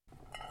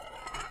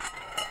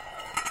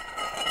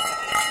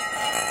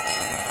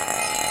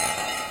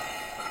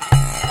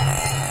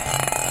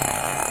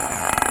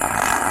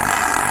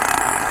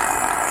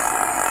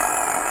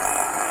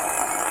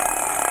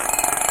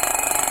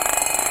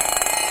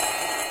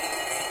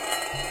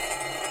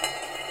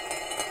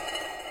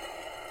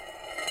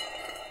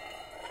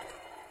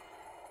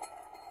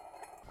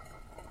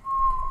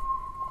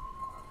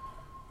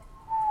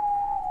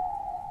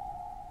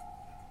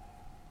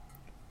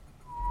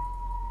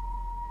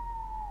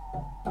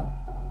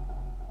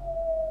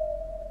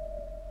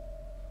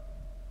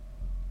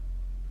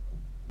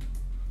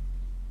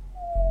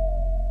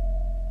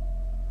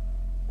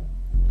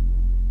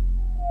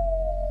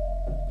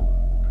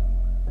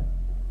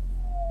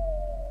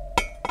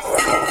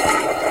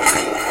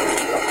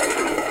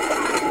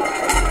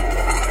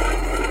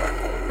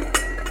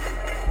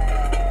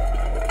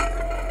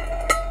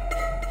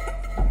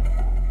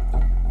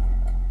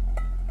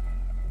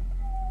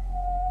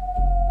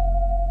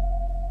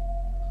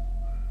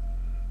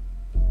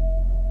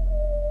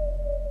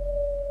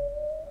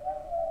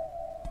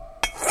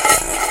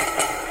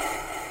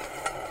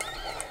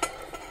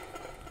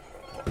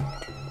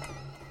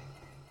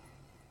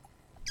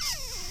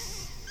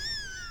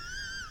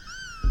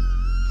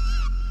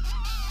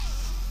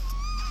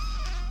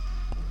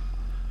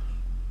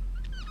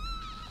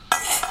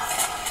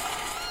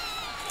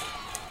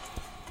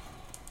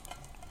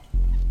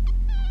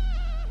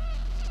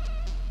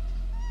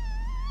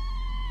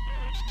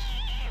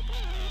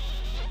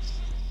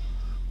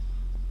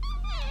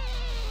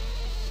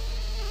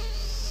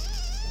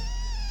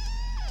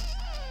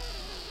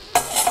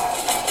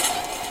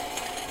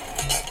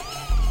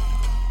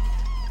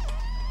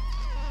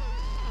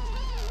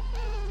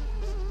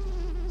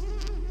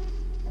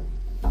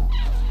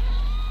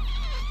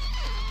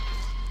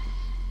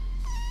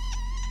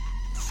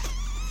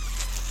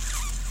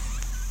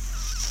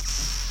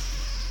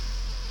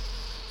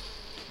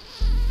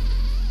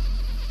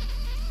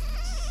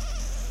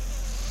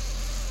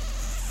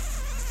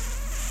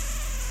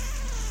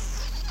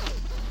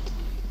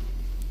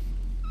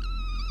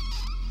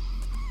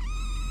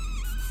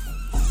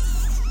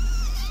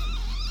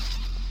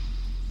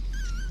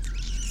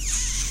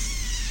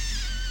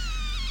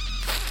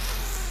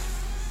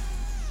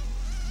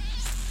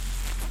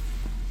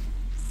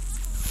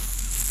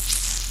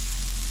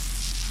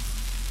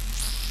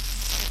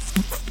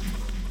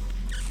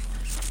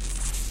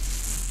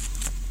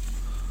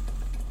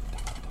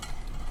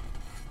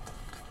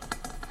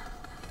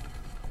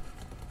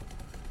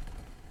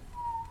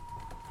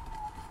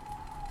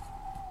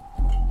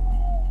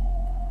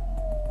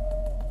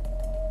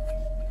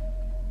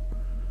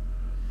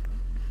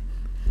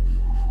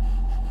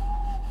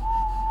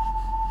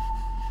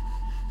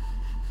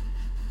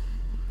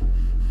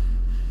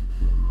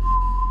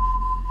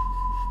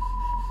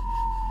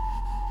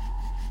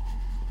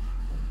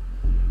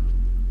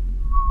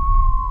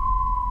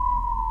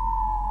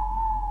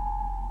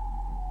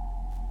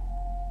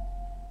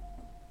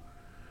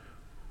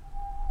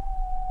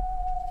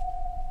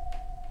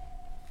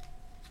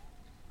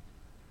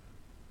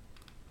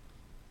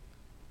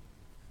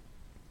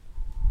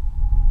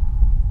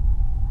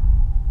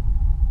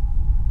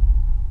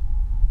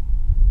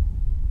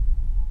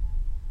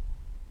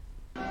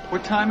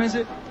What time is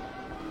it?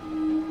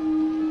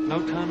 No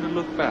time to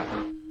look back.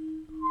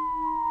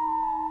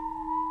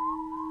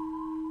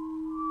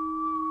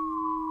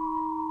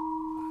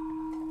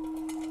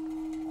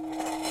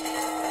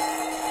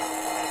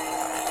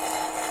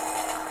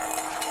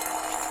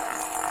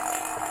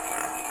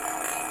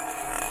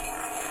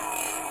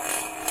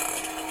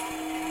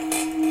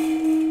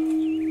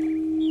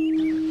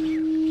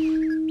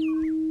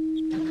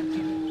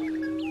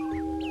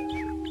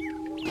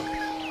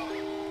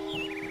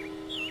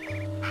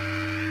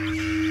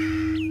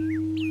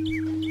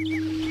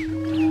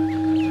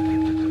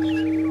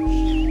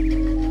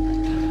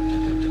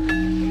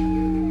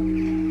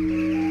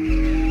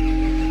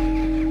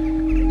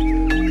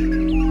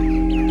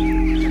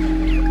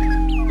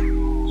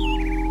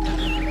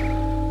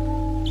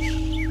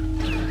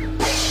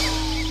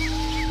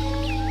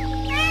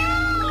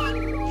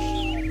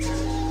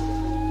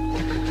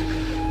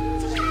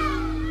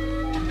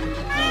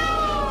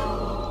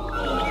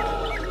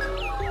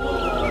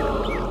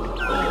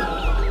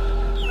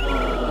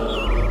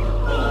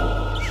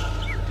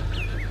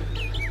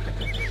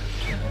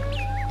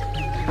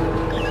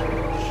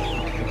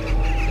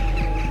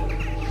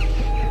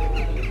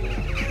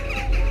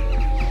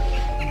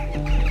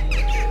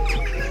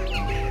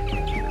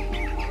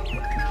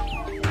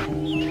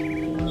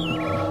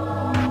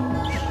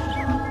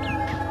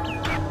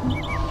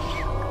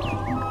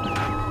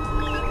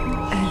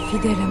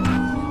 Fidèle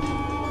amour,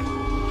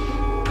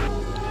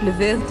 le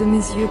verre de mes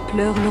yeux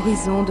pleure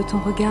l'horizon de ton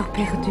regard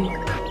perdu,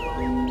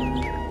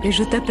 et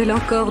je t'appelle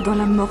encore dans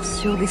la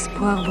morsure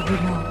d'espoir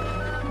brûlant.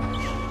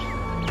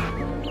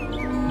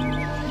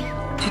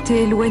 Tu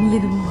t'es éloigné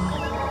de moi,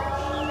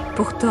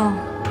 pourtant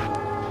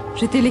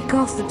j'étais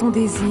l'écorce de ton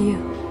désir,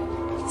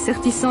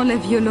 sertissant la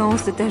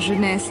violence de ta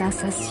jeunesse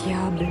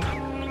insatiable.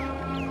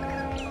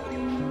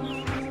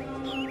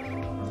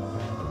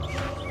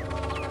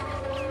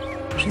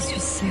 Je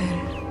suis seule.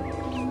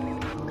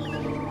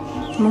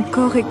 Mon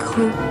corps est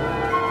creux,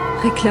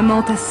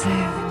 réclamant ta sève.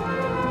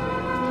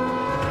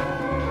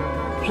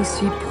 Je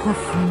suis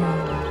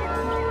profonde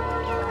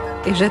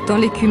et j'attends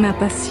l'écume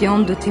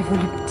impatiente de tes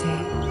voluptés.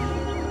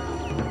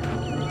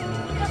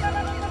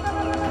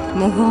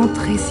 Mon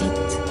ventre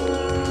hésite,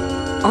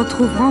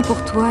 entr'ouvrant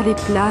pour toi les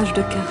plages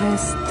de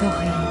caresses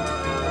torrides.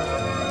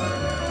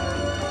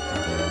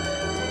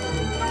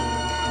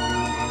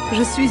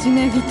 Je suis une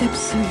invite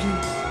absolue.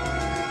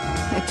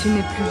 Et tu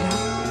n'es plus là.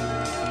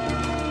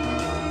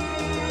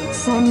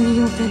 100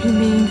 nuits ont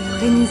allumé une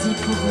frénésie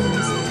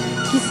poreuse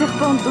qui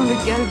serpente dans le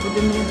galbe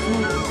de mes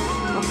rêves,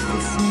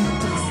 oppressant,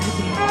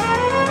 torsadée.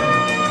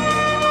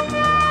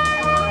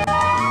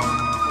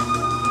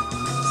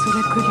 Sur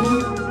la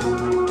colline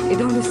et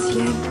dans le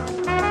ciel,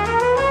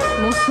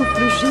 mon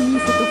souffle gémit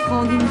cette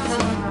offrande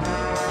inutile.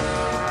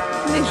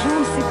 Mes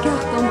jambes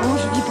s'écartent en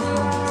branches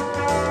vibrantes,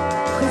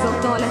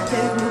 présentant à la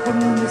terre le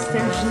remous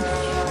nostalgique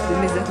de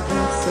mes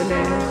ardeurs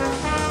solaires.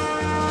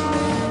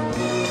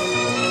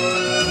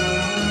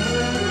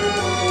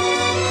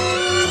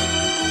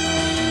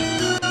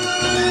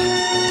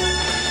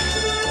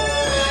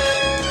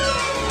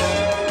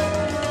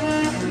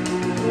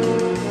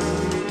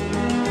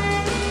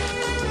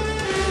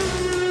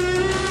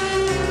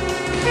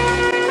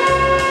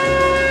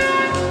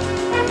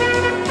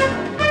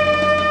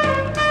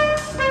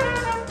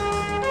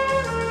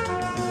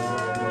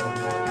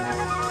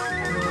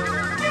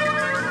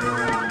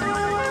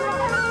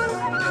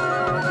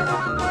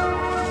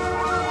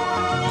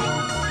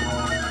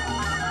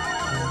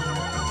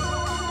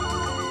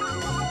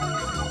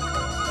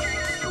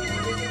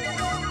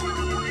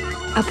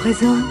 À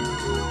présent,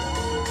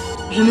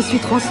 je me suis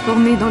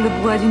transformée dans le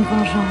bois d'une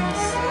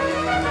vengeance,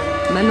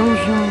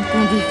 m'allongeant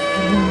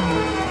indéfiniment.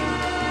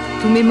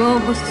 Tous mes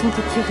membres se sont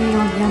étirés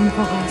en lianes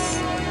voraces,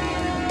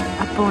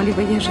 happant les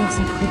voyageurs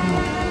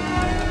imprudents.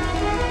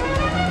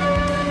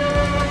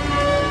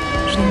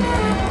 J'ai une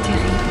faim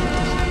terrible.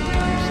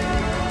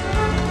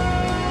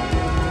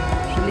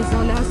 Je les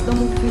enlace dans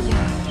mon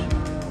feuillage,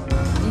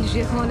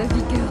 digérant la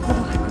vigueur de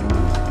leur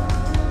agonie.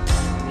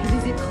 Je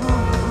les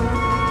étrangle dans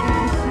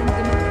leur entraîne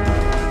de ma peau.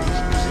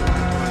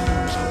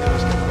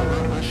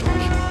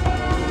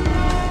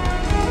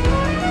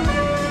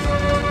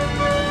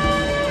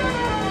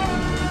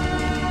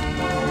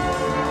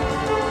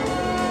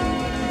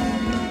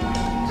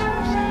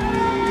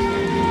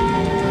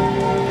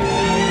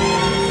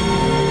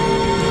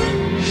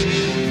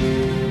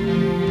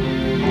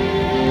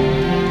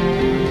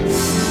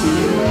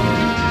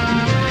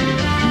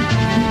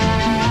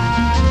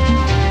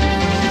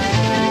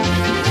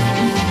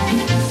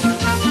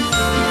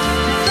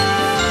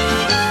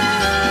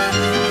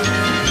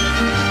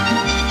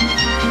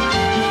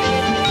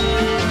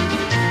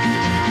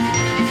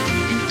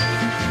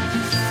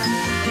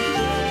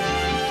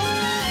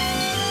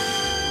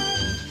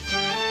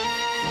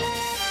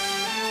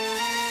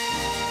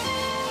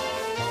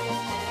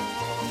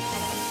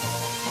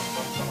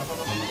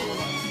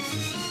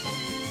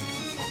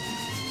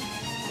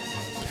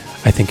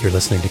 I think you're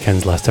listening to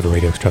Ken's Last Ever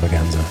Radio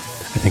Extravaganza.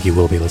 I think you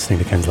will be listening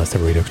to Ken's Last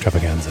Ever Radio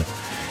Extravaganza.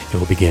 It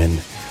will begin.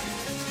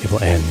 It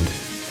will end.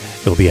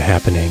 It will be a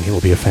happening. It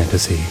will be a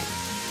fantasy.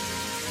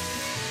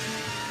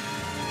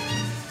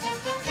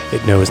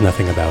 It knows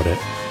nothing about it.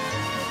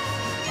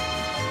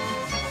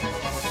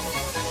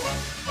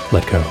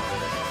 Let go.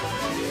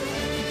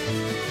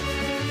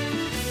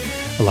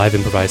 A live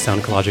improvised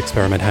sound collage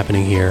experiment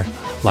happening here,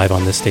 live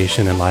on this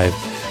station and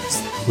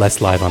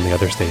less live on the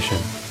other station.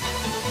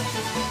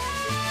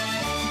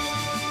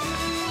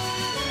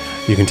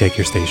 You can take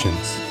your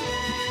stations.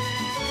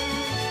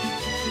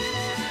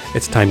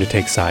 It's time to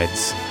take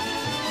sides.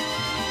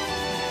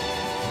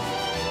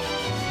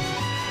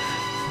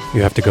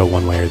 You have to go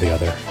one way or the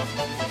other.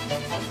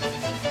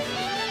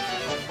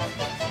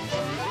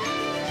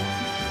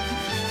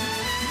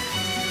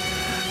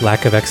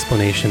 Lack of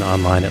explanation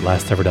online at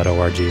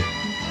lastever.org.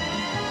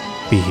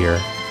 Be here,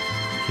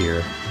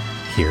 here,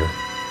 here,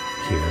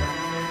 here,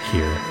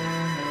 here,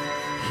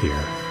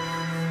 here.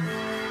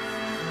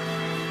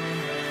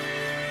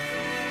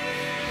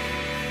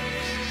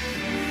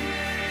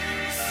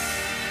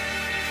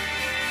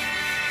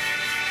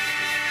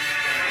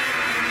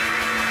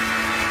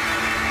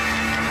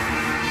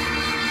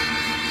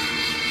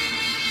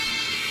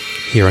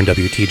 Here on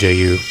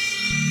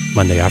WTJU,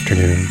 Monday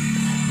afternoon.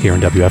 Here on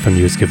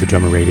WFMU's Give the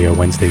Drummer Radio,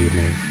 Wednesday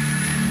evening.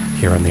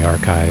 Here on the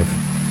archive,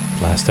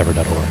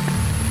 lastever.org.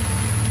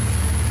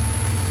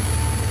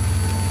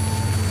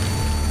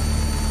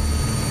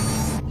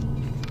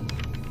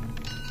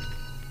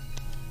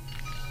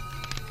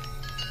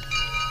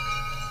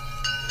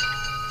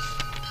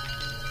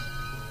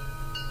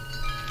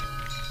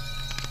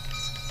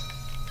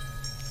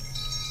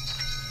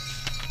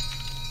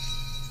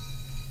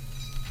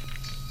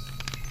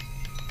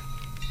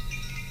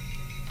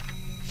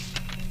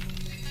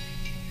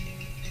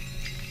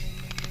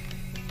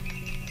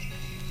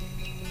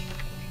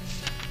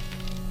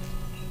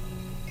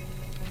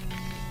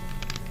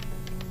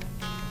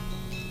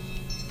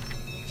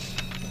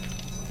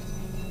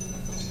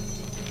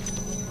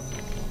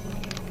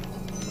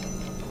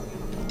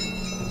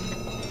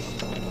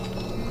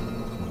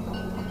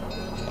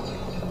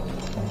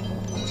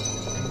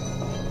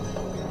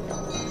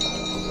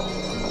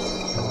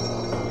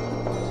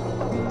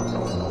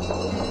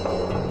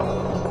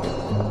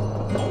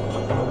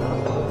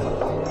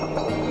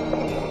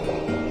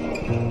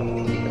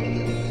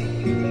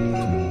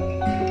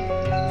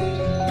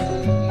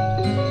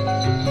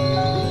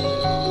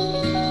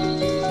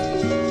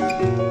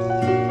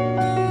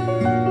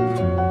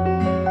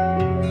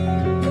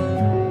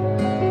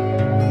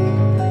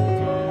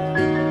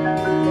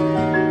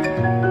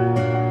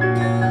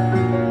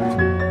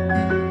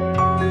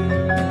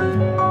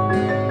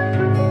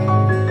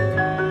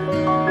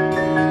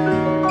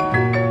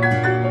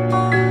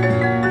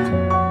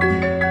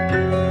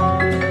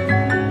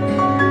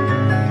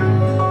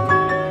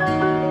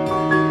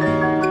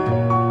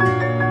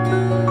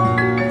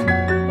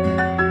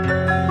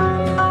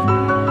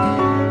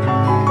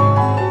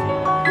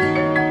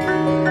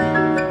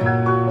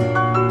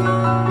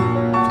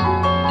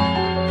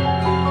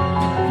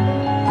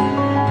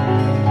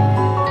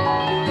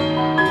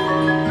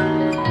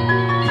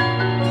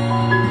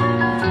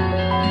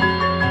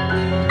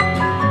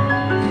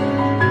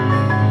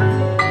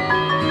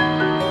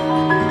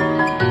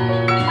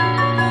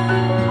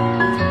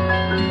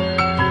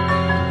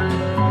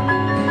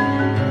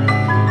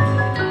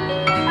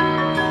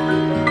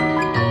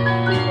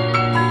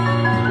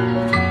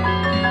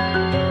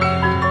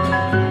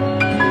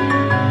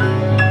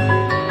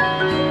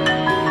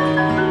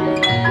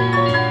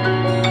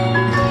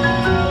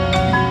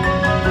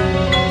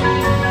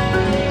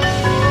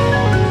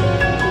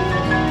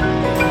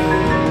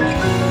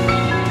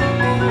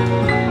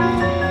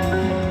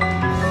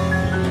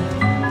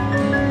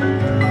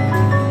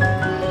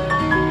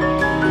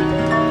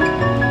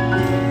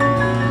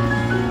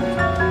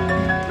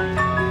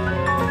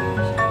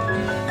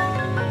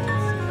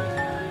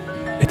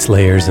 It's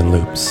layers and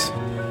loops.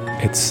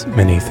 It's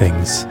many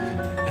things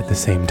at the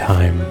same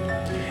time.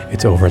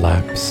 It's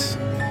overlaps.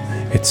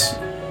 It's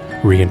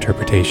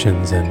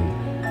reinterpretations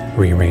and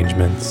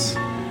rearrangements,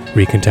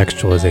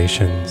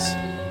 recontextualizations.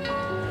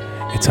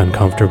 It's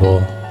uncomfortable.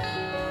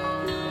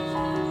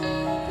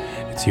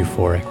 It's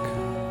euphoric.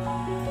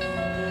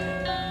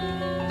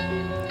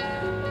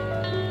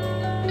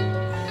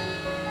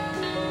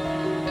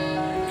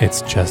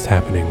 It's just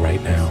happening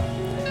right now.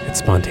 It's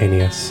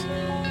spontaneous.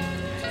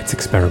 It's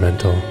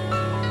experimental.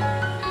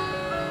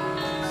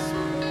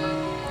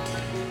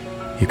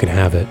 You can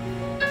have it.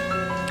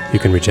 You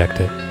can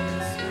reject it.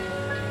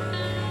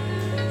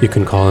 You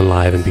can call in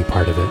live and be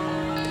part of it.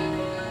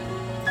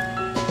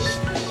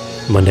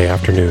 Monday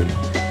afternoon.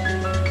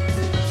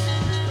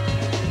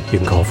 You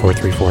can call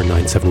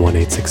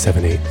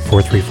 434-971-8678.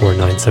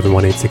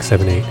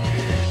 434-971-8678.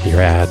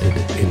 You're added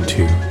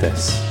into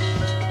this.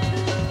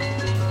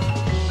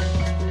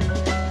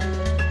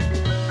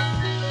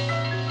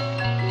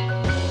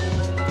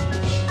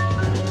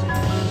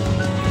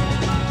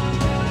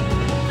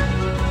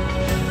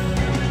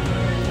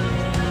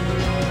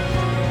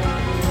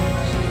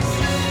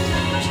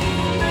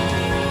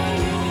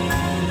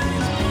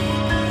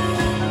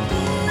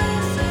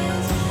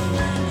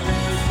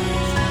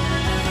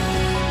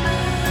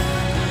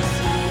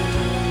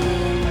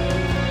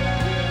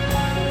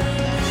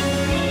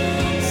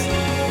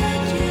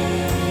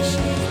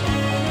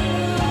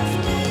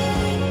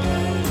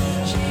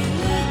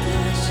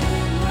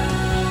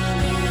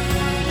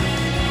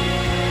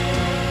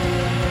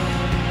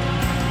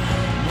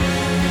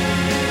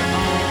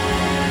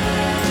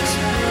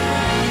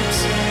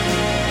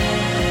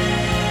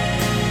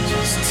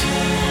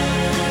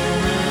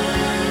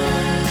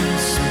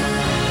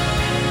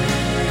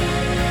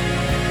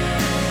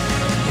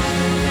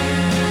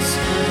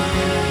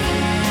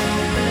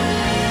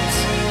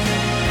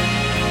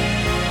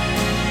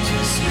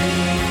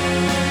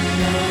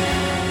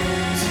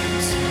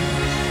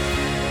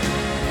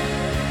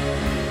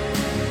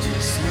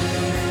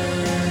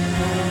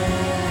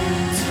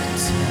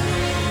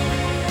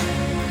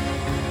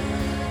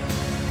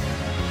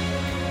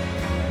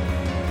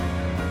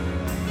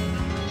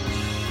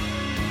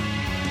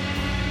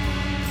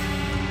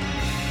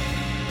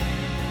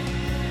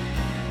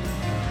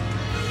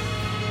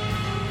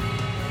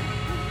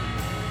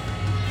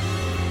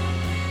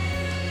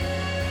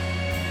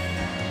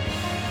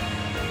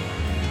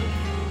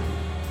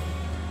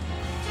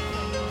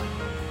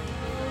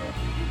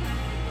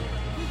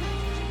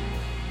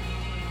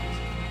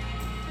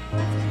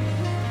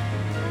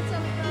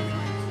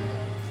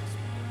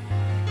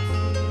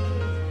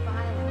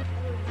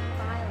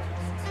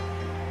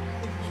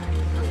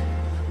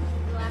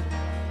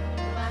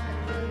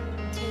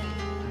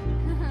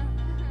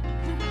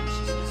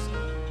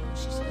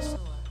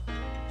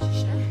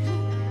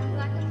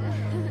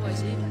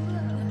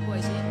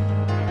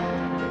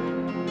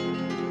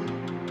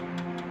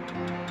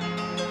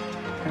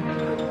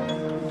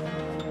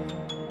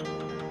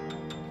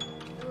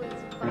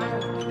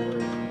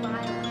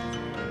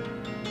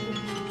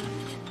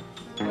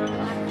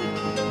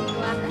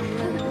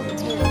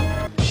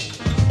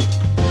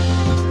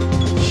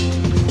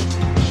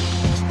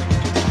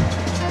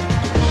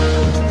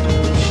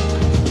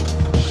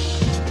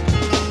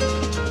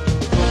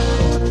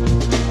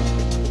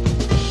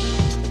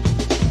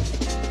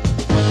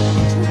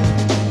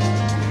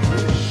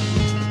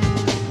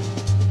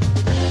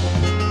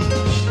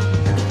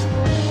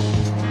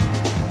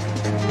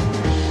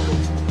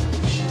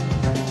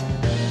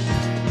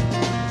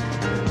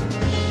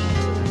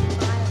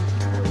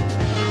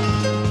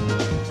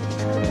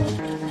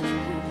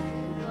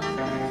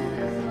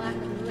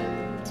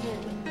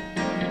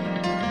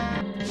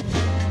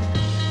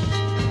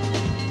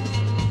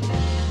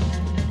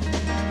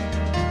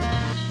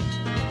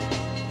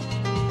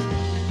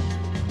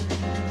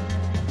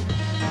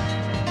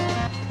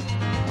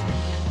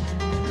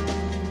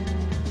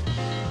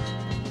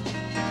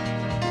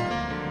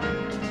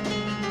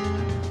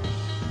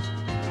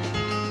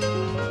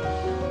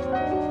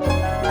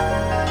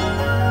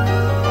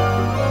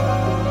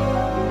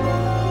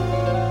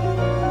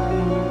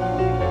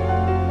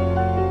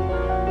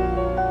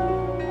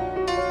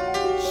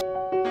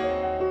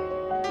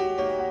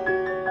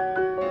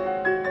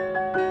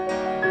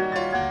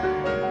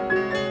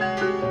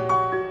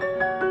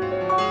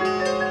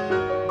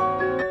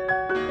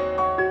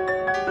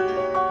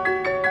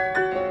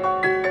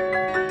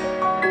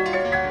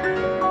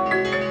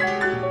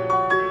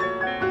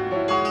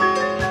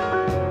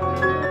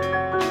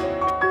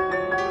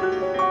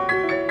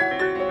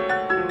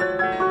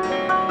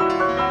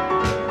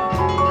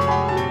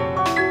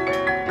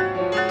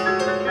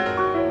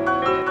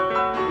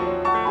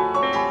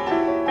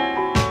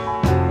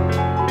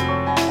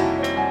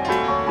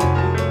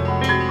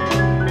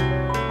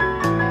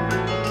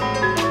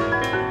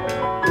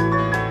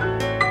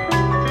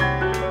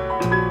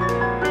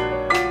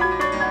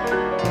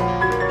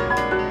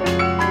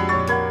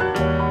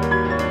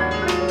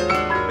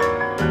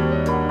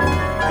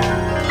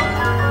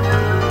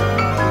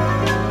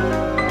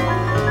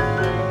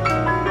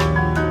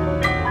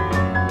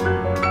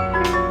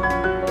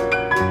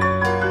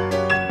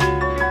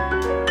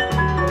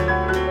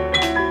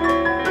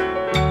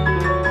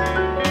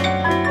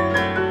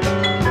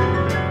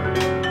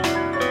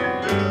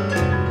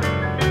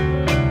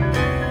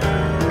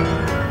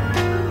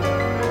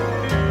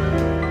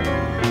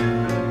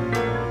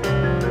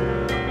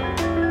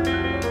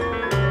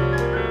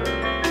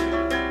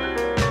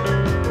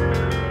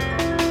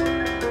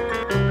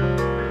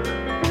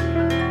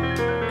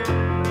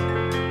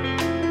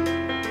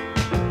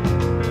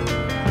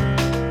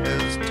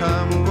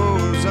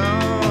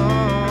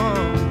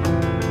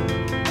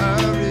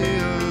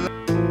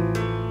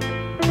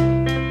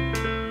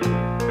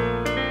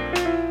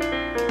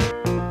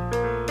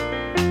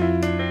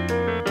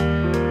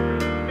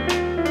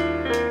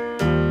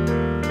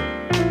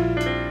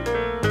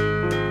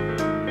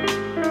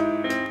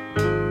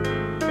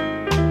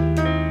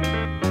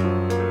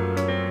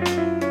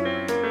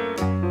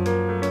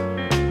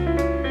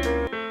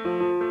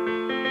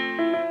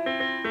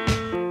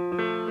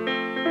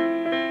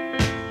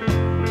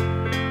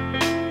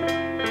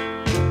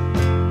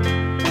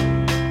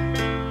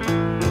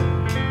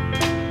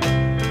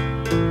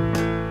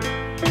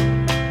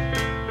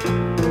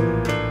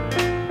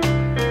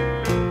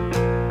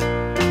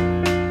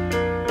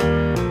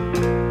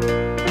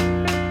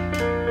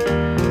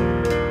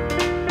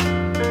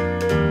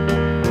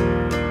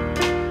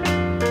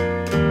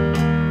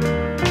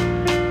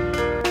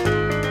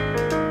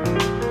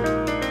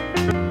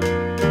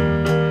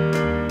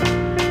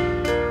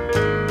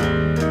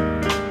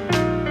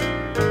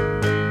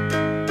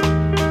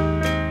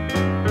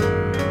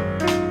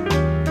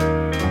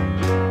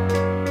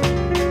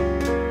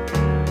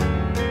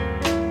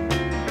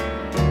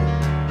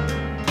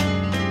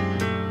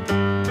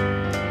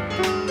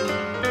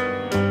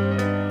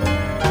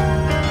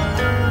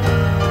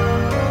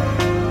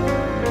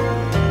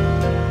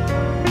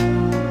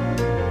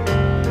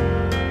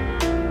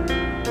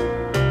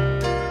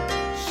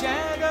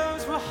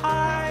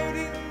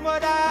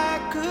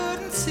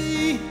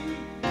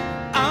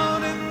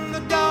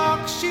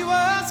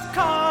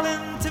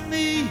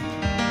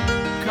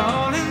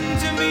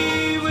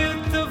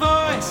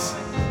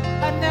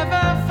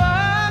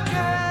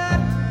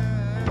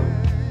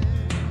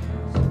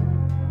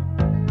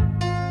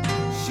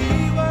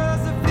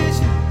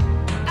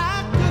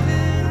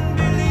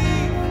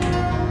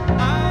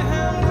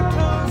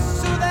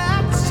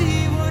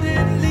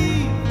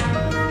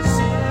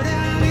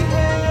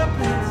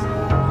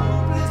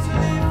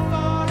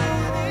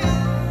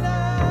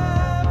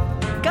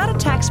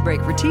 tax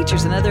break for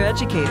teachers and other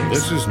educators.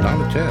 This is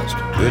not a test.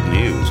 Good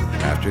news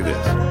after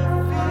this.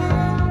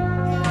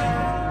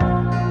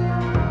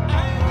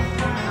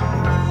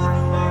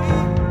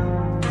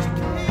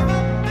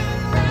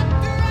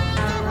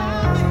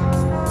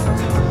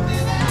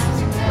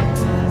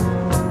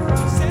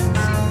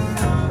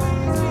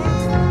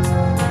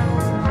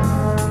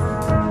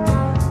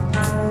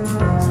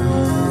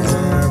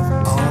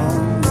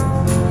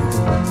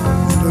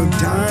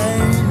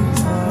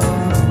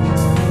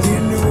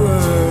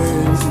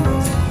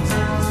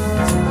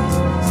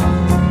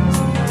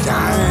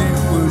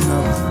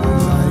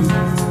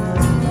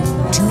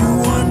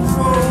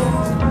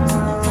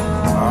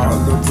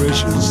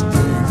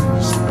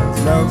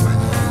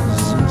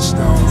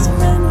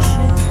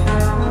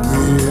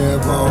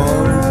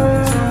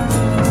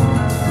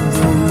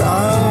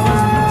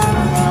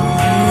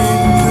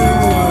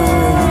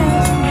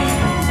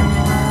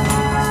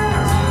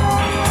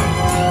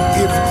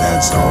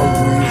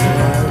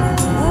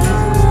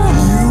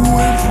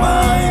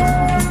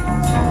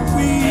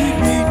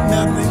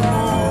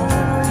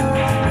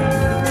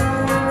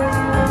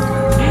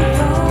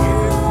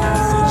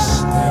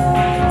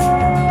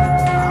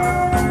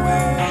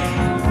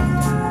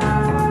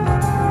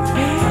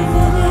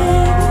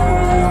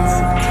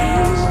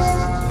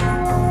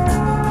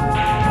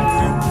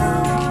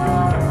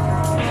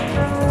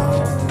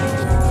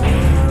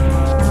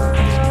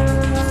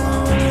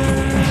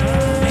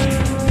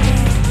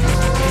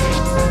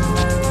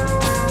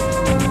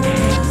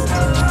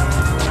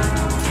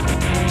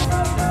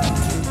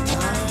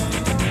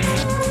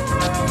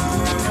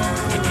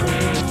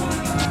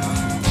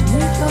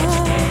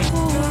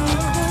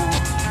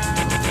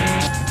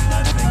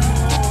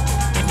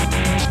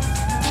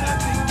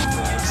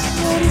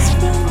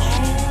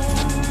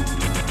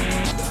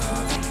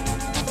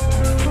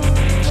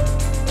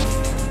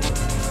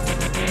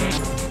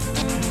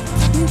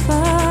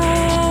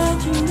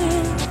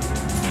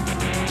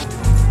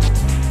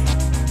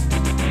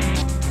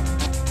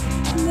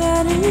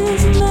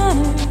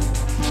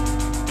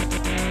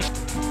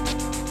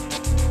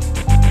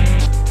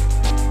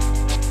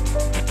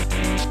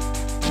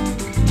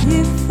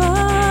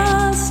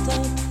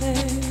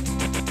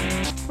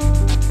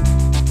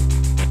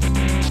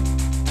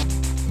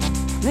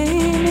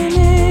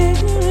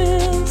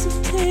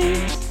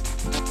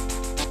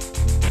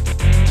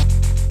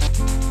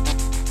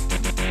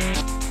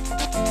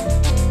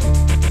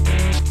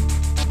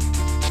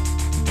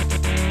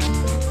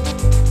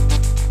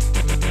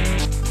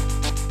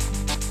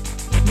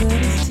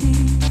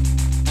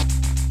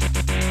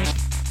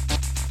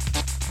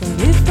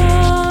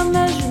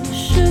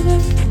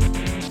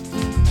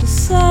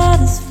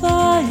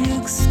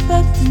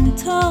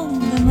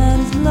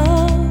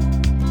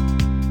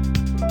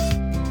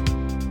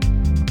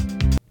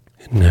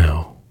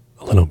 Now,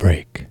 a little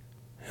break,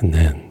 and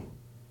then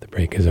the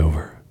break is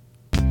over.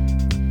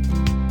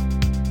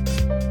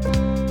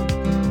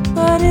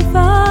 But if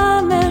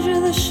I measure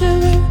the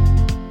sugar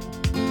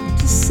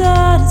to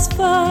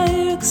satisfy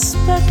your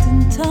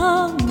expectant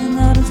tongue, then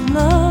that is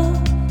love,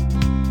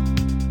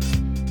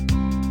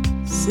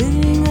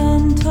 sitting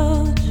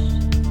untouched.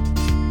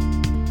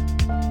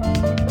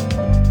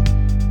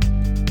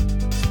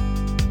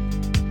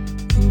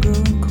 And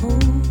growing cold.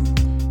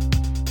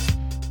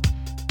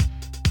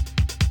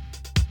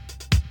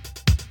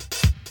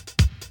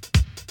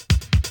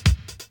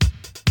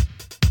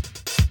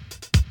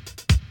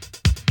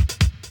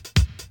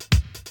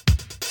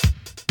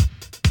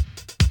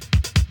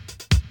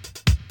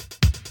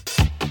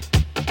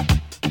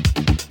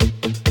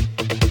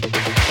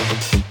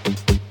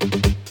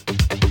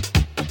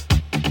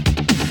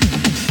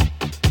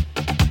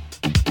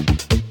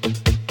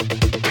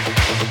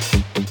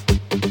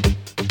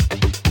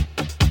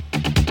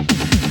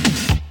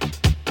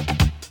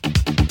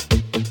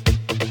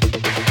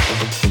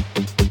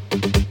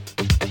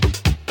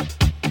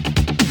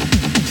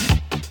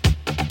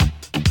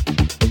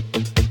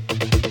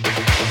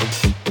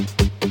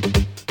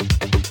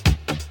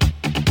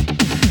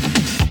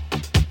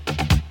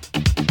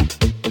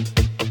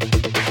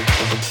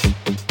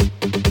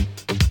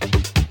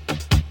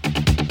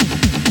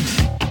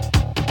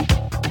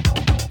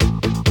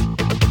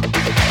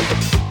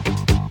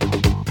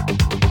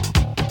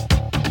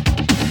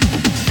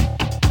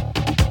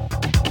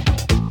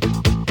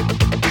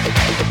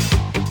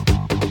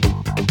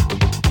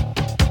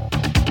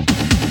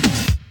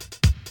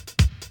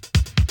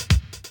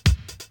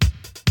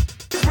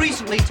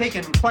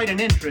 Taken quite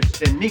an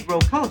interest in Negro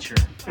culture.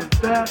 Is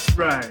that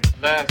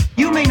right?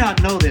 You may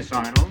not know this,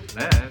 Arnold,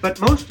 but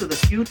most of the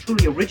few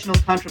truly original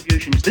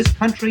contributions this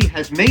country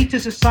has made to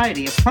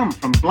society have come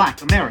from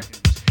black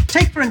Americans.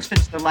 Take, for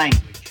instance, the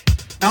language.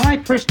 Now, I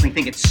personally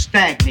think it's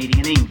stagnating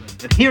in England,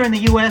 but here in the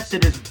U.S.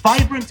 it is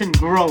vibrant and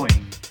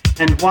growing.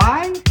 And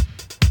why?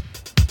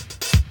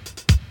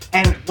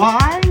 And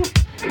why?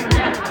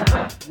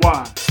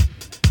 Why?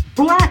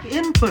 Black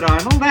input,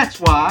 Arnold, that's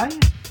why.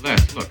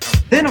 Les, look.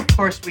 Then, of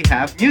course, we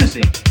have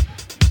music.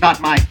 It's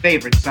not my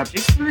favorite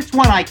subject, but it's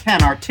one I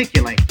can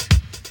articulate.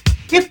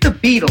 If the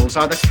Beatles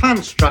are the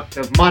construct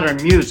of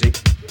modern music,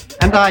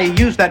 and I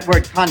use that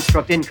word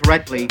construct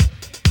incorrectly,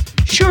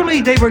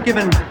 surely they were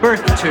given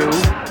birth to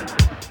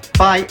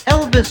by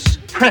Elvis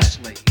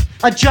Presley,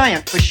 a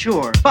giant for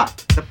sure,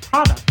 but the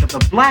product of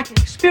the black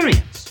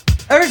experience.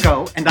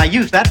 Ergo, and I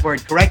use that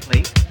word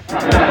correctly,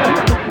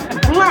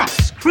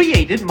 blacks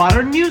created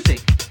modern music.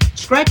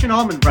 Scratch an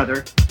Allman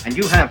Brother, and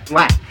you have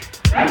black.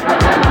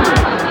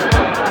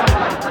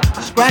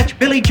 Scratch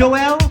Billy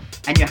Joel,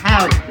 and you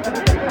have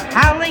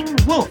Howling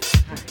Wolf.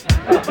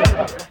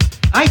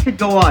 I could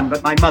go on,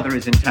 but my mother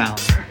is in town.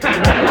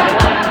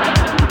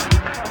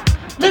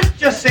 Let's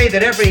just say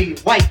that every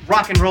white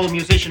rock and roll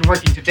musician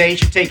working today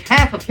should take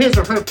half of his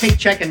or her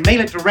paycheck and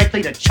mail it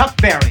directly to Chuck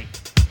Berry.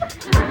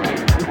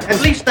 At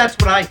least that's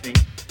what I think,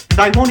 and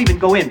I won't even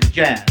go into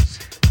jazz.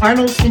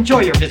 Arnold,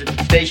 enjoy your visit to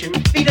the station.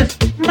 Venus,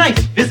 nice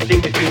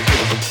visiting with you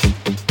too.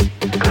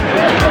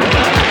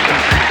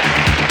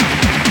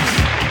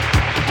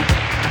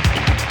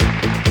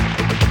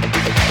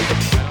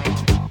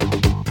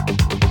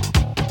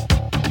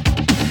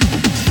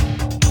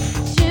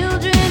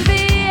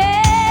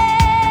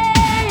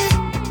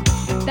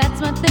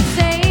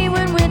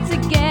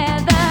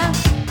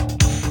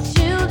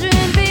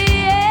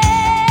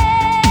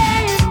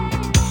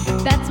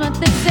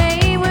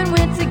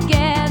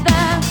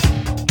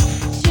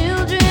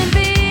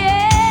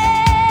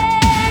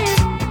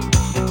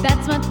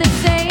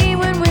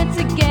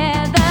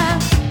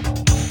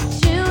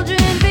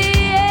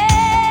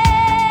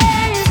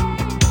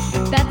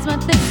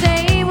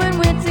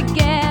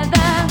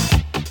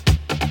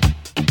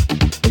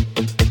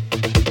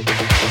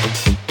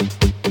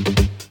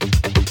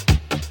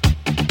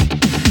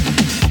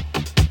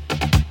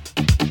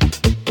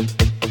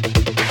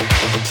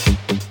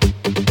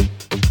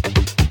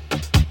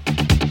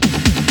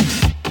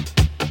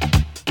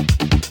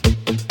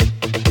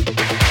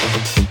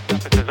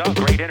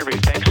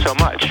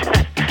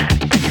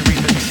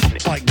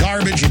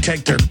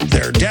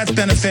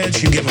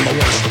 Benefits, you give them the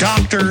worst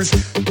doctors.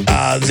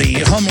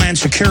 The Homeland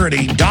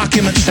Security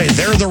documents say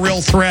they're the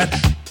real threat.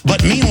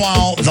 But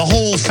meanwhile, the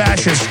whole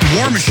fascist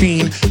war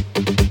machine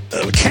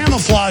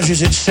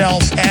camouflages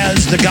itself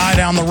as the guy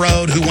down the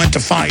road who went to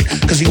fight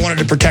because he wanted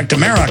to protect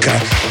America.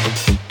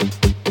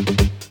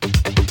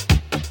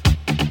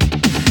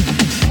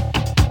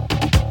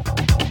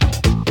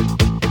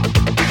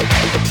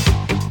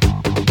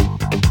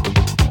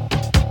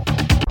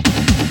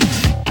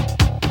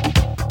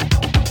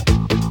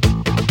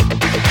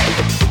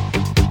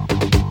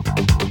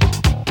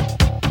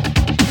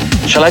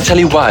 Shall I tell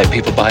you why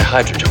people buy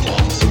hydrogen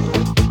bombs?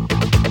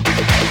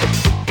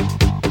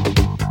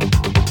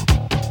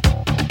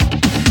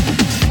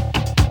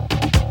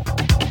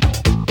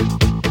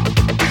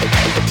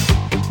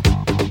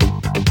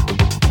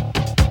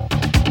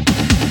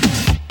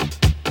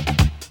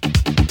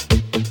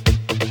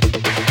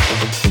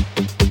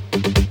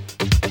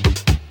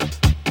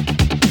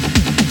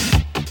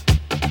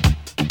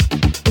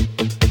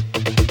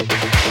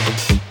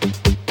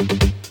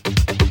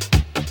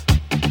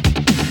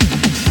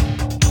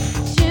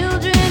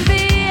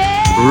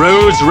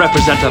 Roads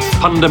represent a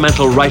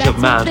fundamental right of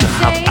man to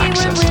have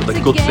access to the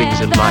good things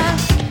in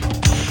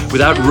life.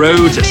 Without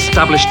roads,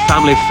 established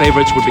family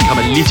favorites would become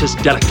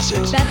elitist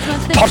delicacies.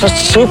 Potted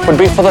soup would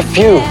be for the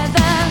few.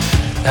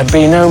 There'd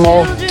be no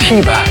more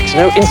tea bags,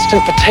 no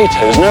instant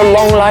potatoes, no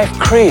long life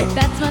cream.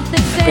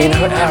 There'd be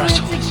no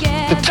aerosols.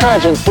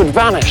 Detergents would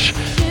vanish.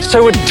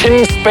 So would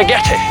tinned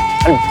spaghetti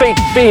and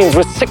baked beans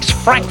with 6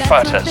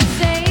 frankfurters.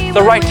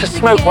 The right to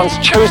smoke one's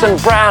chosen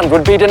brand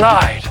would be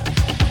denied.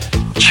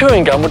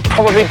 Chewing gum would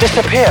probably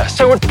disappear,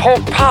 so would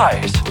pork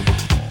pies.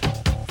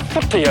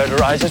 Foot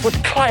deodorizers would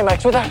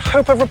climax without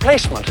hope of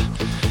replacement.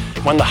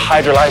 When the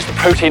hydrolyzed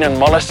protein and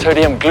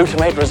monosodium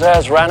glutamate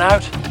reserves ran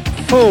out,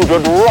 food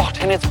would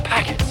rot in its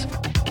packets.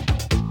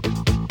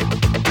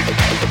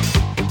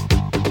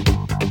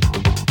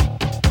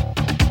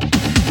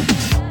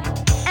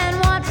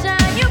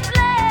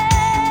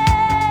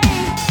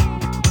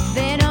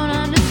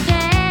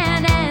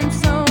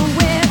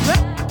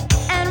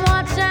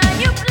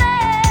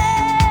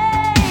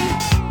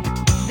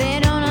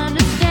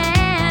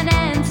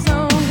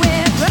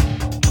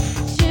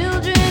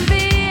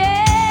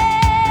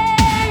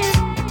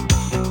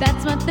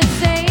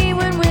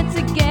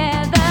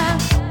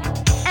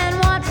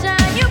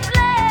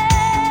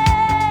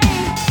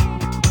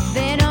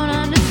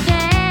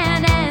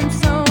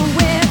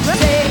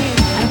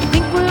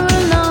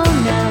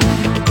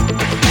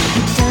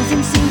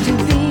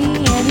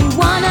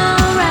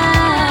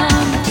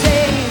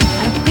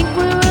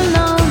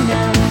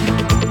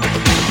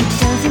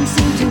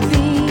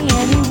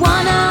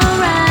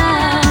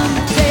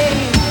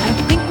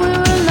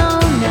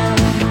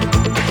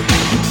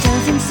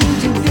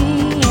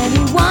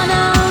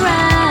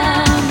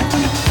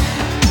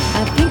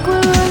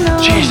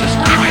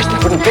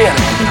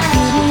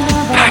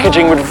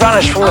 Packaging would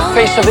vanish from the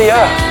face of the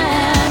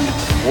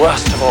earth.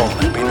 Worst of all,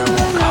 there'd be no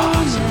more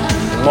cars.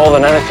 More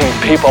than anything,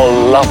 people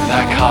love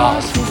their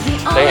cars.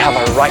 They have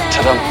a right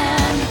to them.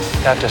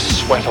 They have to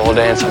sweat all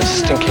day in some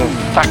stinking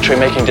factory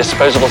making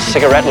disposable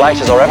cigarette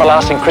lighters or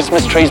everlasting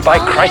Christmas trees. By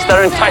Christ,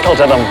 they're entitled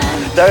to them.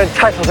 They're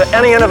entitled to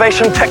any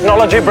innovation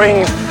technology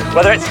brings,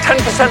 whether it's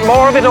 10%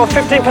 more of it or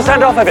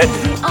 15% off of it.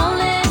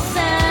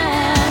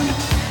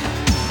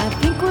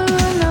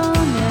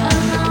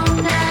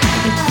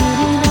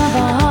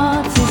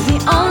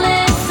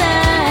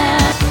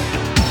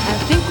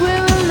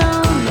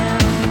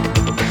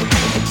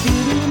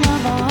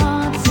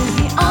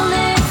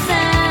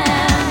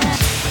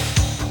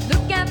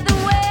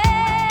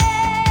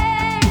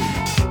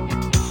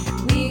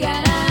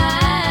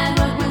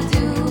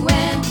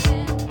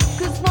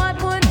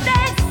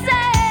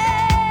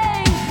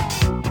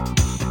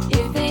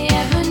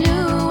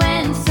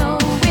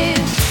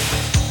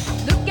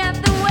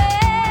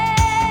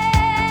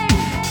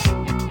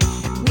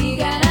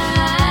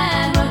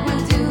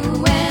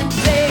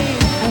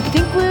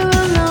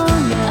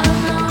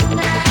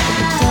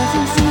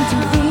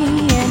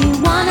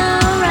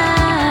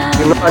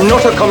 I'm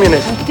not a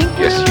communist.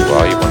 Yes, you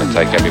are. You want to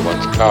take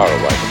everyone's car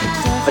away.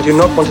 I do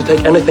not want to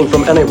take anything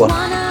from anyone.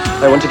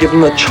 I want to give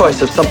them a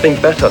choice of something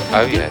better.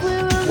 Oh, yes.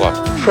 What?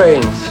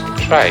 Trains.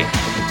 Trains?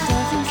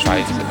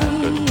 Trains are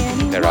no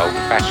good. They're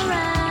old-fashioned.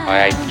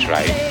 I hate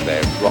trains.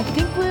 They're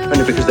rotten.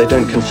 Only because they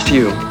don't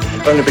consume.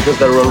 Only because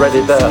they're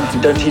already there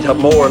and don't heat up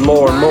more and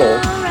more and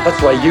more.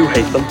 That's why you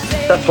hate them.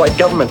 That's why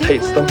government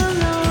hates them.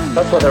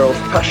 That's why they're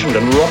old-fashioned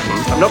and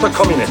rotten. I'm not a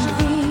communist.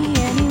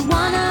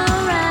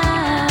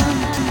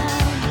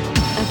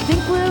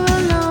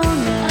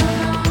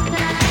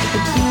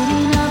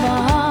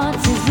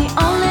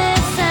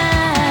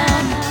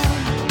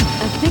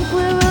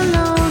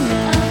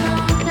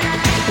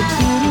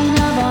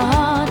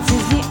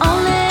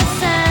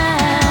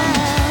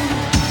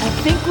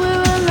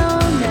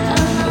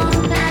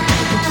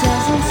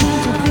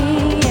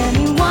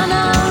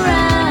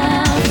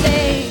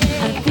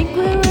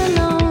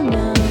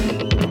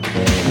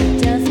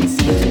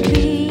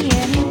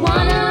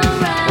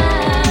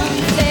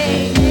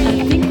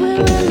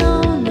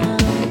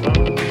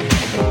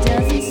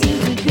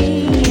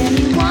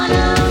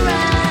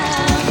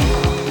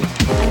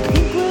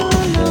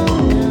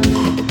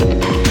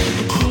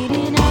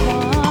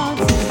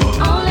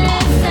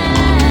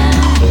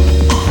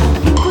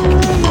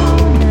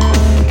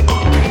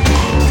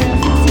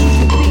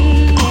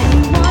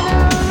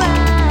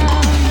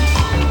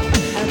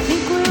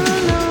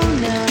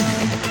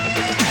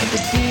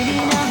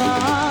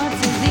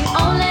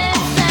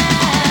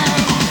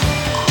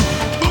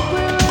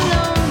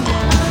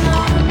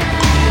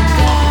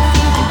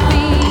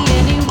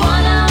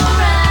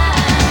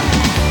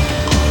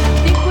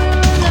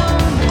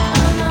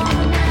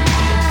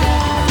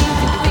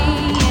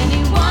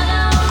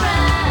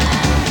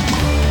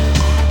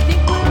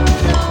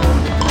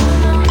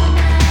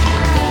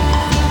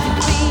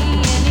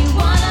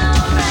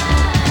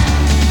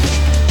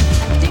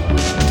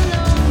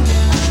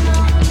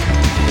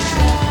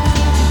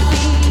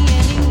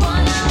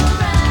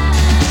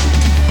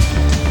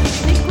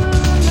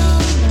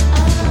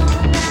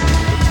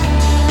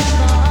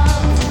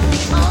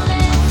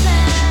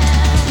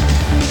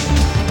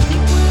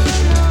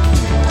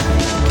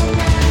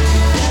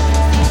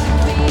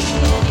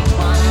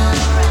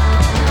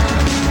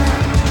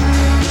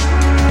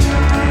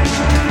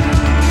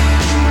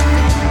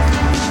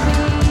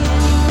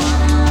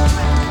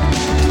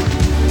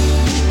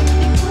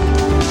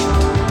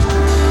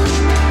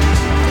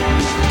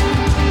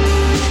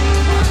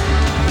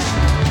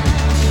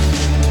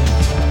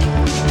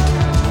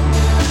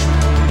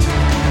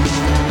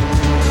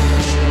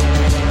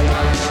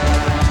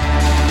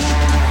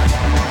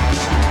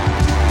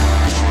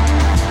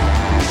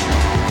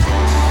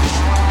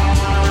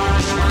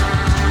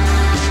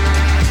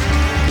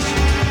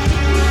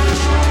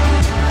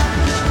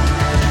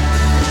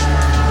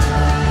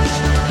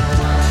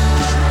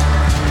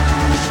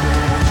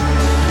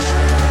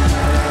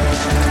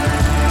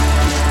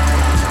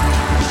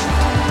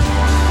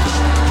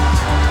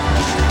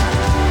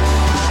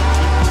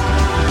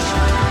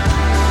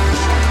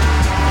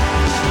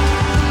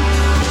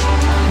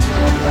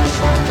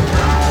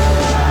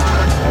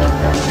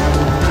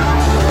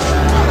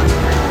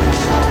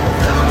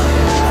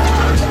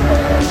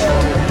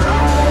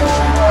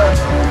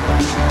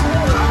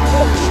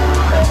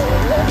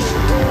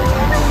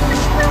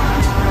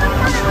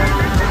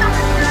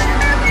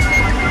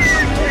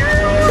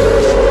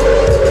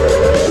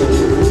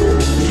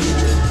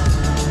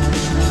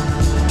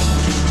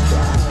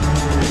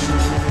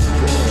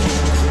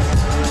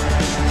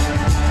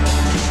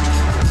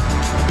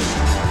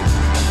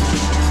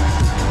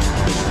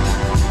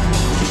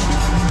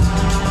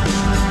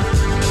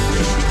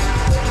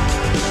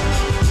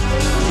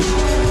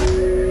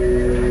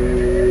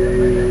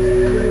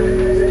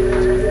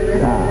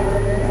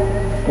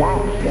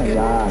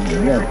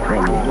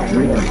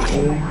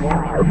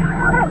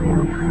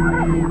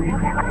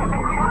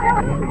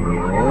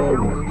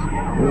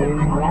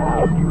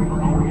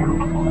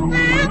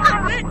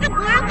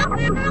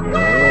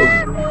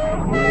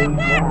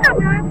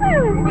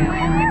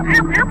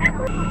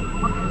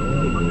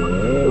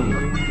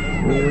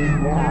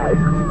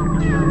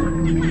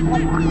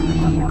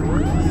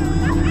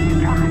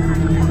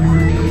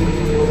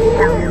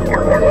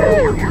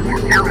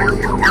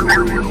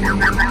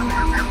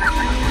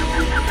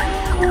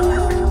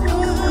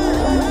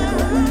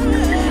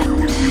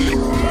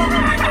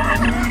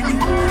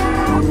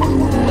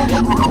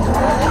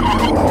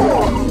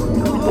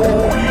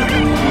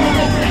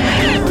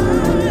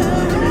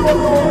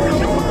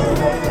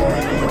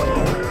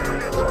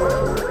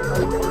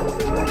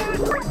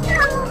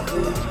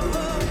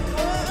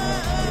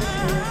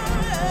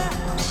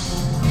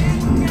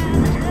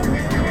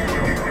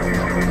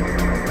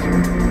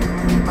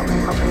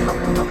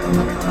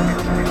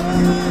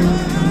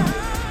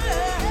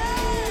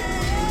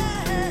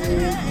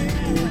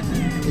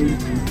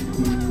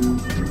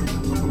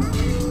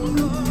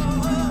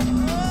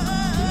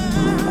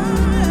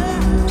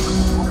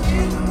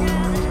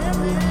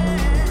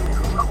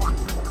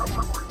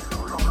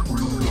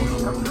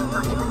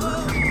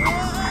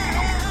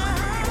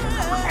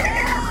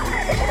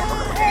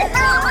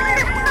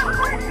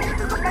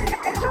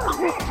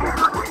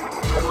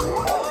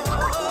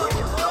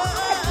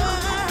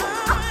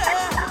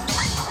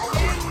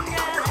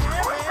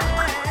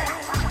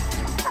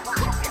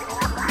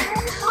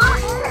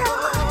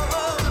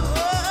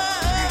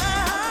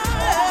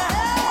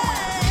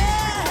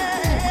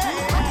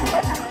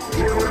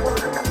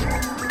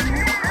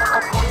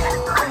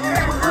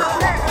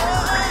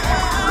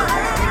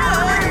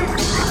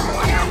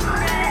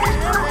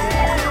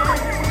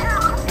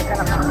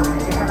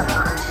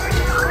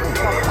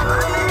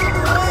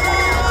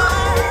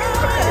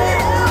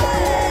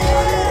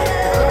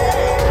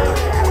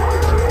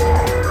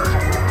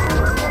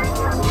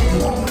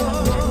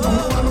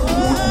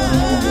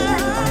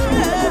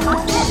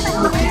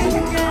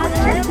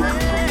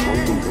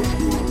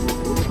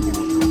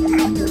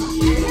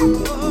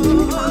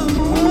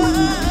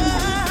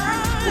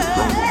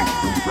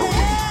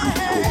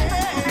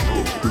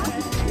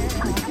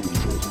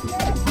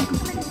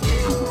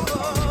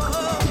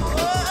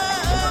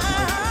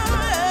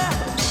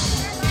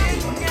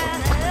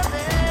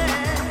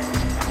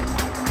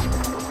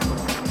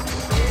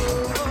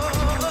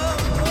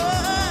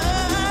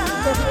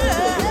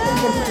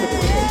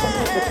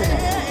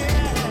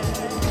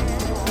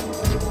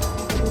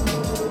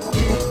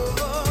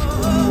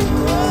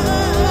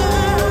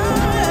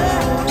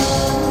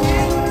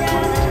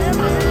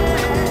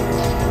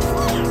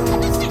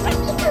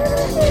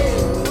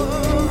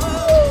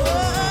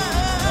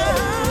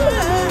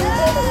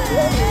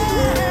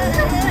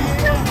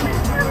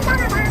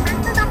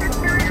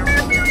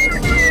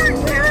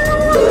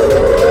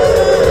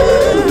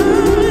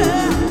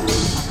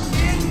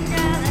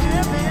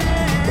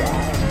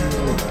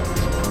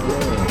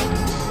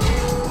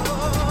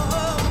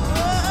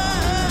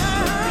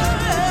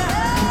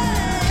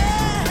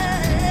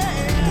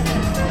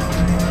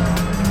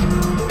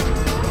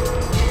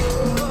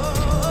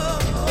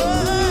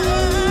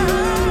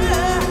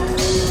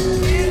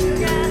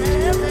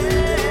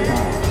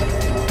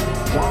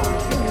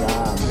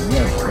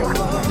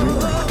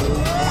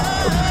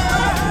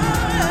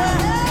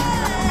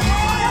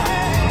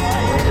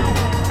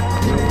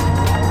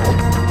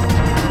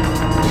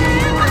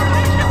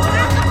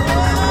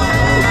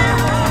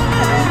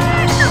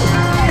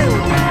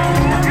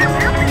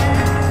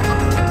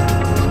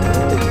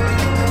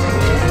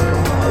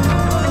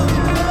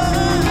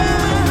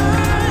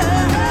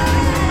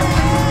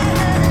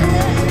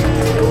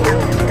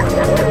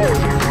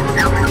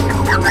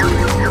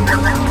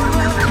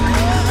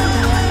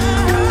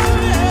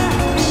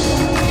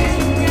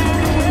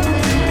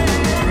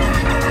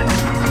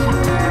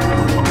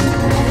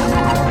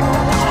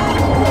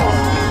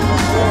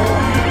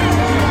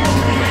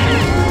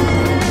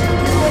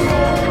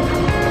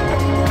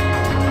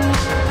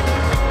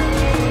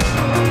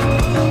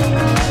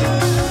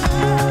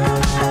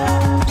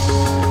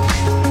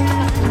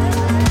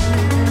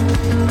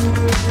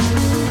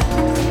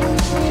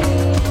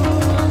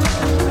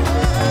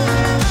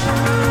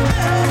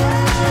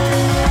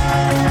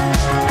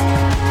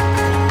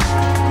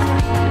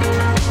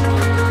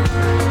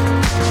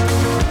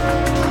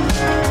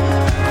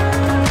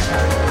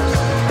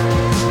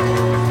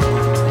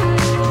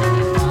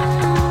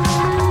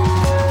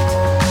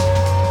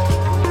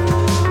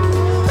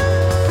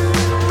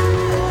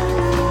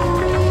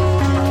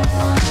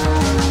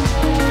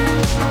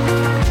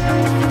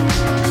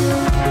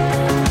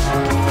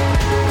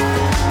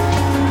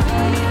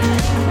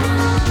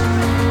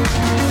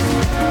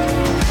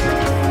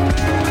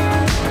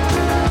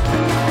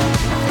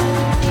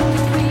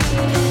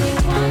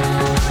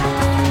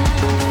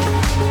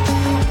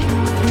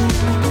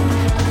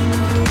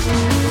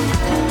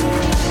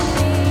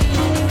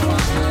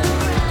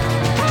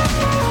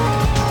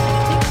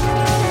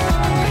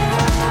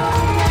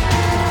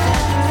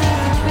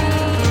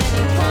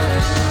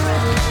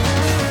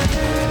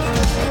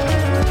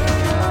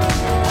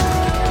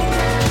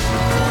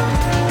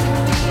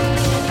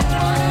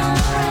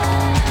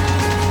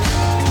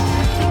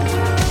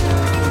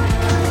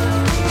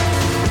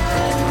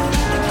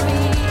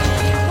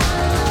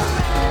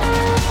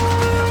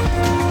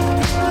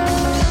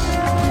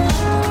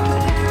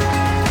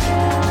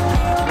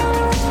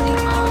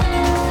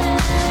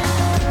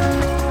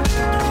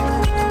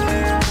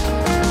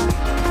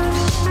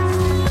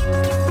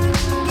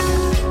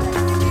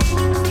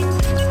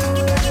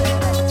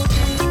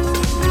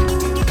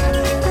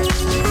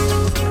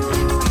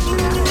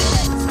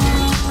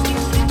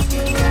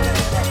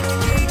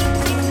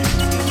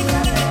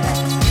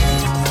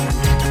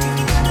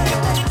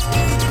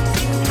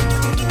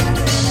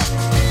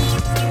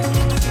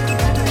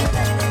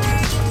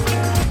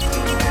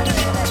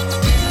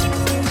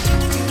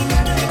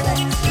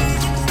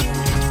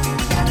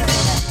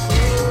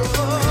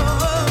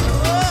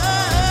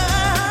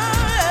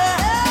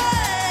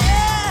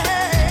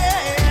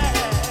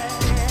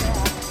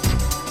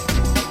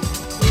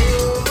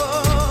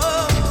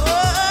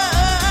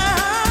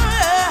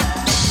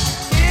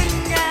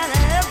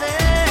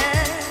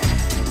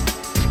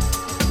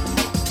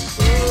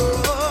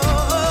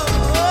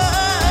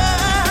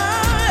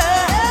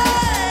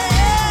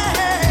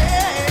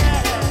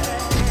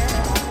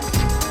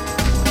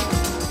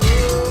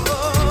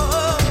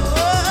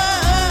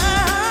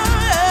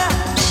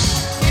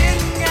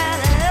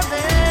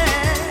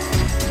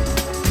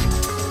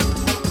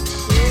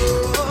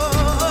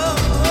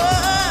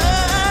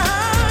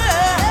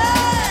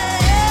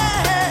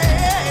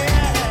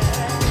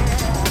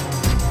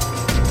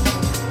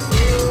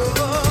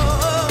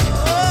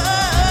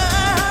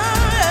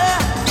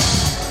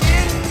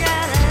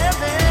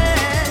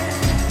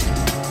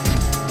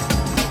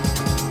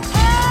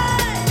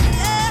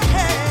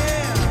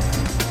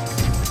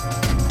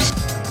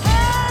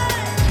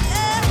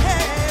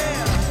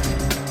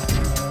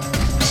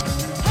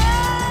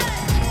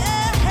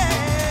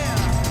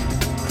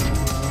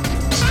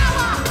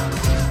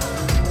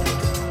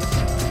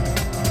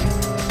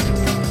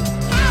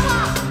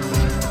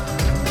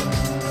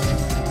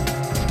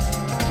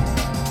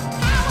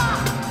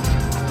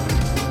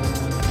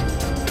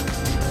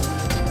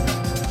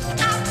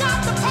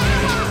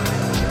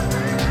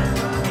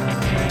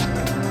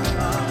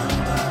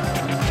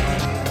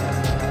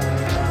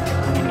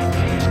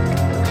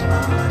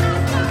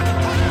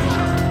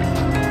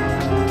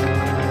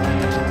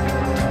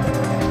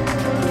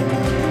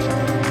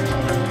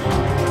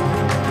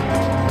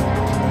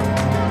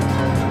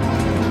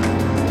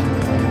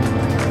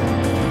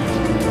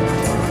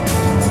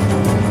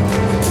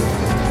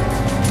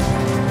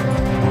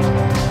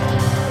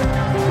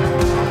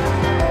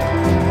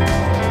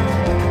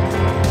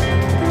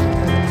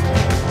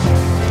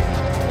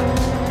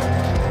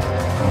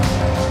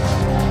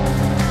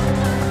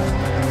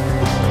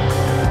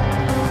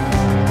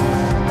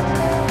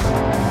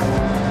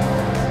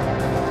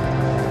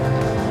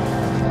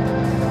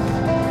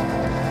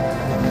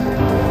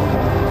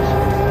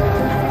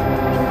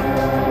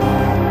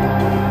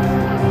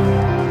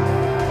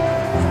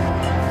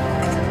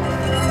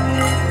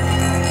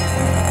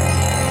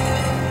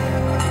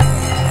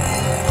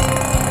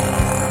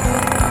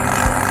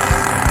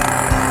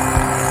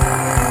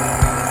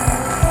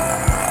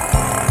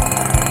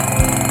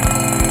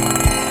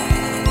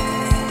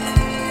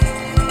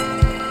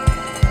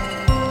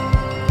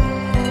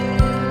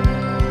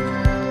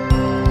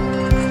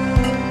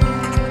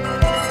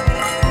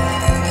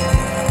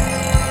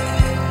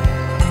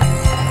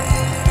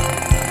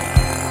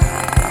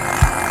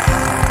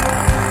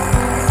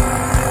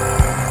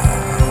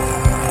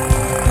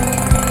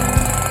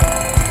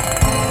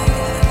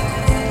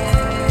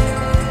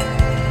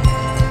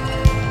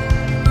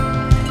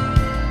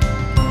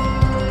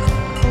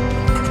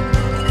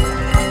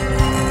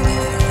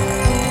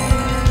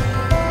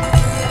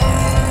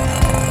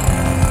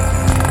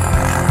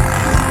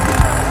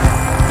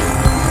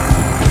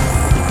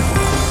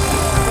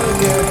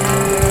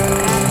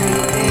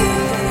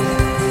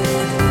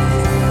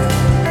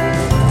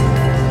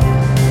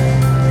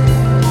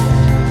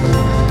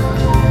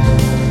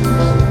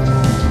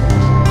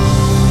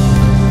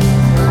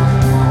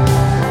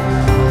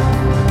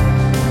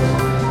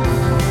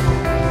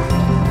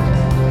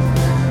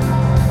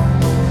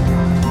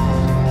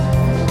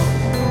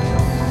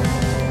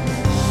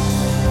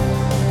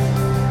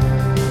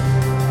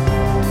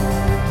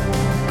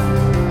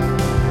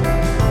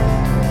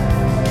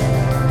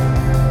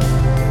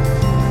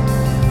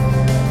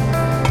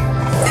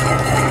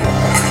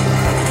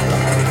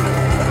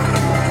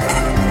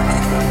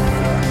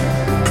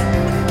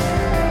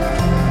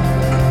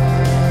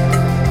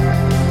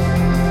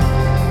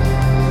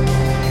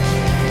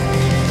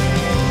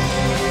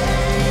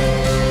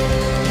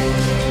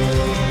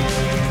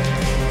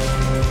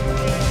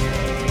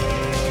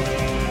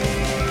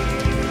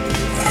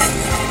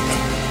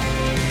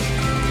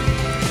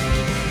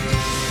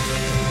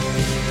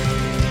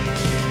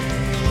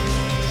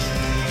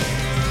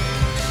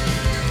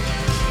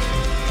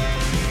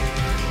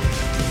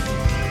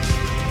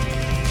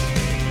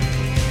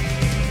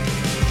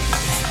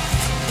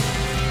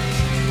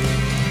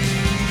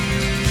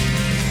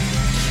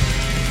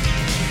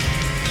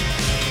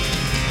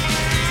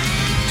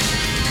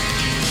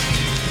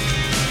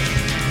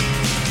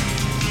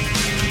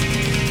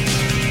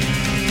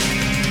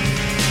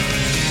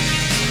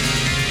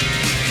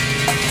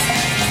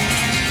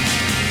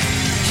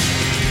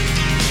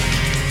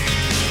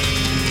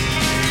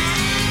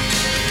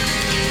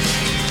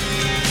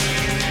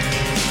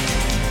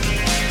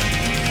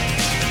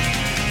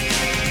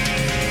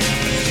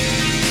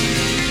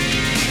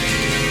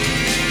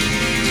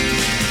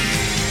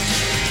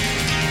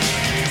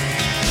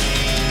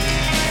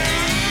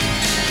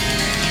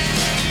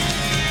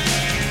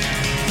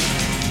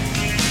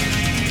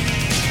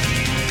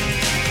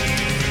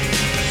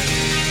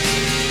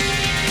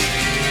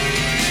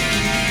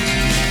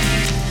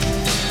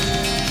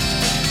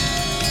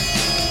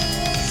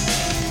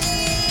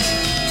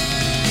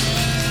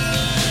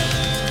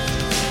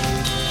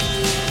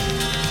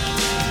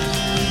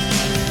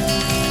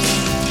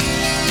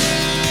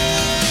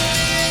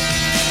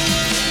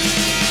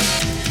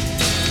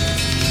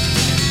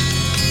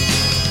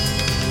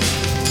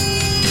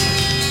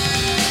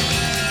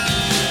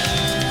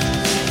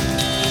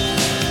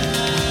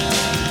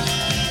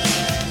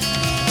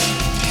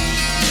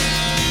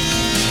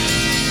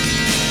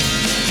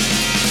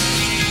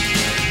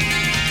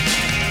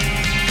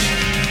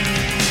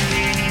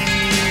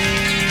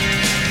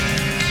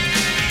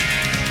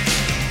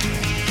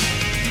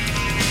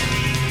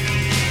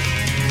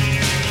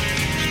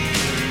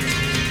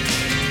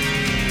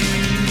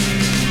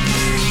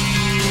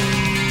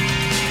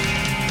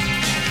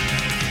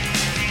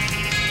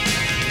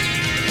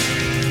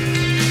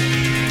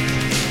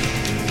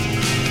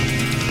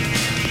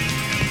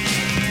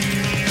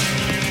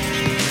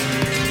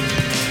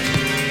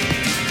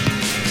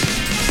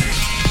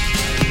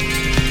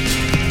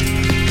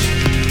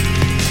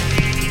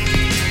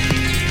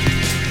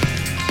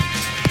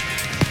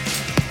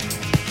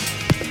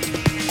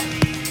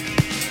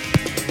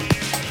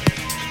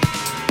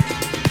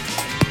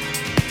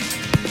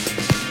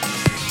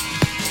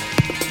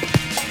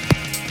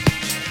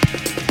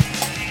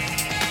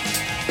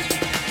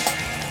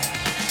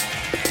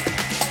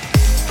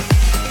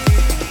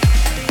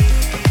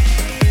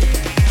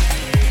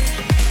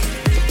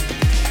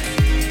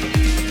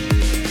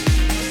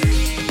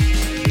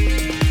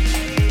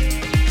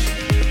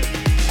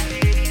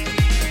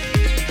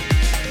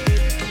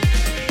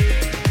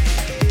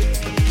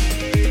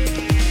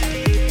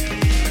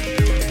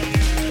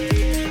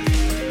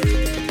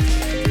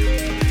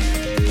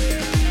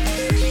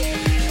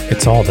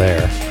 It's all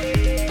there.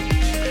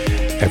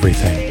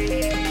 Everything.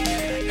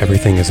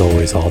 Everything is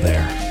always all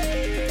there.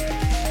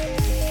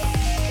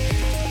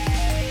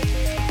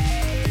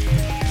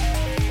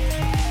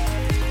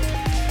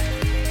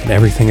 And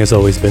everything has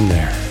always been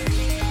there.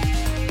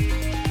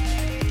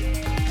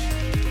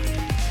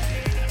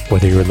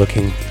 Whether you were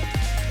looking,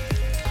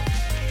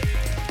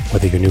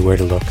 whether you knew where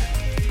to look,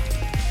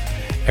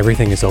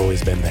 everything has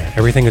always been there.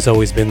 Everything has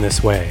always been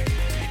this way.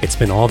 It's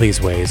been all these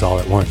ways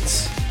all at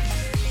once.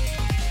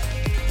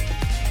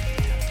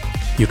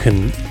 You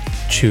can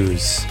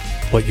choose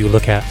what you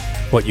look at,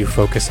 what you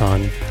focus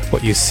on,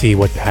 what you see,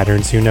 what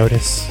patterns you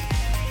notice.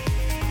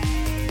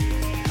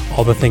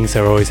 All the things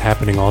that are always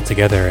happening all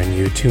together, and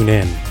you tune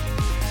in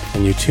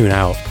and you tune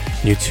out,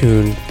 and you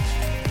tune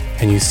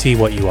and you see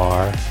what you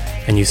are,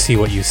 and you see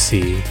what you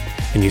see,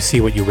 and you see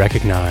what you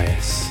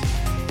recognize,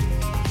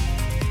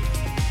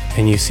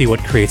 and you see what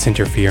creates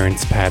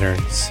interference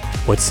patterns,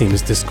 what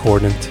seems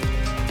discordant,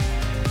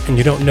 and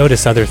you don't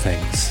notice other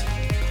things.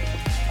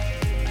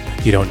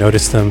 You don't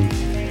notice them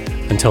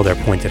until they're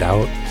pointed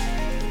out.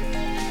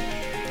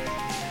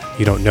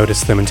 You don't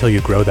notice them until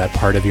you grow that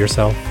part of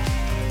yourself.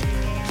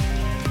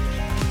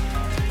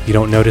 You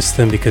don't notice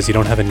them because you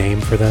don't have a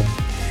name for them,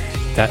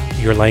 that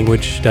your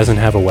language doesn't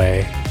have a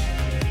way.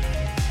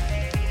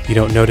 You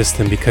don't notice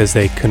them because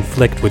they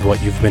conflict with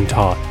what you've been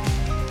taught,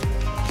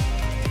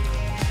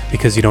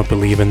 because you don't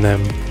believe in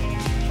them,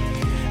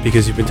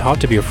 because you've been taught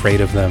to be afraid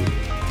of them.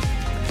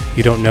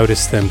 You don't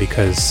notice them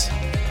because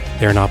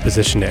they're in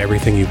opposition to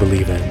everything you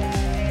believe in.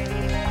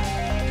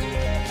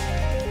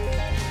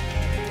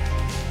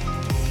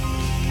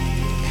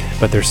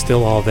 But they're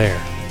still all there.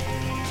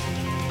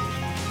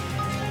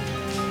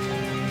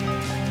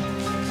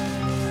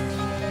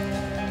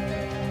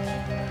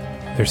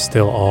 They're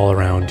still all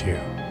around you.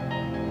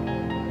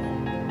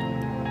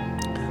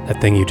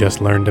 That thing you just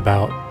learned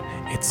about,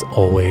 it's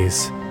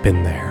always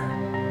been there.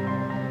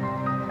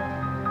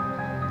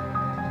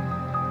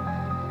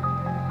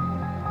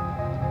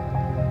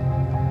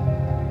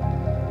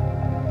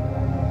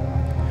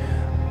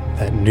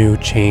 That new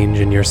change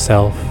in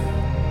yourself,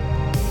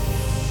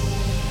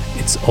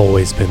 it's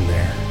always been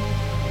there.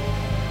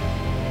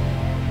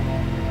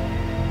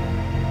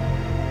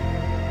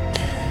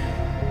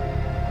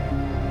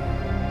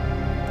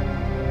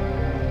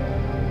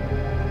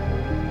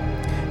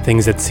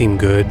 Things that seem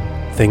good,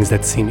 things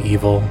that seem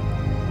evil,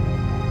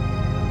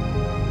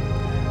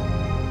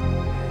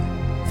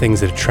 things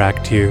that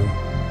attract you,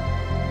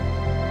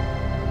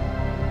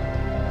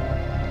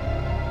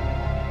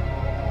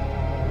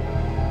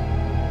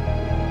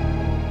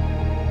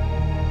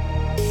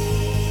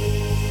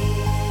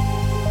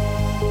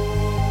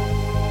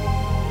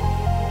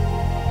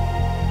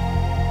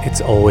 it's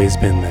always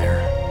been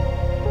there.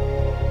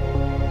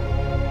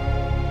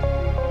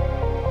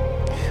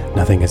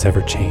 Nothing has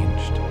ever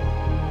changed,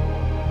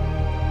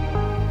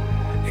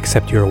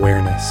 except your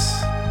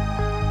awareness.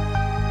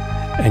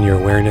 And your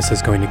awareness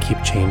is going to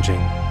keep changing.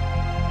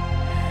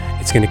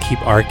 It's going to keep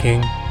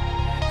arcing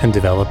and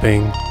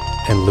developing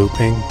and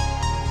looping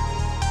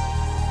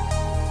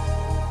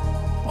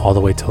all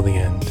the way till the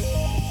end.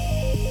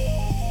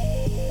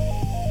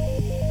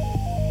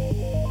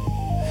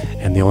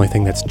 And the only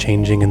thing that's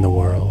changing in the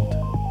world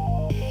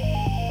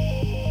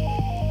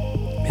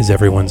is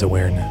everyone's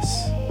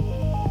awareness.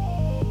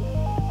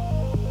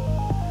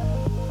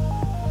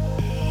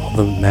 All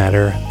the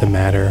matter,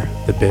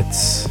 the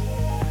bits,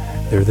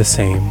 they're the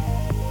same.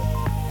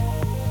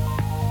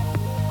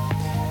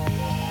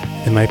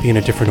 They might be in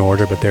a different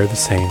order, but they're the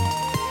same.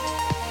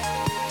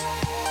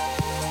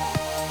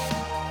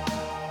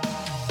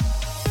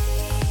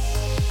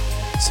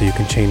 So you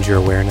can change your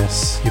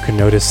awareness. You can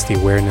notice the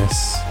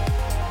awareness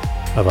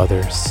of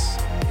others.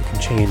 You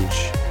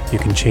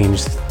can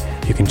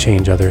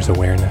change others'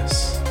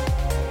 awareness.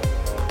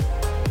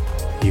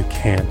 You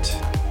can't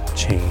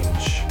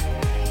change.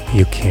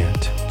 You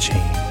can't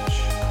change.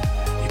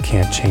 You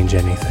can't change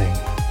anything.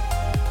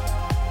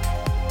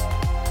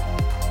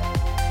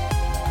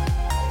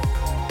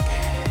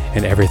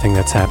 And everything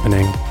that's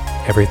happening,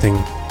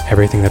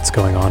 everything that's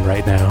going on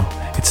right now,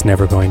 it's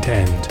never going to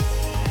end.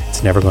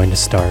 It's never going to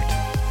start.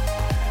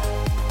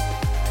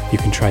 You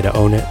can try to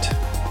own it.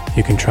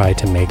 You can try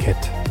to make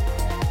it.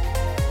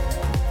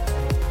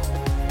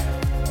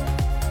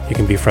 You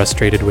can be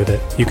frustrated with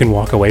it. You can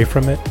walk away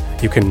from it.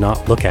 You can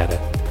not look at it,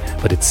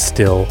 but it's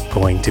still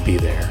going to be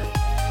there.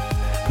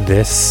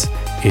 This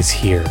is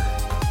here.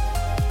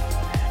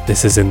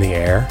 This is in the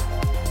air,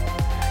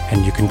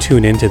 and you can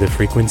tune into the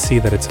frequency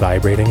that it's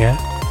vibrating at.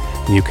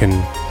 You can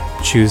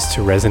choose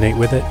to resonate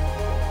with it,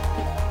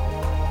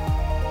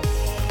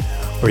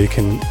 or you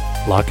can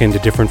lock into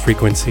different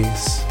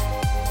frequencies.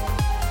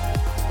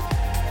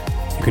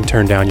 You can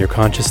turn down your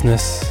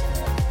consciousness.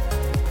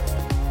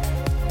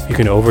 You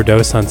can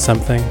overdose on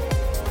something,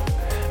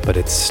 but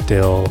it's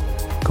still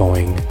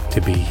going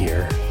to be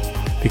here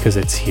because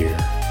it's here.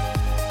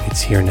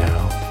 It's here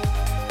now.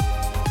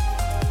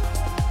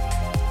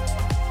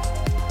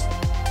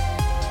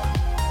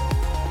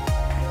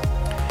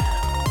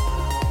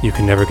 You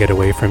can never get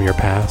away from your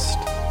past.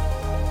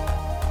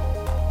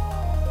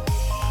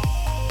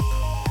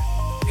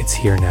 It's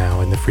here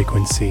now in the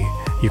frequency.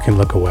 You can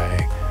look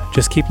away.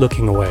 Just keep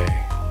looking away.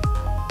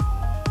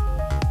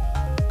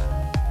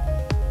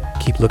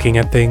 Keep looking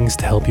at things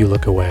to help you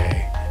look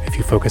away. If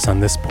you focus on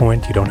this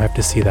point, you don't have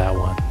to see that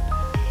one.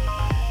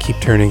 Keep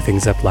turning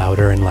things up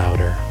louder and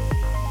louder.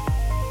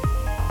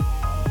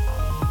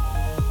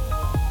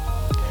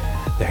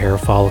 The hair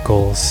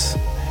follicles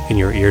in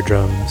your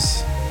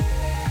eardrums.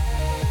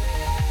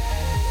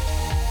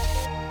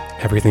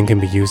 Everything can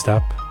be used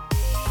up.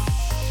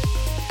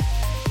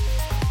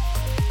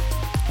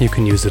 You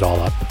can use it all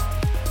up.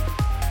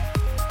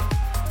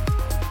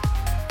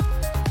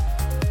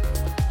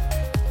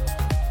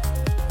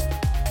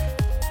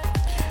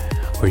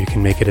 Or you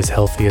can make it as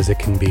healthy as it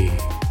can be.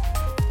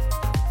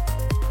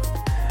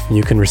 And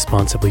you can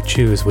responsibly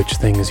choose which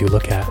things you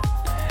look at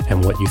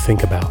and what you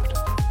think about.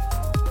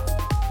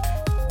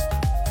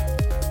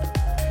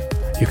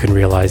 You can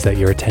realize that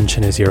your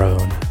attention is your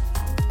own.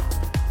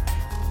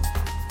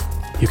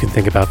 You can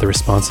think about the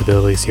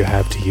responsibilities you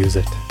have to use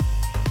it.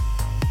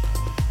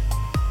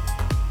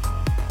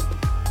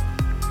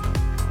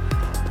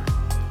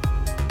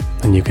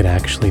 And you can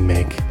actually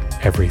make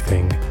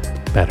everything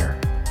better.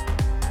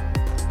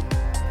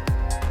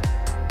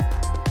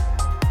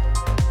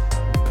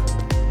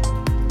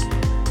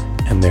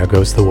 And there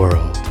goes the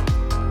world,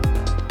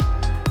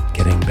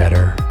 getting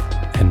better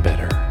and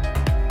better,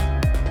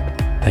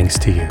 thanks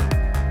to you.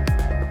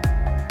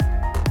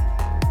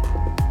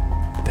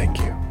 Thank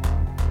you.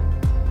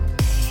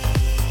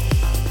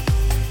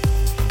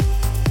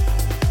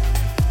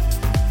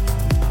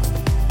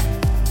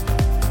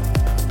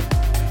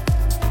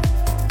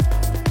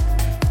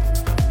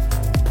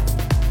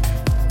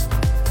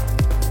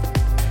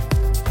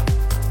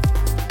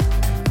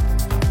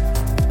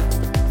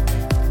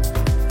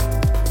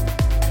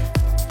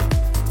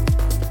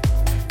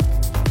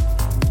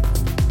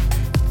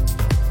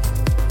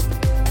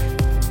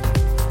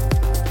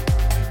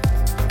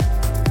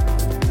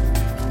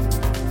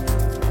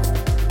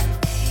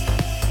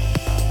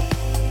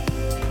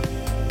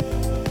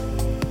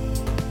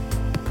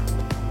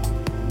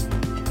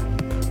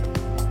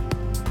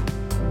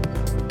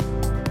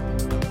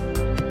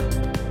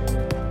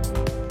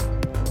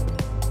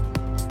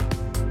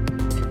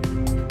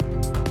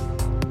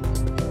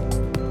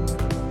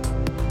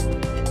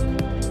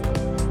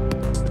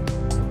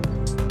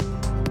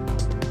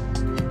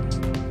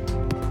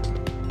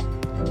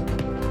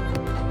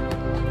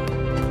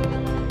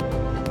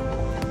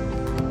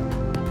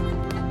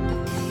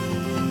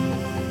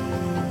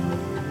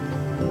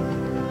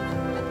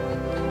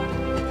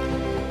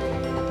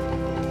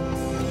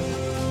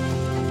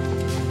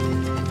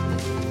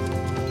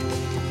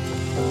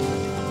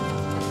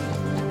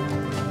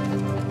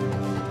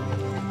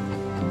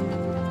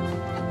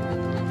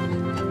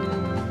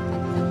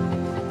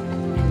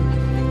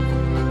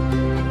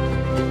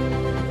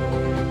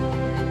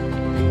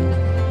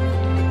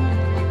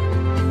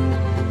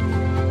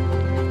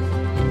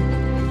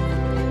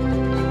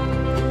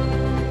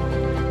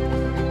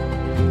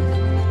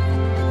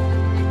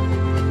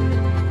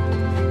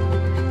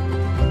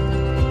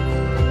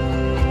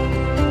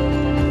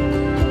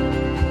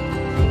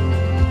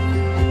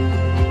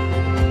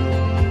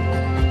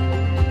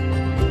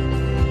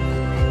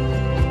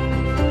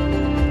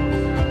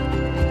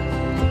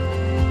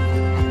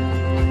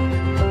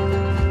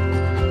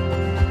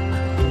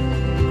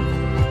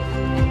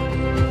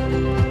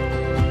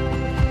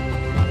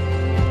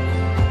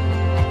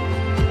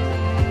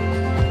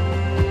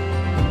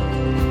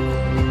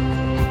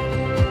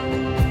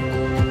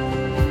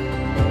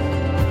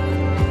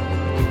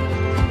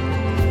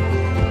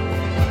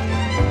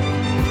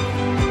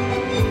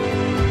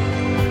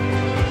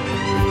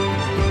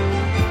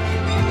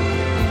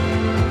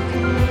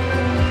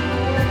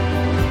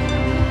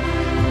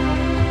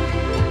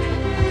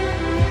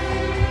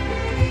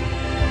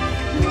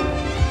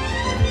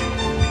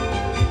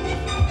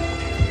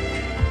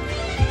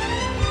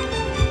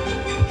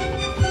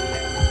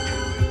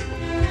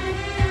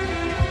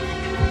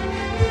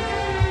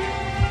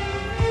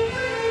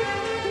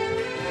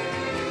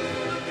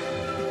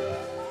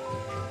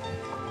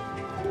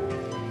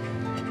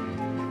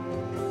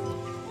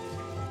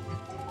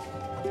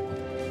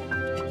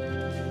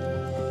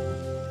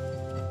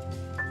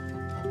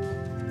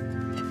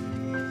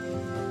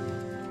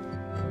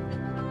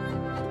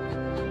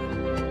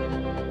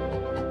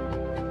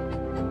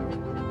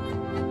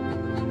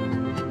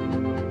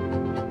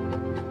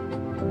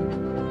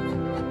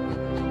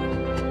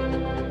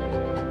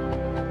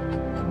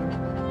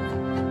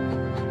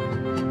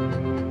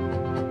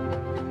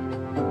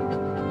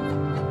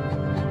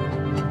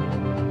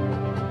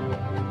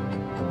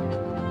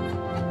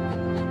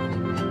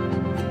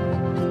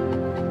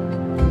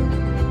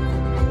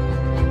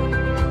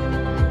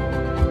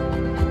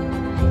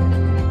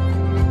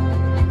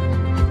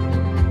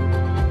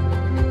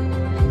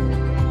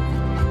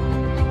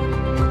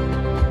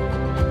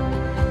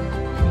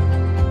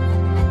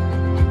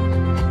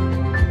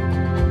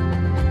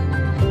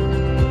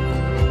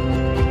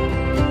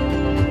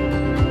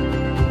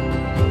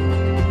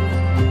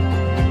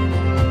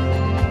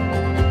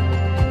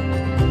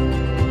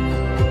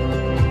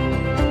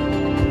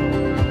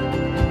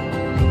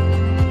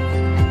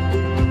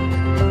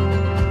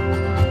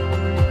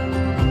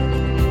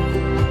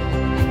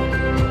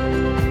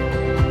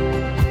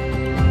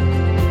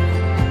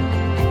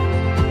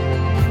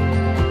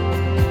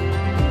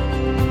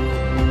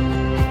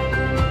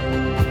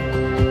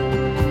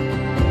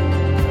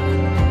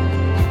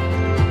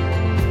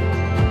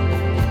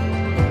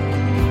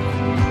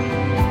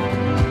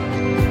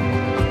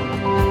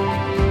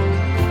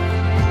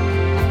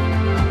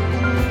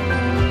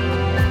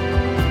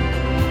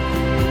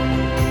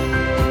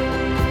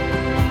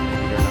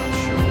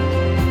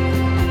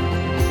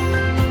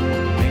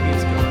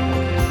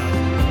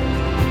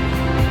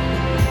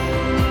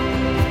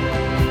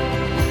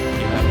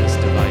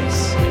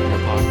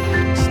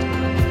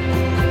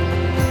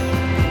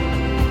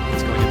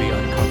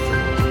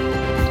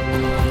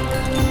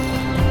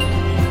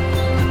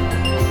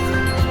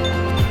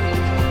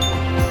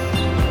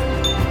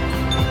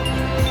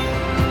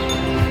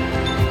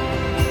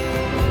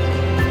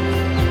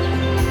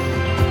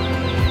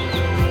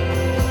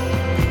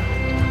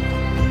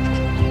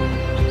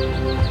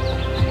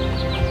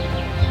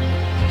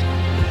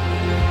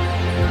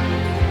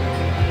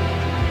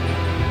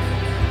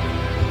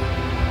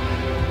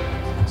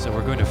 So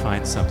we're going to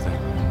find something.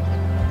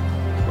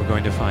 We're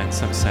going to find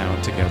some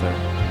sound together.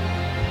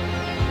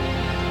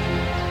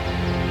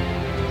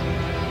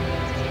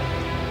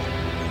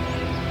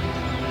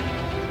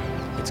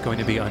 It's going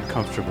to be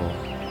uncomfortable.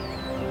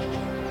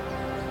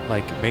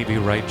 Like maybe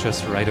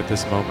just right at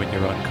this moment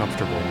you're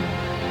uncomfortable.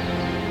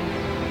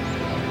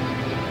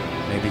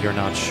 Maybe you're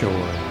not sure.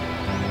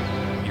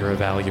 You're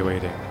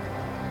evaluating.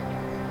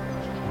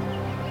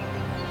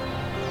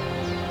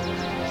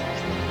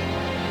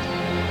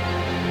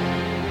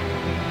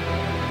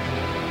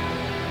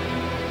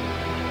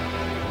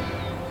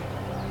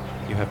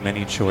 You have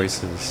many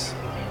choices.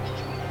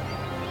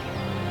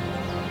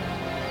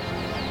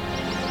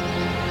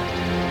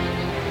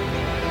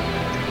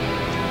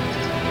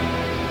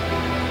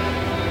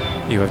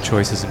 You have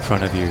choices in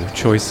front of you,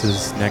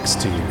 choices next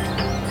to you,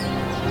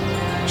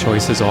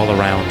 choices all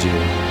around you.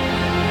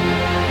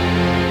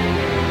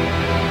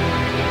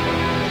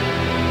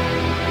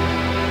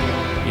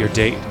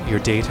 Your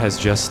date has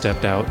just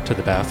stepped out to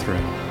the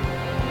bathroom.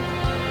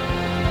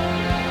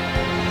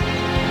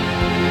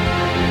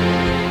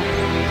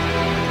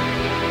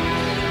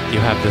 You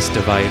have this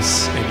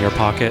device in your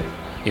pocket,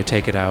 you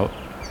take it out,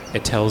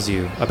 it tells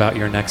you about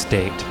your next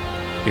date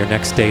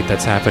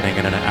that's happening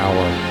in an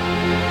hour.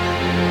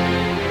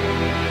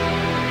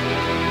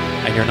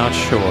 And you're not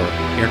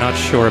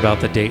sure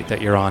about the date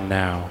that you're on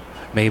now.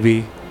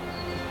 Maybe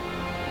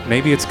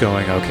it's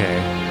going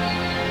okay.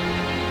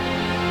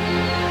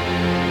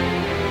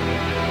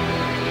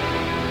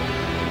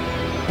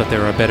 But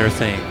there are better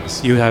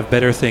things. You have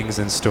better things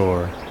in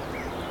store.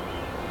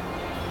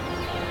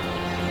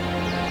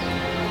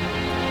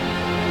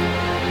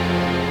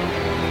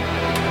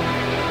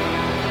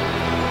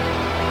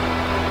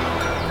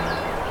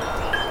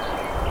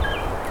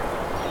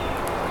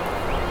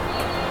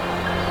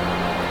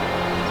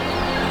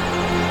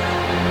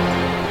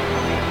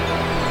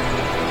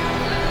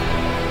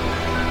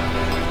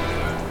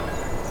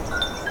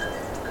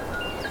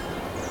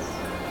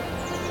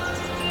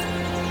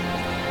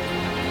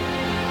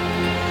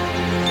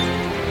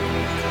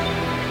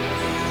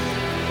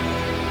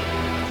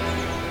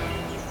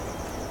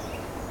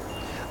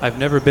 I've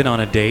never been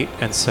on a date,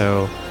 and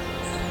so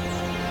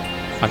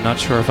I'm not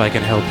sure if I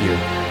can help you.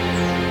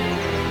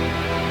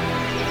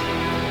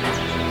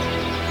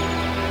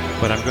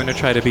 But I'm going to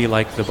try to be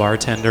like the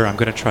bartender. I'm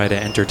going to try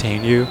to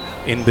entertain you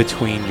in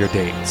between your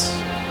dates.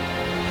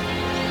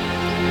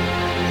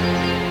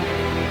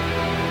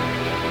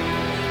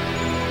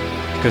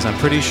 Because I'm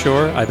pretty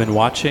sure I've been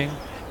watching,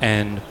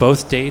 and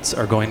both dates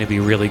are going to be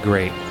really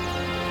great.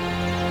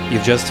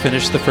 You've just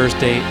finished the first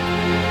date.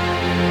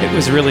 It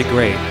was really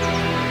great.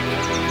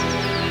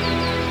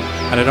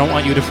 And I don't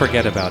want you to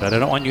forget about it. I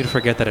don't want you to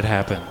forget that it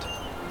happened.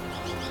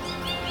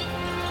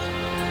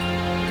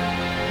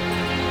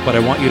 But I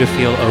want you to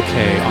feel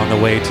okay on the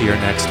way to your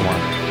next one.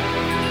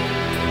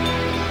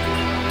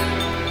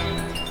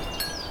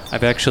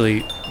 I've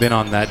actually been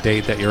on that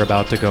date that you're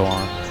about to go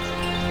on.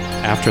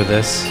 After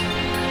this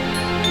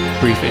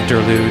brief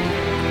interlude,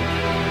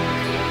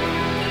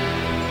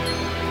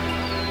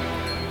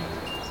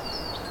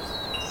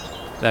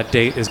 that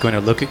date is going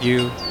to look at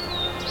you.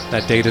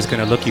 That date is going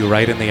to look you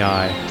right in the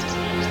eye.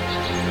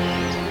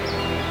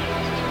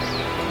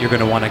 You're going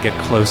to want to get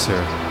closer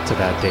to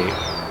that date.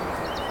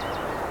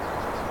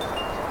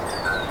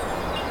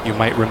 You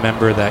might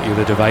remember that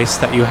the device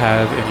that you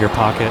have in your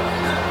pocket,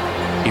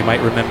 you might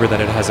remember that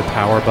it has a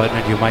power button,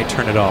 and you might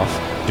turn it off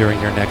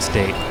during your next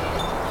date.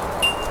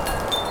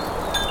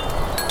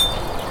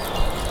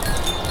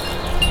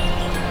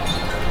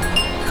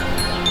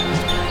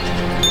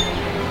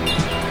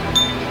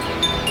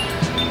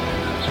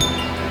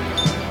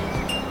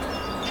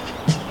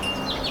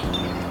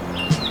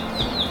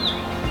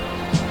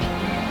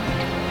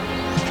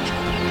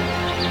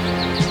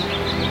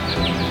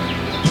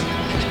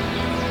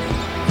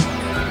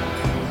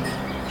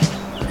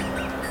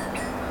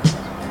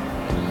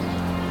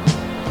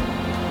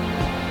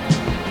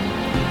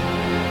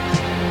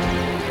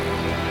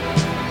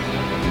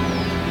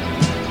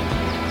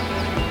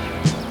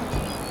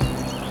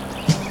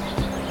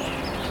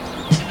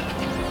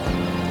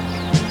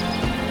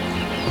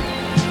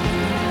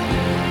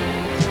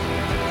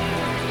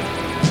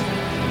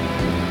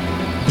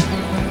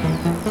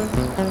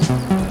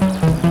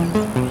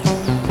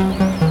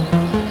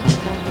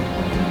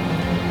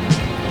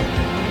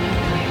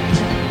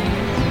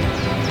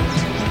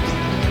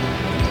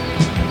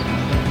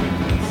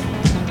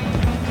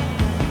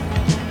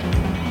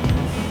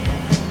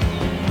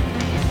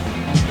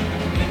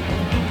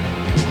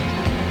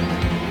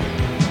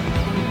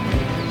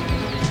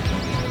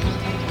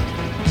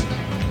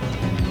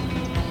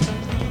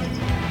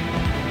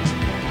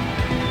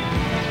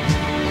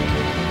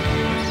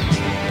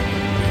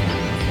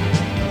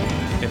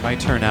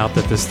 Turn out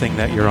that this thing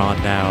that you're on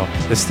now,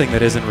 this thing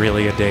that isn't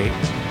really a date,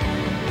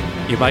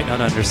 you might not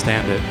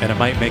understand it, and it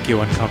might make you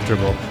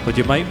uncomfortable, but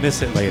you might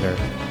miss it later.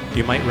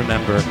 You might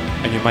remember,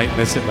 and you might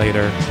miss it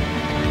later.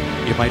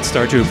 You might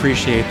start to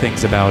appreciate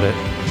things about it.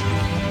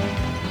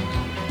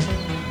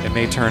 It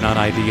may turn on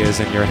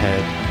ideas in your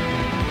head.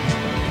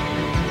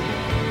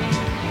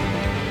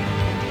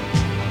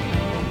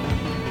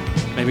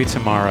 maybe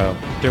tomorrow,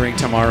 during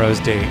tomorrow's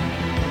date,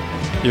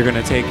 you're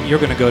gonna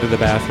go to the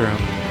bathroom,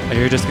 and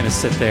you're just gonna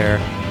sit there,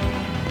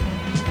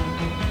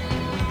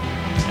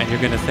 and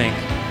you're gonna think,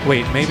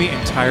 wait, maybe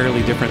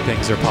entirely different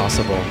things are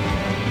possible.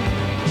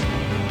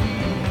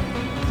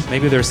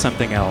 Maybe there's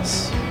something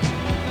else.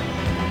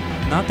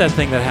 Not that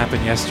thing that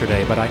happened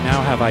yesterday, but I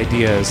now have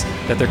ideas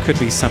that there could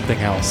be something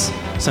else,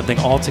 something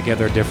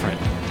altogether different,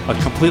 a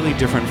completely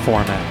different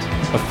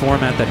format, a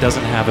format that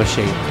doesn't have a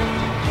shape,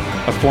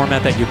 a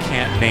format that you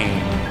can't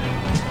name.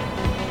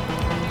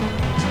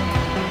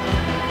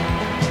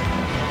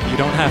 You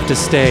don't have to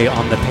stay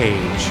on the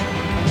page.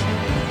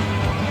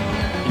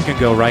 You can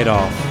go right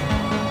off.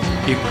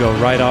 You can go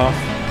right off.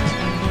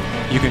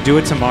 You can do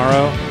it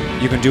tomorrow.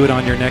 You can do it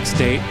on your next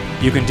date.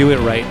 You can do it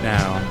right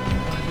now.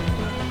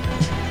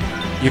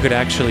 You could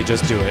actually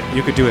just do it.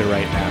 You could do it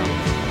right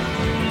now.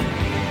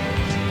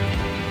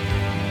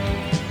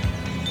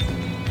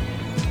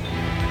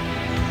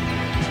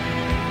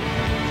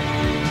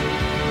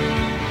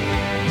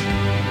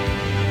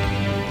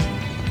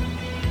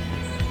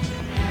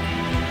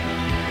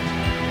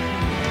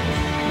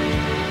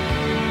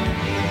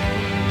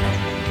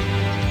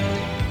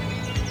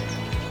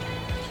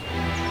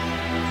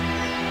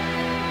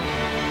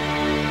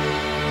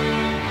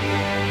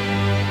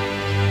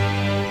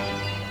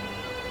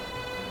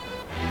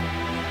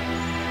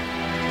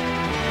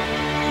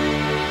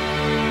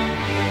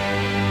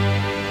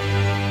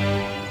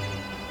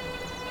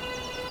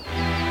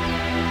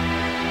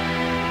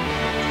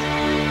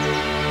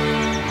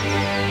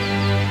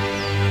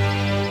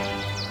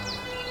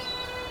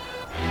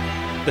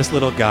 This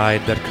little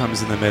guide that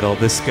comes in the middle,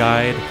 this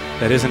guide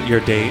that isn't your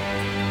date,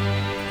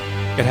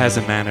 it has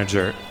a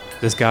manager.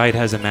 This guide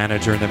has a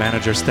manager, and the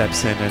manager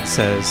steps in and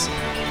says,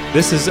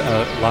 this is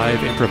a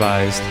live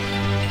improvised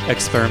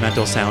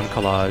experimental sound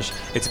collage.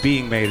 It's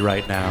being made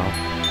right now.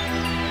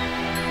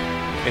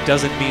 It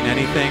doesn't mean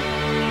anything,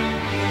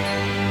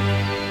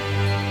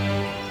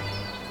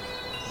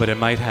 but it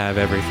might have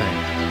everything.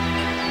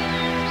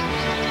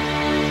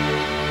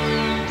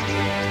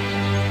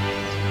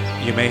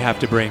 You may have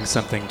to bring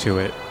something to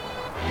it.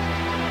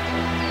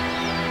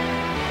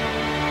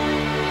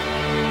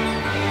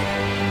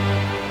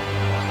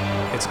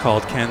 It's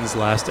called Ken's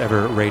Last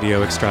Ever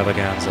Radio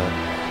Extravaganza.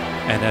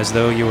 And as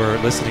though you were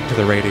listening to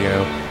the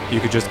radio, you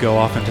could just go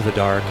off into the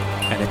dark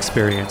and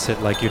experience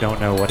it like you don't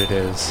know what it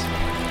is.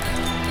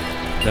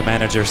 The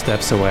manager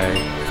steps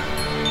away.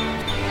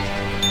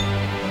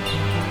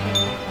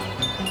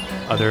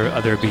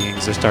 Other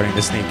beings are starting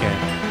to sneak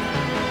in.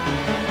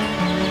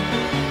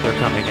 They're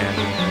coming in,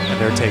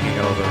 and they're taking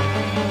over.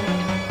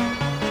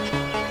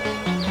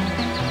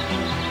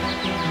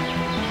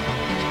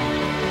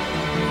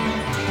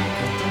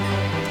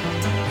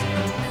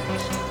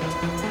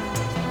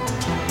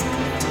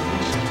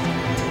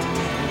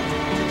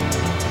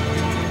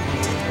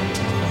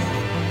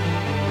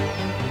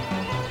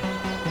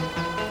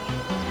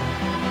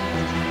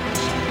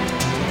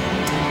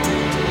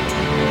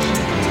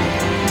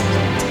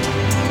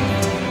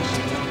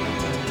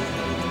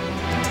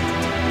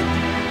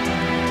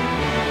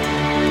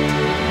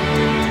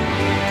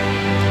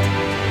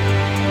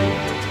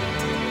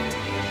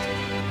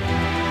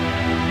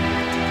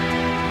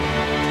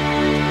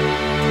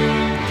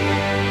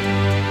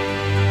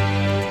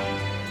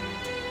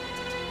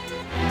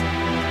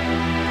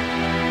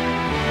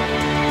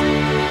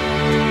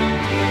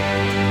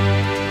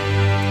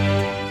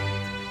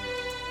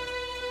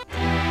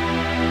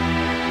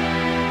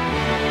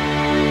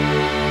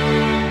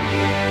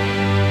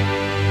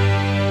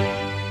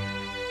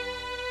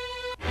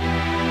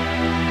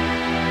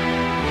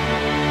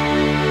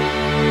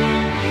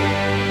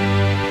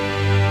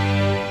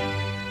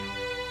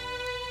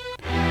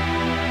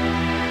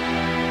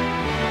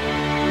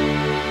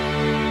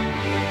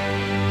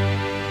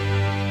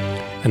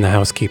 And the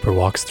housekeeper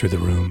walks through the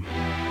room.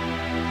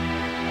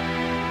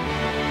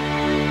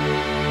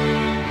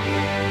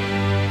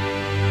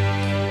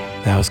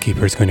 The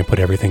housekeeper is going to put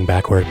everything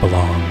back where it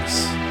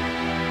belongs.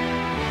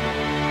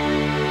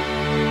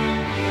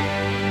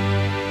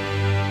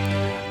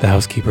 The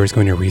housekeeper is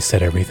going to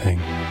reset everything.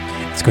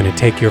 It's going to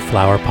take your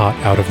flower pot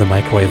out of the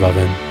microwave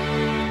oven.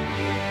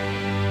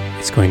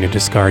 It's going to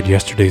discard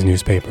yesterday's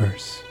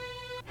newspapers.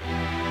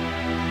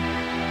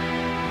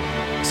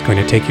 It's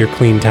going to take your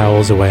clean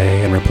towels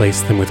away and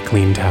replace them with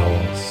clean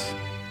towels.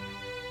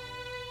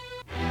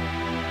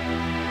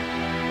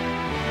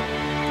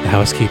 The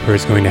housekeeper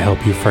is going to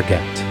help you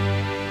forget.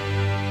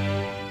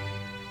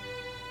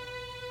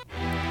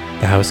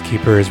 The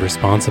housekeeper is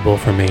responsible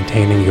for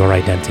maintaining your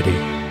identity.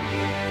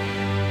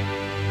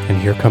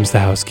 And here comes the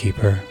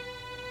housekeeper.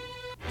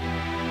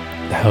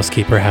 The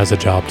housekeeper has a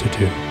job to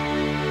do.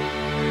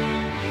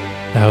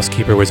 The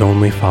housekeeper was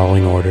only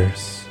following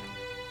orders.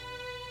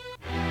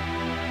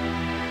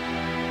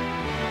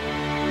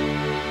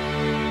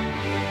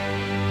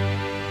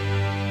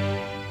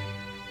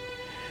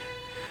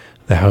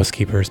 The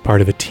housekeeper is part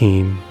of a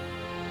team.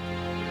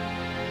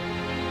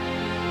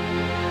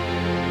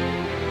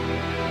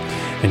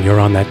 And you're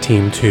on that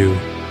team too.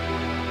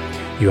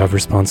 You have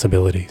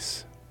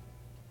responsibilities.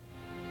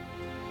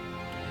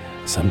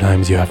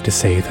 Sometimes you have to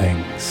say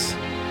things.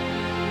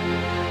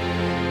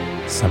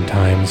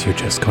 Sometimes you're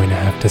just going to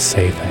have to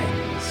say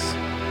things.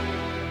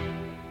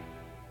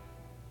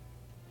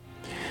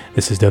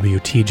 This is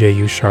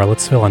WTJU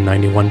Charlottesville on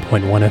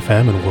 91.1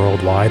 FM and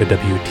worldwide at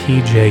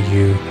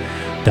WTJU.net.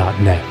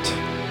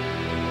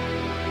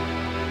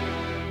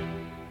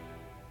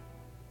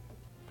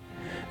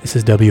 This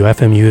is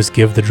WFMU's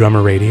Give the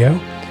Drummer Radio,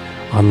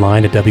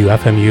 online at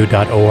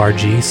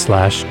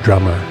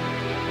WFMU.org/drummer.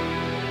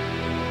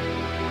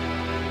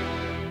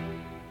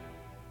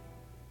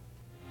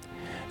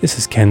 This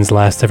is Ken's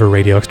last ever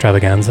radio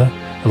extravaganza,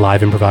 a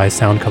live improvised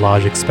sound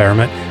collage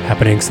experiment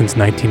happening since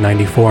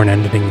 1994 and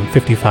ending in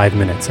 55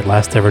 minutes at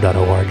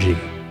lastever.org.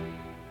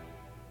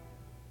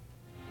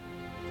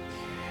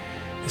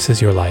 This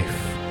is your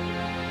life.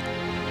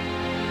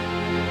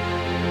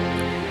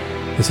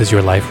 This is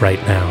your life right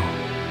now.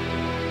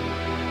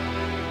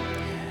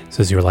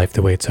 This is your life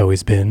the way it's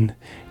always been.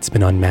 It's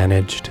been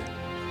unmanaged.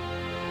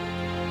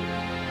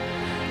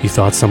 You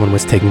thought someone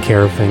was taking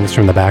care of things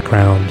from the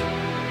background,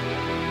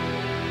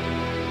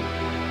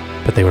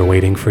 but they were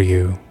waiting for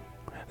you.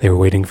 They were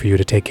waiting for you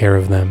to take care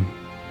of them.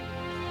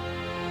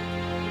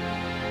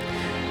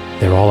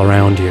 They're all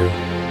around you,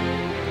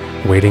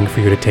 waiting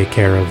for you to take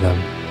care of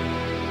them.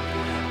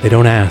 They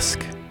don't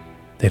ask.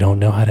 They don't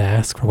know how to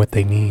ask for what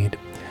they need,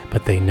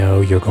 but they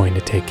know you're going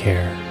to take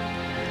care.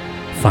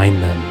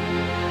 Find them.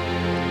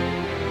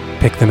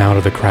 Pick them out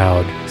of the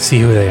crowd.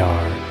 See who they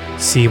are.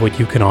 See what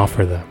you can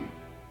offer them.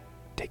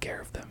 Take care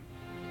of them.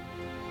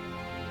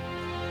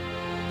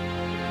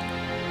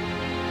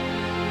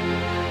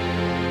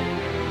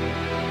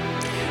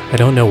 I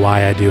don't know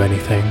why I do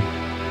anything.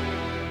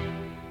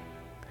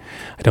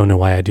 I don't know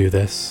why I do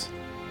this.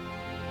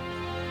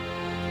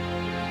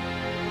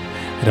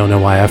 I don't know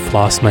why I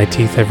floss my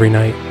teeth every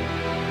night.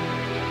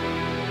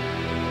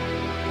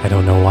 I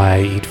don't know why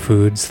I eat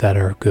foods that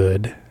are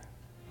good.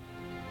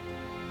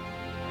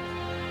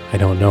 I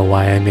don't know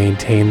why I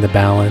maintain the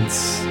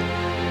balance.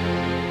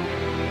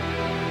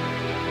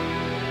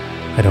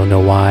 I don't know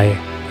why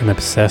I'm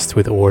obsessed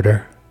with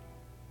order.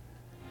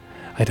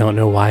 I don't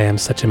know why I'm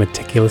such a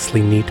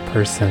meticulously neat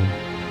person.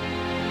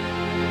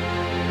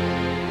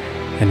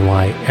 And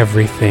why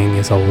everything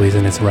is always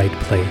in its right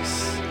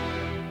place.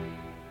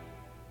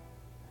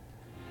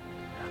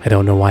 I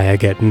don't know why I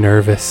get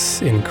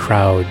nervous in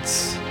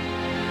crowds.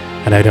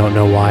 And I don't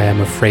know why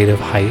I'm afraid of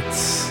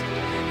heights.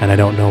 And I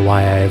don't know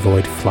why I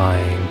avoid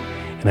flying.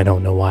 And I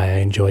don't know why I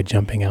enjoy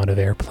jumping out of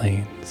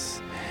airplanes.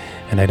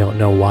 And I don't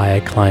know why I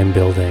climb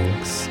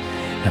buildings.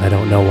 And I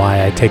don't know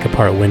why I take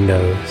apart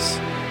windows.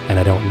 And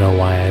I don't know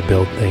why I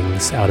build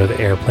things out of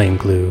airplane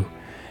glue.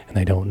 And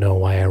I don't know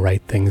why I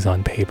write things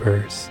on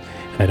papers.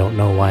 And I don't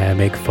know why I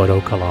make photo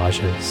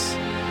collages.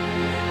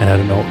 And I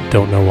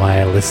don't know why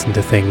I listen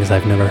to things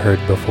I've never heard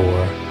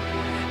before.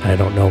 And I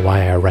don't know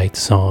why I write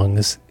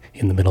songs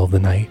in the middle of the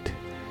night.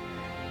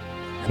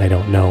 And I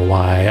don't know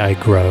why I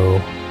grow.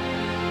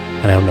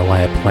 And I don't know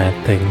why I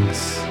plant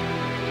things.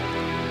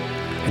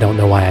 I don't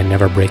know why I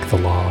never break the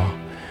law.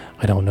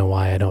 I don't know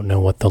why I don't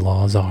know what the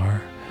laws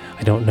are.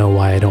 I don't know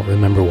why I don't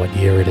remember what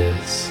year it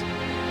is.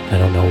 And I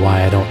don't know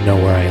why I don't know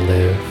where I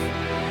live.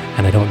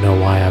 And I don't know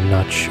why I'm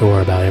not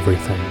sure about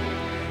everything.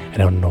 I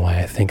don't know why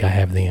I think I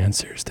have the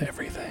answers to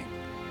everything.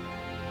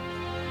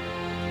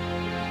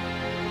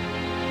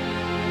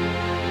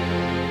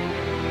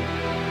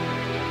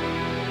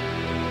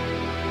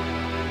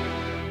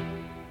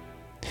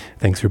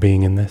 Thanks for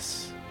being in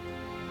this.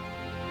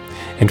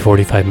 In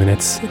 45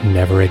 minutes,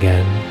 never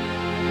again.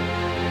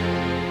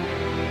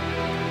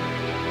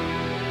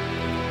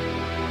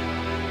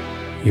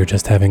 You're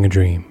just having a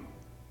dream.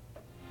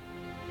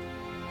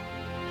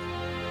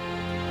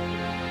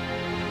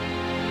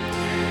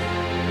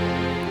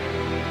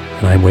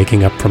 And I'm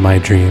waking up from my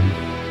dream,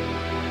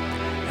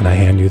 and I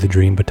hand you the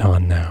dream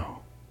baton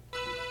now.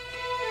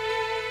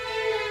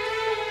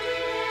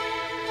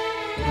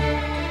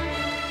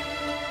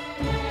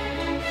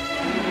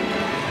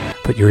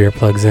 Put your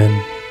earplugs in.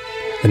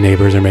 The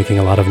neighbors are making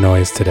a lot of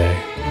noise today.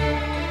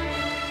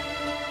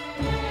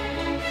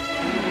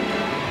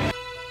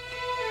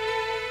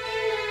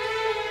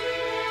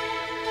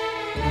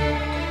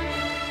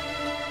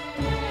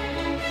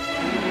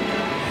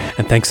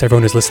 And thanks to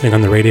everyone who's listening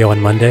on the radio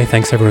on Monday.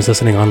 Thanks to everyone who's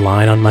listening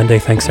online on Monday.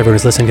 Thanks to everyone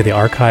who's listening to the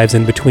archives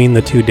in between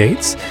the two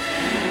dates.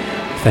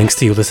 Thanks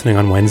to you listening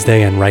on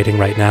Wednesday and writing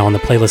right now on the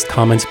playlist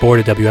comments board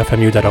at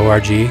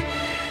WFMU.org.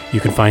 You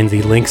can find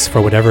the links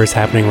for whatever is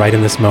happening right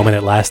in this moment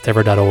at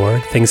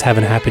lastever.org. Things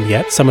haven't happened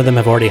yet. Some of them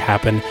have already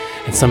happened,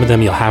 and some of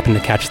them you'll happen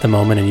to catch the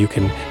moment, and you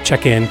can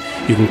check in.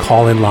 You can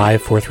call in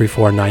live,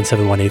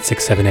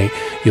 434-971-8678.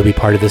 You'll be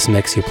part of this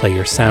mix. You'll play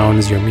your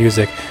sounds, your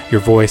music,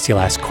 your voice. You'll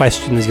ask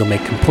questions. You'll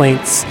make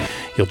complaints.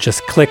 You'll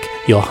just click.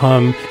 You'll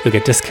hum. You'll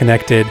get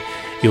disconnected.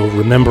 You'll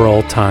remember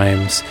old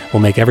times.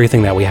 We'll make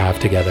everything that we have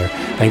together.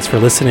 Thanks for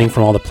listening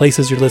from all the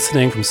places you're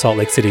listening, from Salt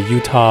Lake City,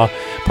 Utah,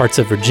 parts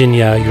of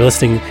Virginia. You're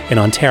listening in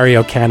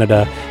Ontario,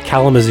 Canada,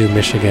 Kalamazoo,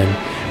 Michigan.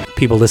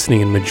 People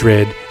listening in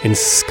Madrid, in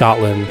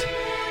Scotland,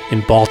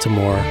 in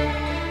Baltimore,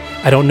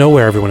 I don't know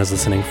where everyone is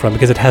listening from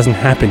because it hasn't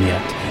happened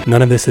yet.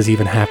 None of this is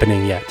even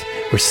happening yet.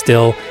 We're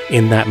still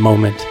in that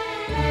moment.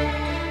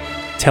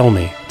 Tell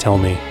me.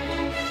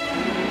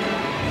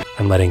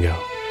 I'm letting go.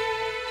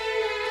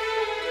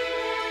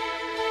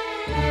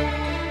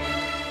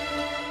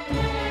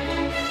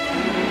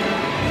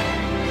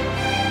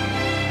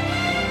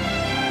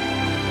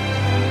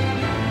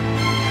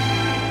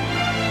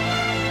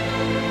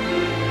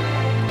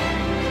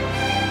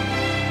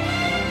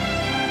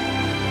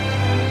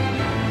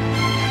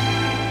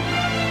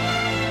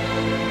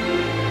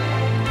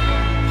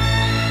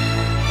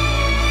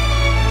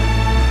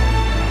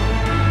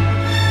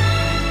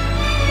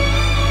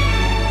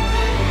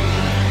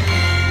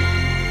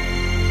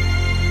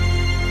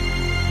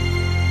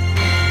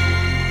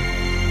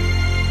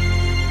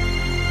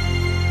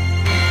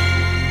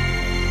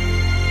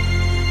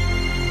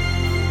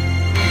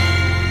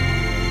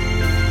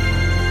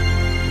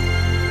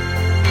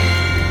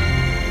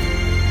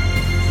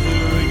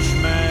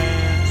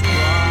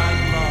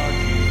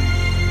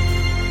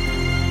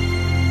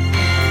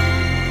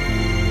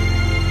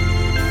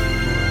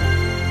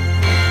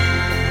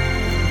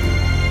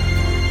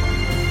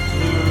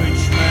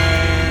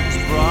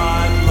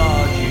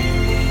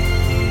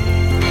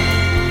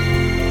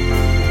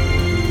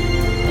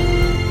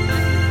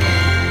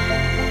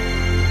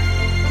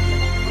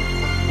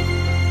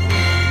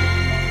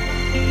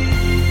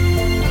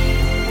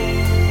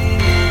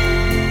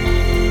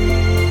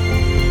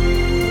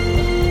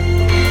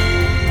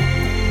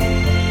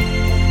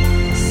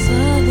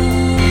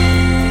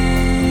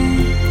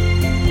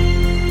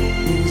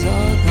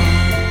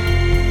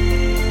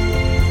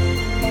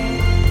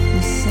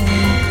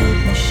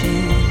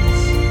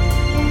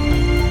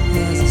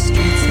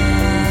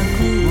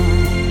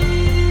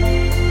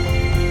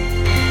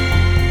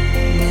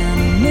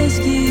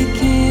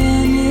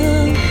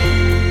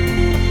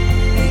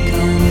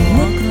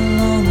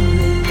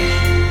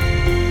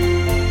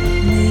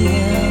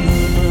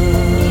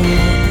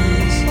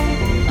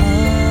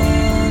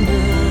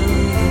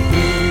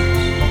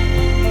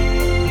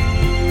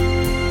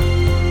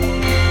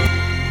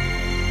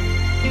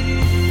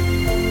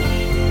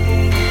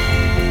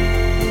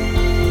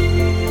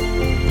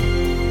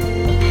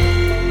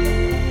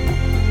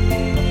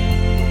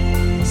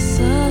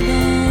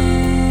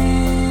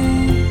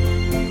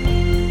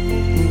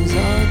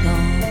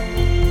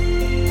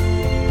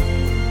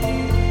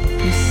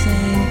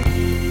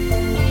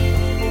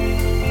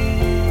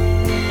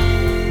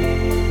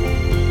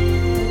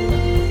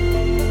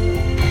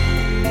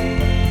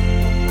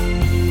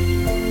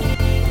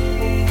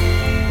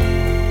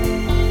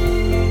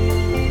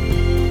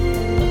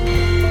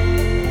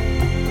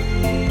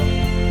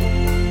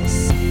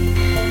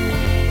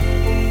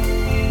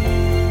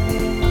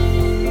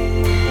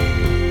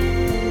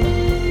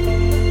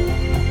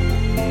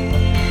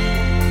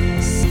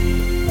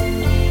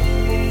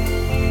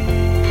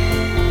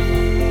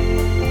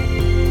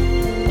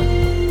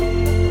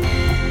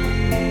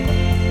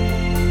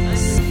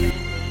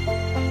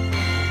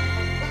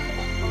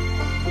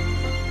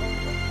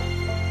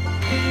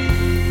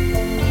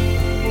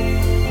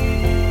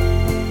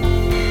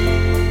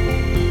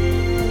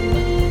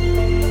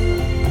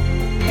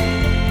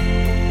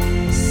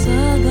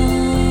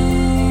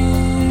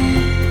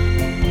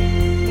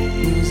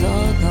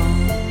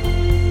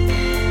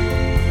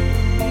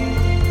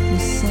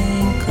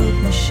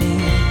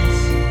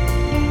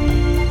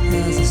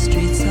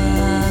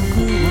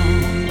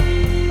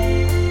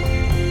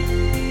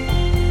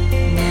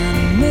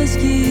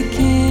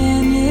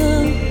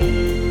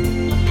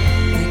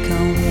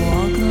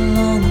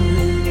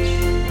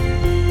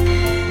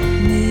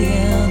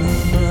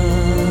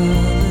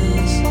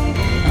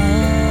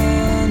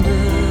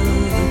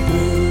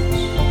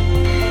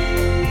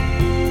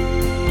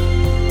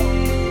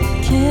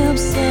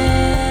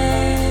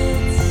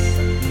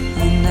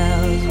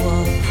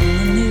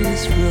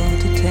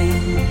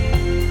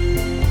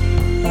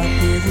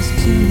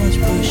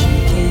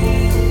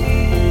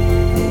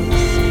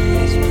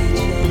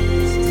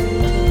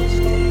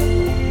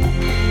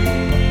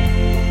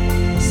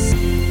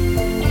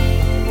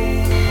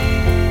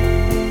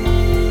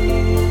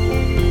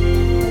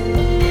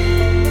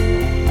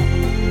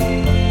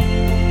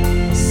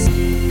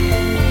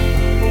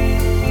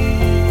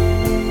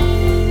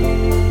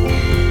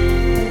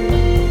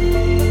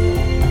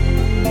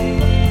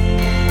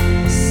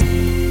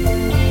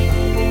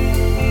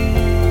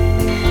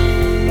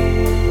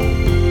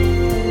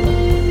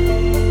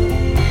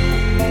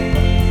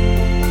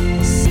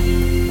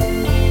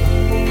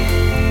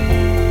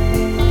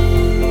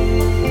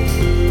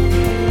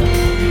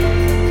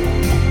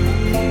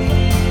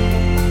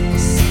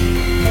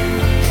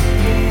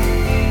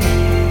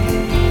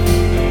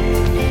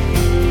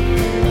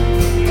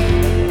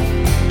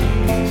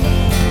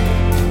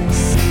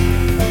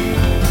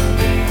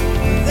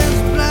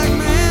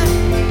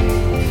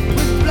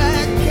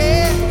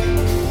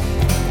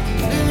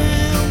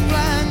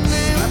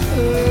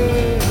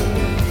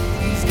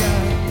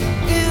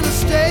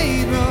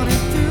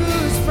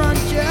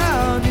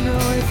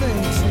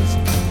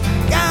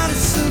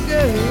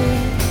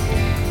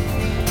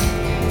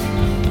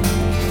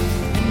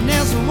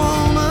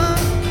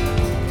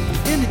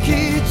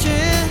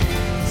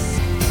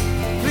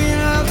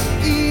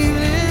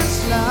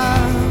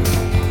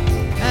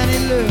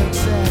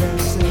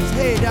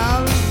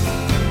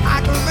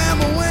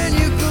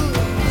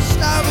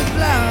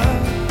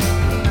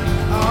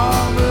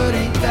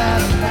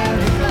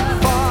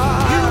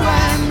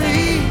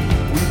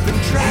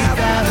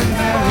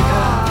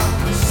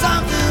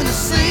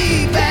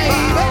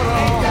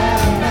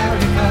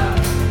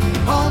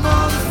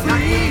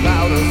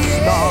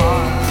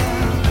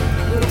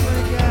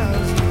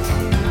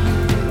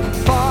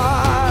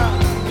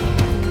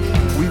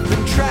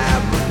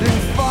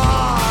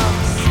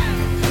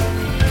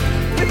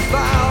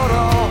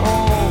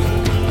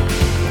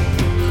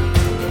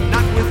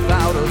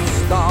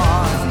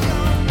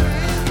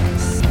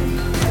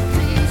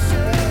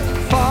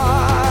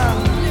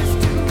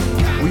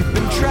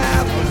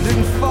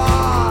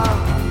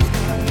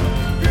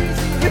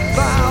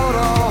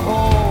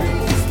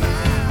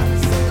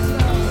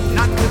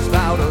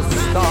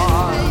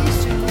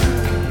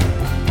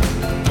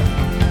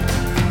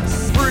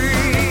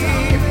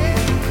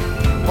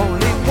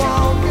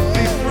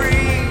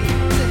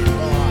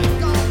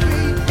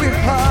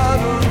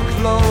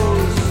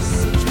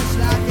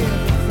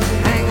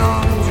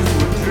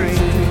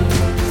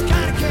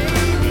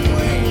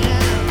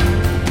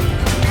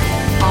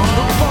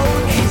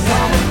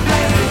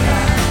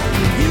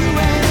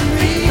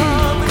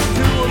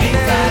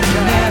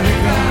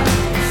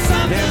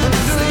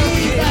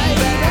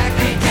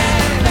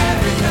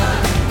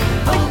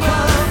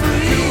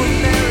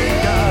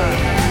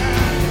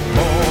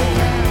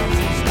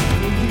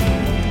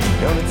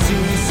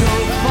 seem so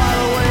far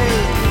away.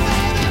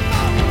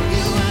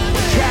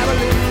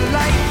 Traveling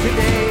light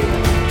today,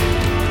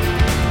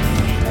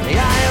 in the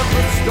eye of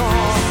the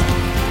storm,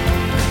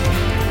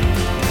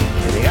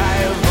 in the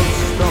eye of the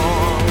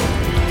storm.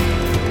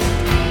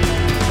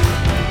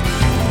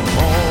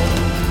 Home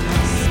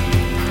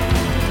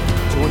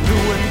to a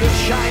new and a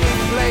shining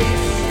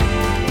place.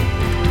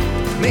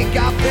 Make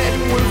our bed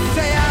and we'll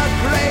say our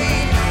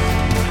grace.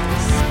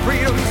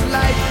 Freedom's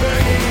light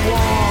burning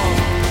warm.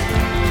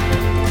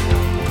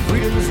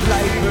 Freedom's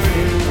light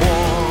burning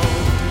warm.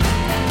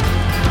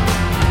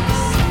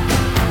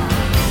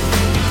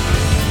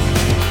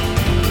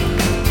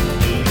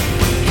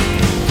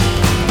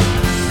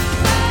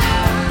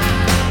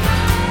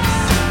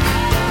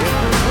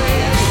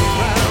 Everywhere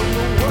around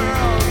the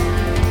world,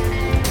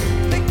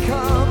 they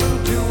come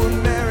into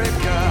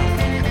America.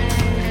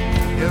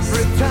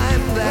 Every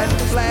time that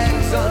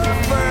flag's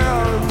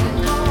unfurled,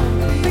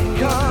 they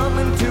come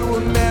into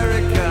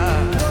America.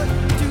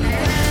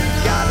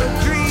 Got a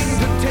dream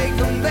to take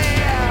them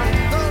there.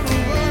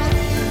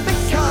 They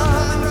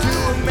come into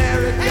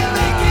America.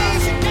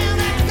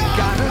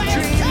 Got a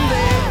dream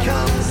they've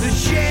come to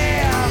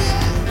share.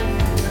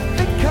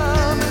 They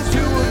come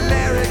into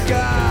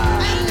America.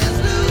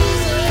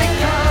 They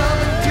come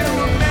into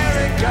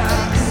America.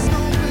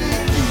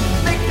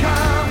 They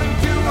come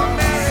into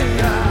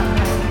America.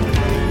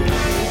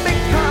 They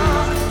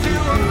come into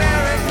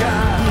America.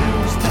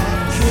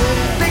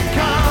 They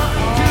come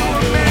to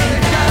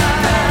America.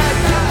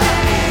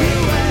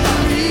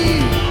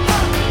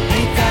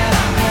 Ain't that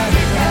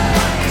America?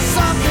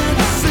 Something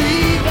to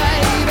see,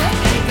 baby.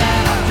 Ain't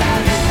that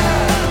America?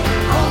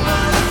 Home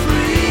of the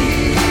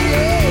free.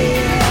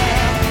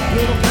 Yeah.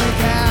 Little pink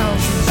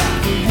houses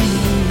for you.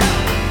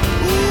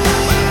 Ooh.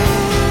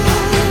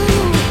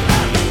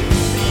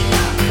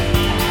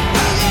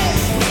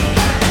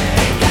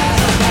 Ain't that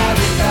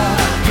America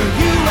for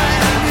you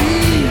and me?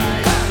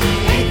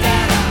 Ain't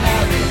that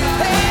America?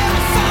 Hey,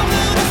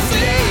 something to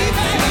see,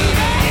 baby.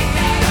 Ain't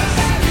that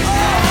America?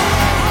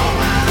 Home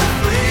of the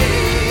free. Little pink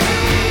house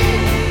for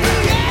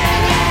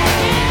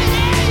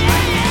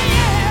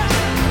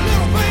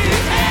you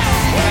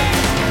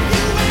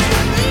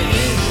and me.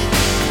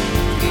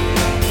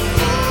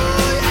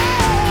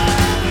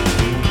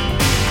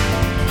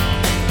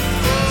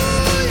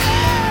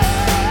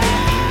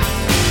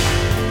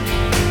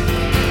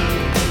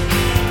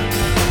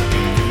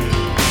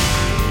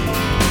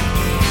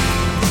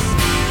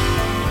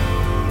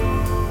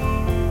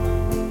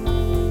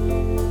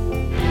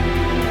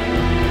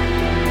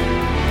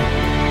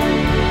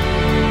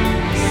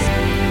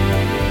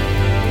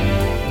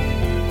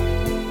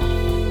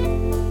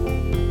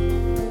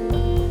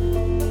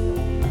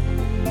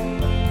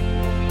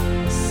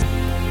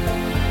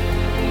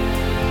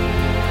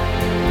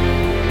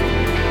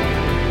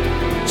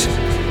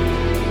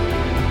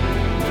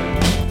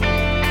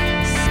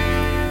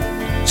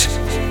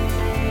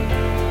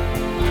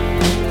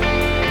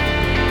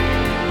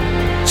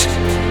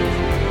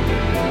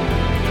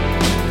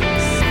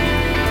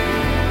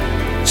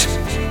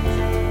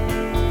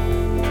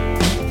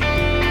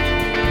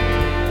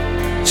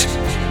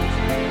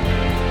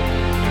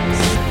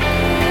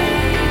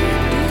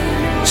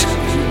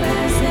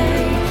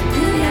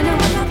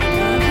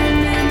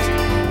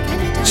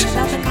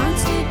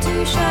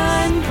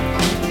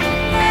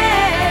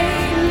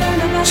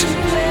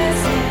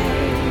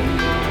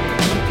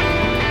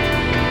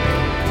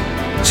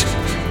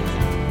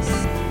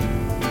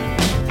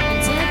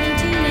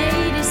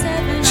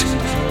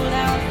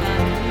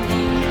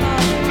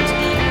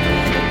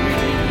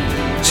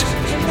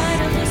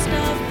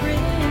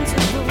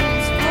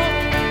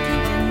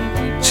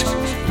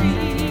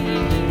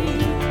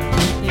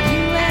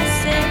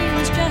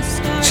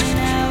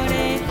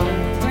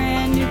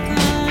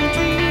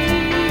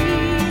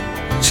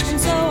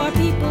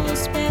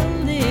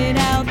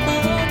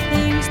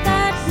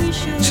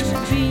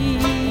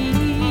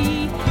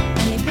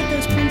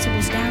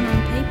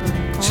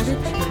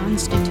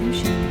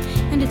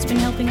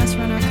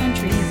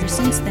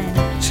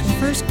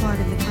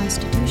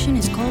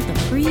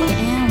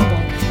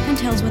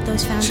 tells what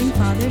those founding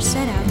fathers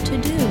set out to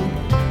do.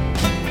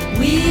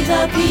 We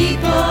the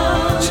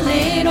people,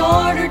 in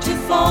order to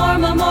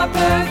form a more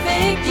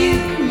perfect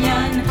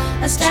union,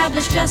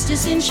 establish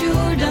justice,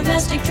 ensure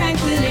domestic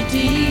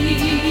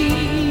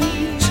tranquility,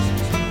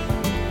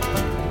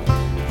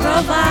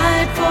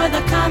 provide for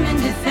the common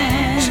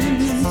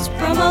defense,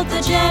 promote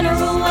the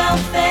general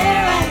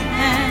welfare,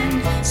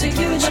 and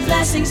secure the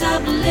blessings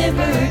of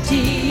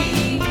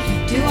liberty.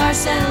 To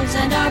ourselves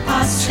and our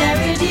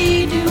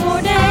posterity do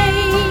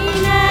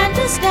ordain and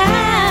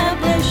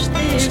establish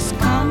this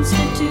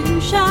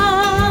Constitution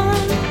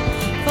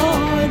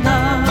for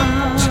the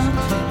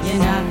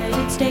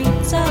United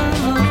States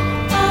of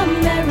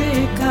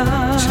America.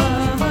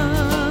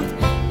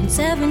 In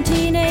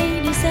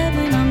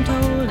 1787, I'm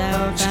told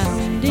our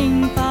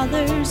founding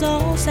fathers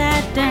all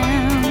sat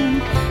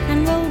down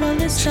and wrote a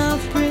list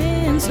of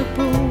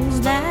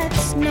principles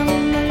that's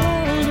known the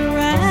world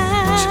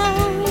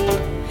around.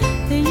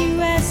 The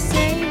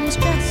USA was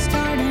just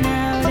starting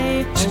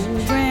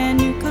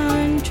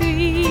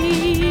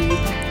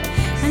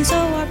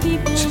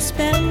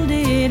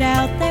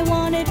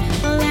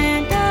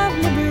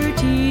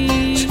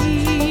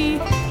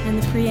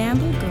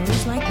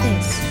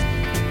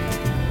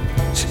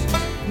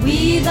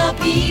We the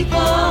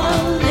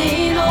people,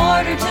 in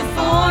order to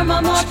form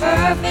a more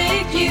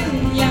perfect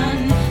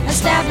union,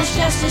 establish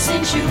justice,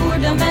 ensure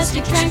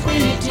domestic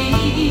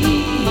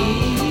tranquility,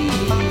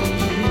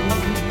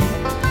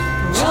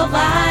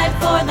 provide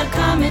for the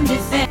common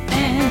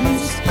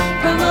defense,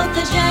 promote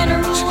the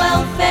general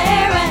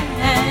welfare,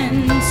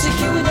 and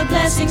secure the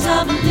blessings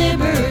of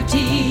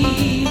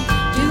liberty.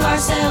 To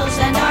ourselves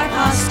and our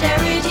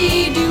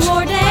posterity do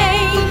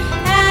ordain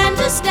and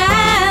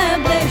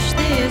establish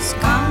this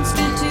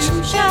Constitution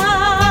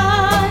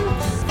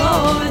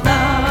for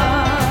the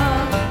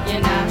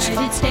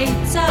United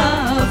States of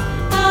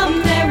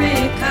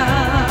America.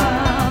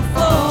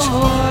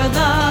 For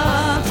the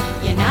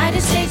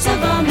United States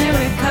of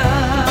America.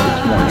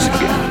 It's morning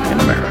again in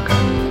America.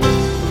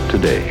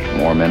 Today,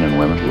 more men and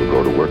women will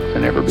go to work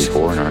than ever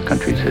before in our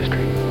country's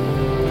history.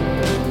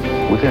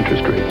 With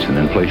interest rates and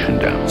inflation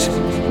down,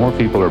 more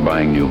people are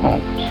buying new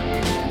homes,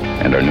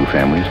 and our new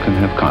families can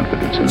have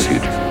confidence in the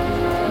future.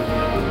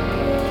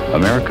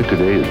 America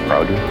today is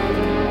prouder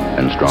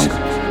and stronger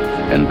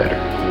and better.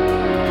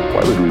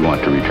 Why would we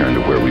want to return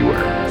to where we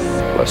were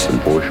less than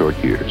 4 short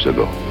years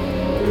ago?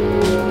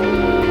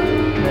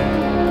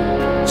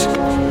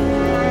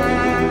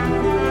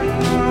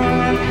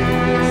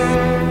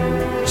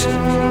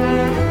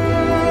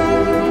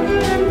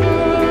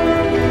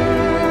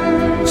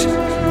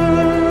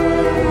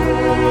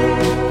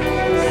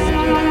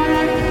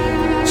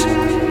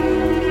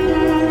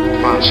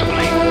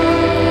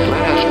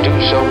 Let us do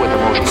so with the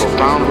most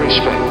profound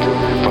respect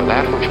for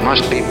that which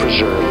must be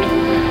preserved,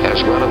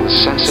 as well as with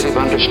sensitive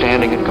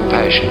understanding and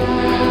compassion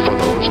for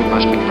those who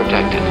must be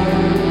protected.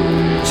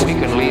 We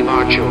can leave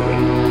our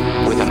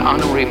children with an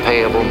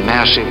unrepayable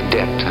massive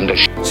debt and a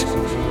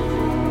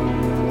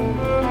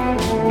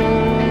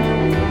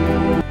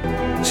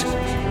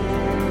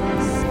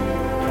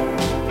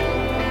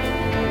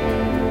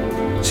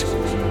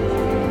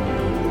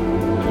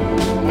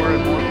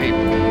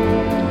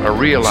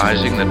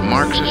realizing that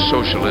Marxist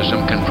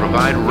socialism can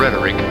provide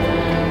rhetoric,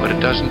 but it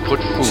doesn't put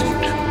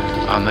food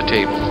on the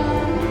table.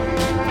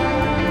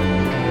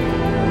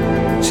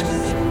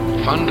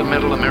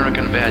 Fundamental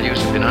American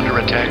values have been under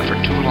attack for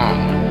too long.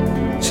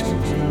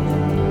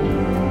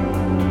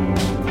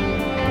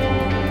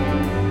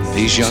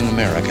 These young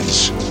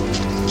Americans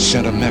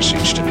sent a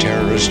message to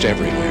terrorists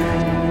everywhere.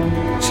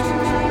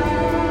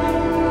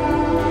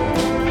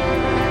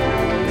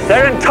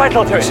 They're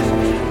entitled to it.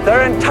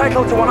 They're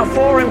entitled to one of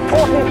 4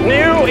 important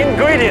new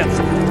ingredients.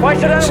 Why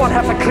should anyone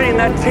have to clean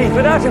their teeth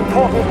without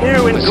important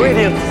new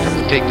ingredients?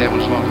 Take that one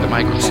off. The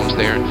microphone's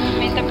there.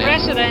 Mr.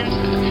 President,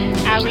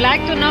 I would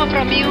like to know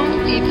from you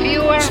if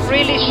you are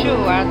really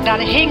sure that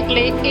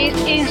Hinckley is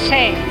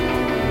insane.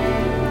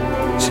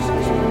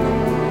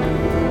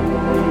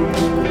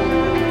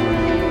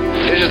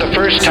 This is the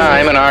first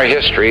time in our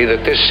history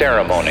that this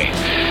ceremony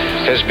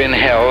has been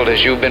held,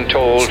 as you've been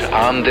told,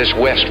 on this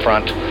west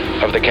front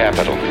of the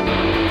Capitol.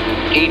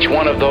 Each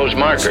one of those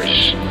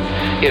markers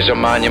is a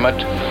monument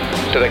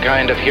to the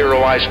kind of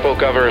hero I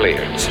spoke of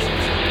earlier.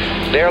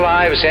 Their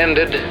lives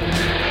ended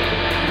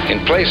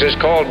in places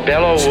called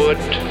Belleau Wood,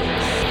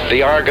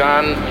 the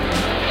Argonne,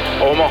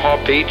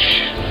 Omaha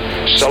Beach,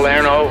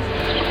 Salerno,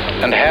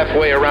 and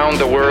halfway around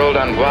the world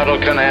on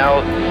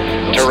Guadalcanal,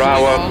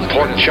 Tarawa,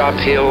 Pork Chop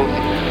Hill,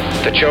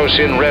 the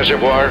Chosin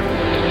Reservoir,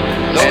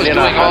 and in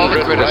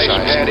 100 rice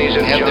paddies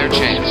and had their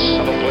jungles chance.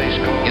 of a place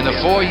called... In the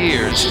 4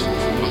 years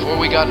before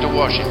we got to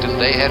Washington,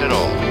 they had it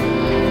all.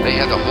 They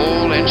had the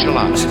whole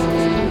enchilada.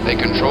 They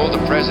controlled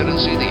the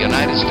presidency, the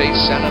United States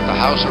Senate, the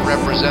House of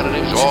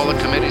Representatives, all the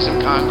committees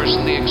of Congress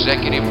and the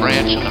executive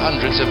branch, and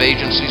hundreds of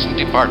agencies and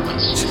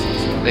departments.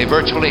 They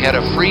virtually had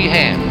a free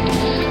hand,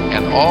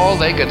 and all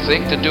they could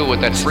think to do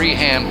with that free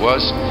hand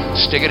was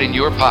stick it in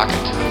your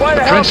pocket.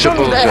 The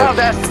principles of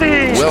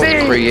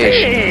wealth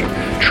creation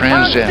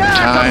transcend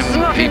time,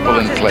 people,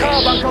 and place.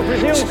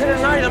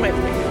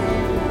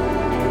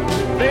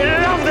 They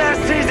love their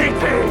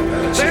CCP.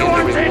 They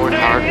want to reward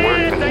hard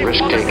work and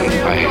risk-taking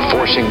by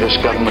forcing this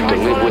government to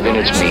live within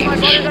its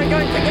means.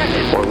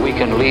 Or we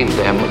can leave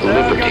them with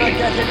liberty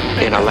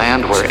in a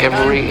land where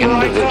every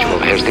individual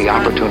has the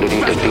opportunity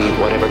to be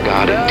whatever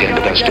God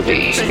intended us to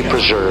be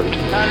preserved,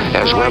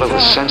 as well as a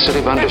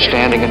sensitive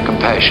understanding and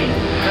compassion.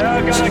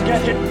 They're gonna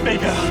get it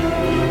bigger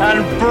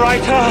and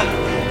brighter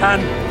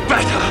and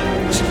better.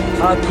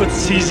 I'll put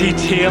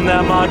CZT in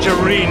their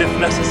margarine if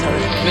necessary.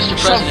 Mr.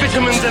 Some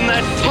President, vitamins in their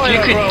if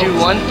you could do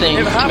one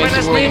thing if to make the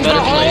happiness world a means better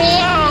the whole place,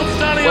 world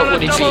standing what on would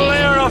a it double be?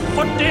 layer of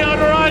foot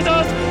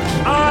deodorizers,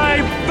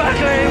 I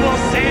badly will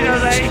see that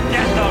they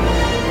get them.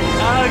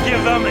 I'll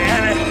give them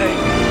anything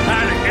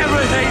and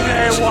everything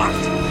they want.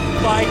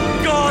 By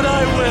God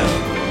I will.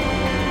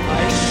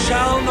 I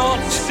shall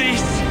not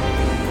cease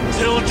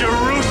till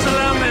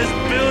Jerusalem is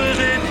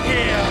builded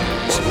here.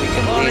 We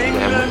can leave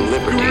them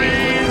with liberty.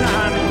 Green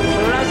and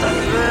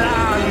pleasant land.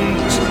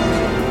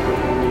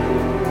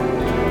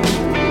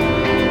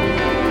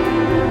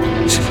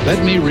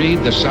 Let me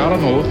read the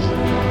solemn oath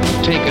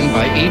taken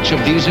by each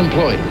of these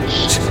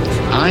employees.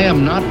 I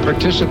am not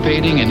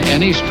participating in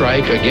any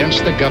strike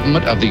against the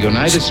government of the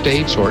United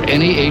States or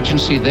any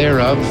agency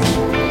thereof.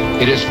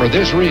 It is for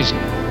this reason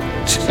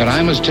that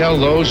I must tell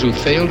those who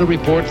failed to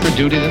report for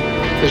duty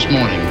this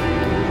morning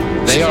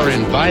they are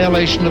in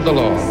violation of the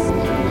law.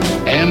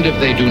 And if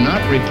they do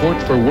not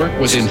report for work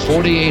within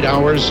 48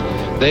 hours,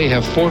 they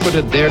have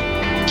forfeited their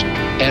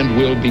and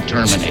will be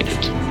terminated.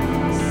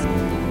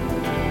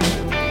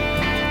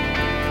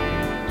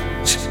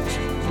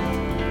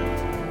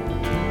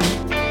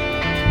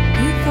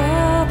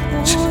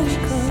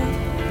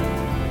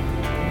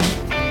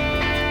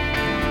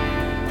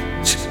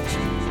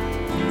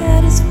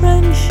 That is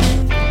friendship.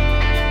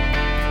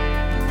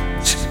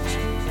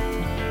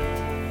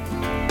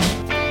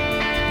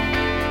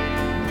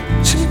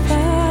 If I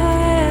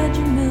had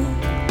your milk,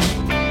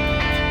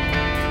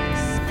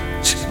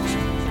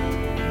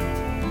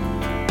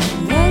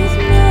 those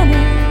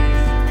manners.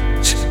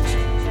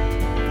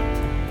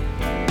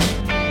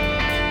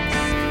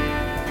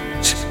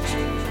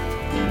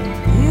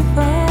 If I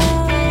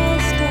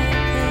stayed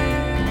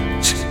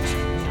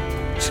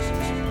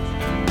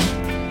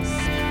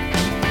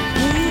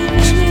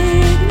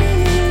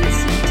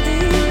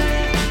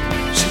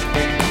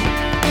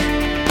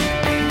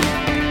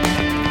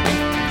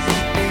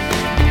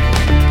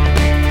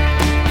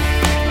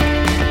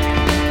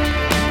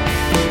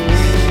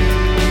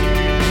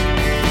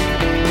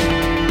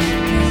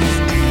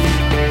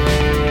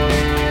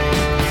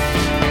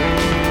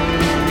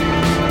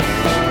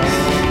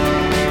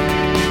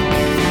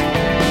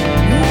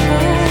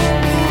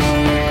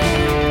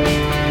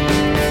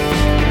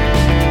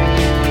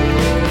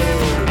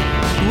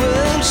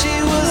Well,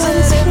 she was an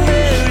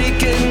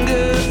American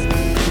girl,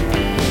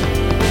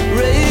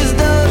 raised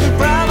on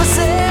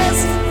promises.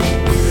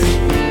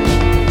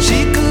 She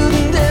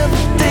couldn't help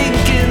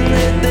thinking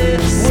that there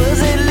was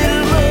a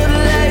little more to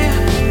life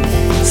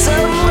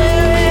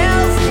somewhere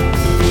else.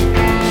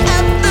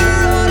 After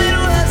all, it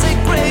was a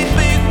great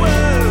big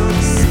world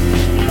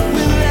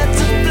with lots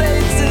of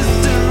places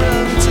to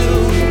run to.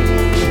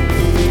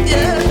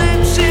 Yeah, then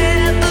she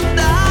had to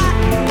die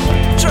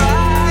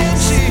trying.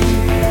 She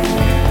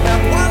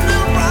had one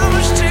little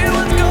promise she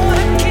was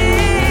gonna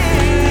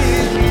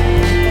keep.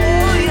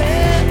 Oh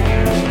yeah,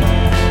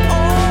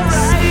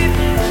 alright.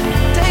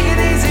 Take it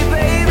easy,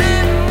 baby.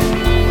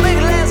 Make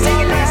it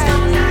last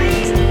all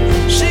night.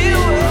 She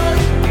was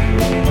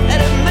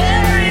an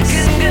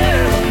American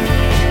girl.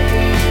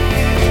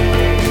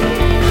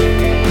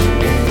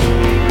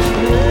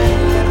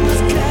 It was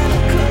kinda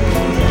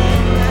cold that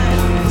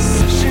night.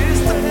 She's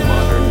the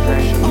Modern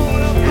fashion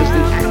has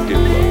the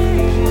active look,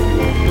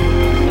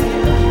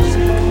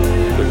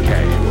 the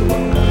casual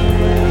look.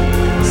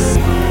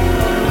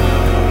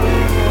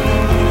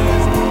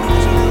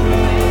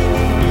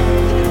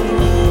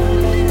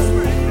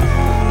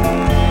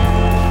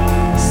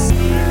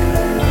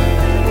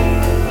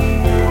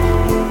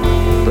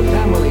 The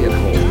family at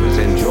home is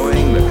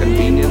enjoying the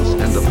convenience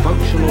and the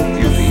functional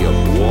beauty of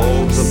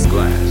walls of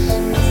glass,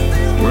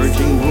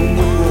 merging room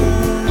with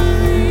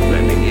room,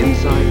 blending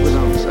inside with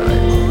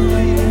outside.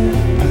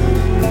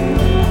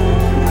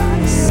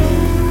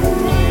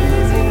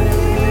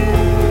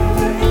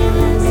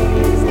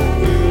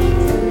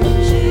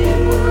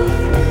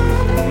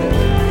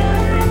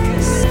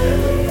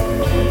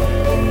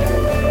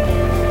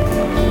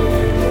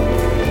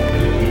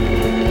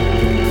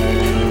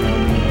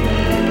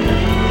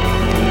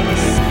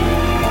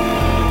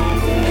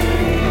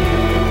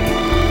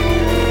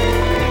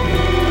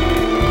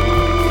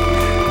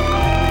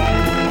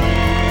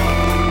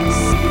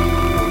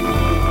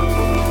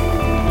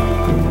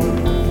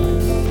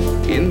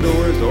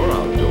 Indoors or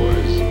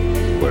outdoors,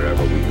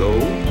 wherever we go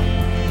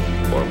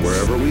or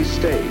wherever we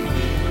stay,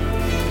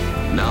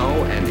 now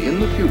and in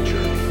the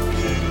future,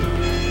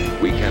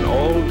 we can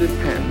all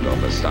depend on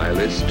the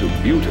stylist to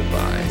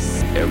beautify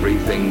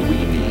everything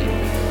we need.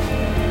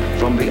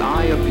 From the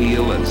eye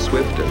appeal and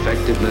swift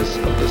effectiveness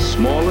of the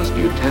smallest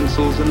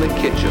utensils in the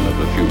kitchen of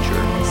the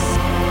future,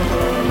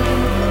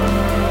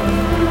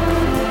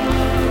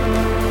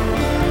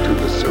 to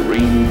the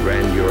serene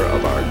grandeur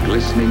of our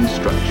glistening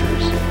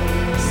structures.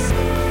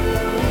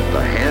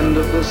 The hand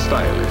of the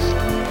stylist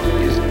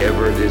is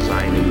ever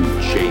designing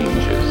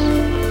changes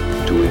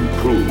to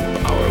improve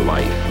our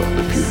life of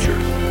the future.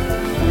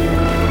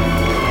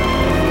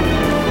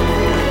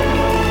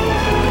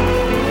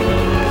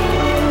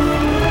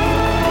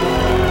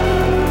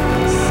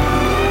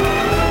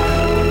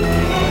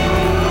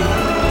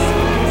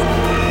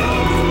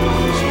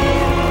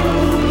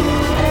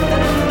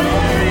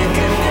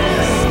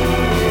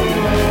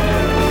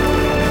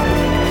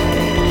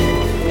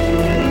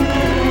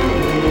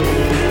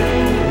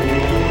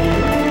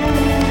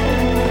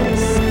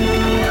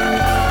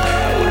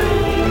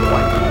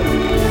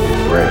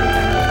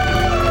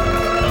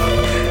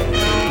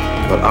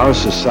 But our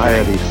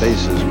society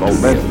faces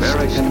momentous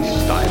American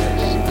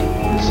stylist.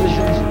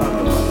 decisions about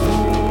the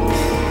money.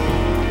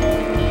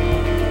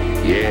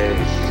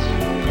 Yes,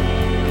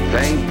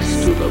 thanks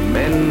to the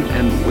men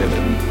and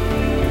women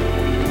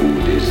who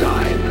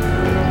design.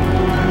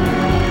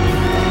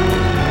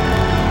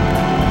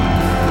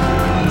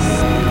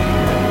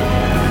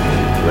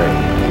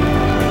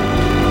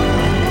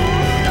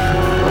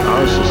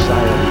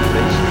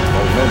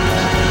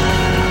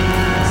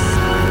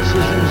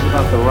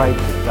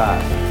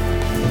 die.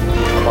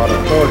 About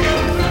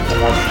abortion,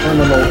 about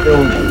terminal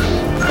illness,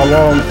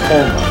 prolonged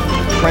coma,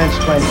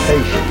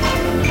 transplantation,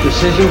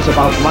 decisions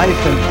about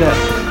life and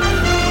death.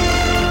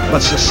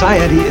 But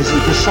society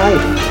isn't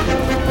deciding.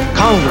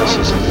 Congress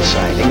isn't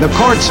deciding. The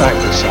courts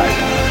aren't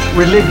deciding.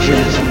 Religion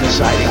isn't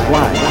deciding.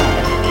 Why?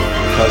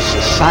 Because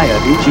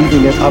society's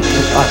leaving it up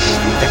to us,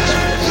 the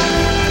experts,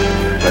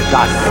 the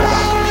doctors.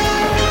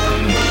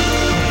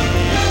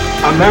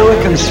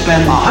 Americans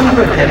spend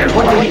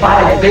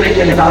 $125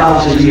 billion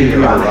a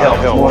year on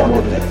health, more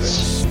than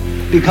this.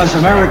 Because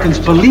Americans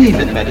believe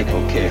in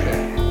medical care.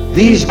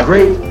 These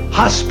great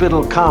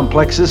hospital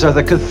complexes are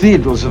the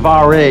cathedrals of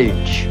our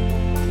age.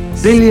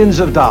 Billions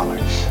of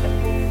dollars,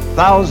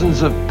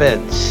 thousands of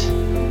beds,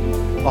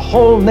 a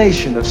whole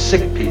nation of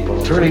sick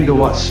people turning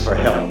to us for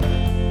help.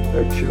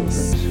 They're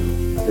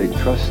children. They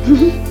trust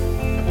us.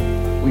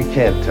 We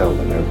can't tell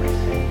them everything.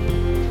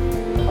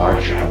 Our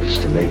job is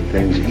to make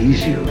things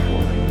easier for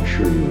them. I'm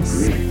sure you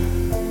agree.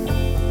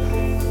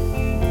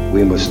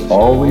 We must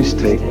always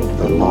take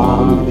the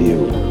long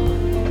view.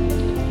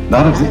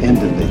 Not of the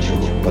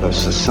individual, but of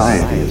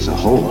society as a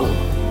whole.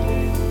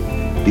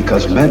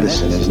 Because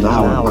medicine is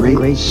now a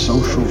great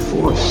social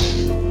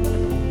force.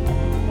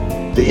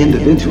 The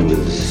individual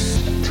is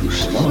too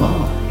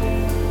small.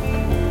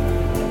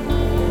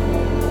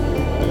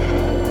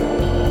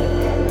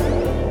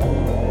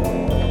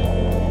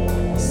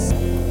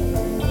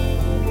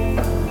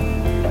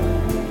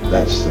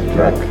 That's the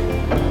drug.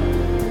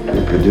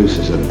 It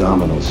produces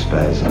abdominal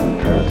spasm and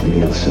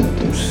peritoneal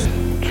symptoms.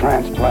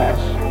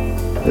 Transplants.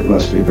 It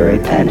must be very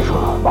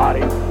painful.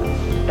 Body.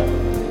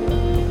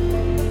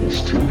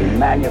 It's too big.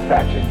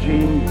 Manufactured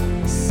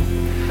genes.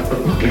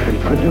 We can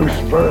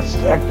produce births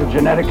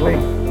ectogenetically.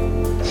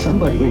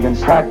 We can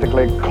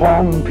practically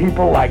clone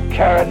people like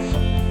carrots.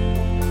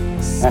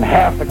 And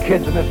half the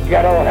kids in this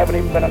ghetto haven't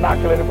even been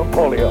inoculated for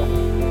polio.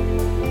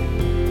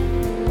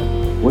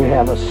 We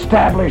have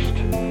established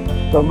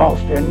the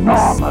most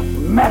enormous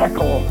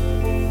medical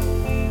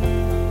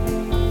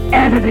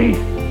entity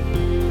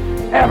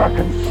ever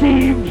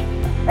conceived,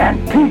 and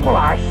people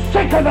are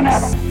sicker than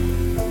ever.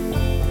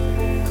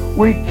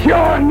 We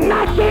cure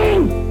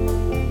nothing.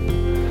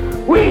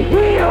 We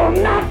heal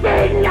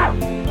nothing.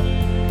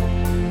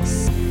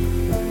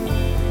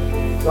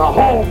 The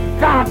whole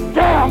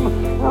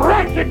goddamn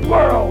wretched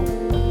world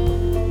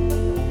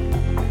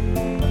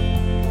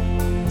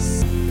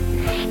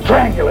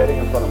strangulating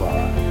in front of our eyes.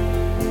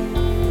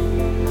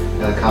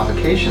 The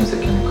complications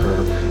that can occur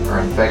are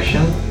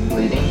infection,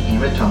 bleeding,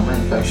 hematoma.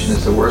 Infection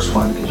is the worst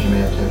one because you may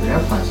have to have your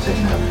implants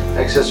taken out.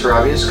 Excess or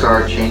obvious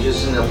scar,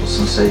 changes in nipple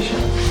sensation,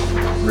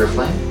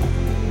 rippling,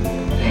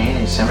 pain,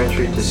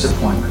 asymmetry,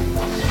 disappointment.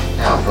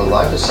 Now, for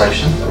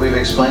liposuction, we've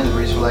explained the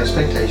reasonable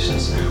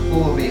expectations.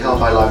 What will be held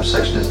by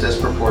liposuction is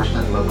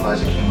disproportionate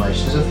localized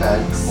accumulations of fat.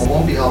 What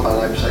won't be held by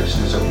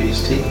liposuction is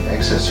obesity,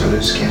 excess or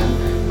loose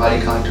skin, body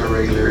contour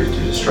irregularities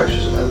due to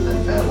structures other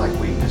than fat like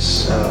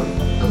weakness of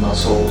the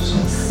muscles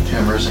and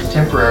tumors.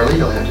 Temporarily,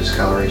 you'll have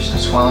discoloration,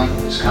 swelling,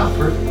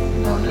 discomfort,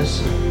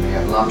 numbness. You may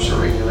have lumps or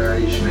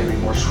irregularities. You may be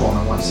more swollen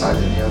on one side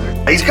than the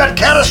other. He's got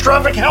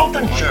catastrophic health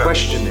insurance. My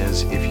question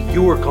is, if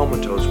you were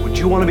comatose, would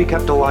you want to be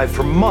kept alive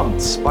for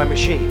months by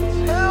machines?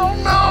 Hell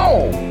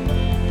no!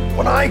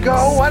 When I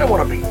go, I don't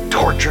want to be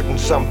tortured in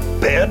some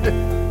bed.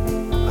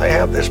 I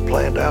have this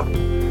planned out.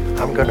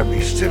 I'm going to be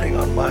sitting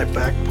on my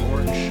back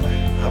porch.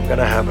 I'm going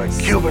to have a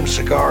Cuban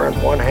cigar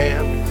in one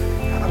hand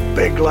and a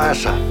big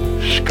glass of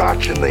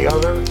scotch in the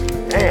other,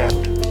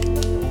 and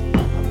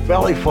a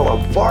belly full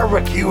of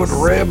barbecued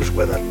ribs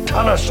with a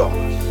ton of sauce.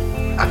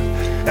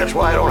 That's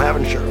why I don't have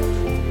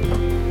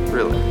insurance.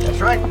 Really? That's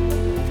right.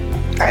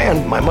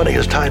 And my money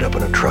is tied up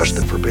in a trust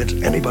that forbids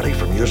anybody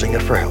from using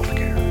it for health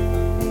care.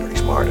 Pretty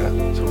smart, huh?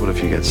 So what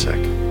if you get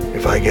sick?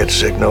 If I get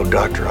sick, no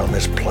doctor on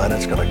this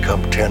planet's gonna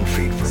come 10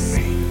 feet from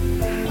me.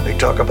 They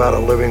talk about a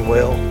living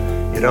will.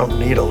 You don't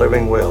need a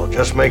living will.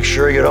 Just make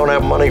sure you don't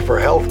have money for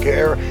health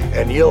care,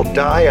 and you'll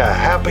die a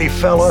happy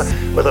fella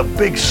with a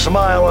big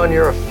smile on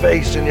your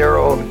face in your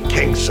own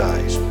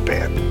king-size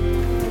bed.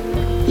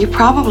 You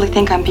probably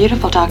think I'm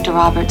beautiful, Dr.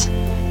 Roberts,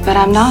 but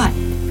I'm not.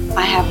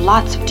 I have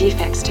lots of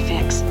defects to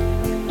fix.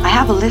 I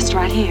have a list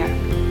right here.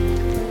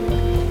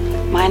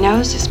 My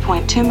nose is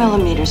 0.2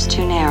 millimeters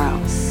too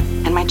narrow,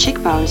 and my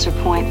cheekbones are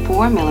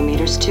 0.4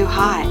 millimeters too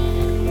high,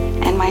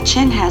 and my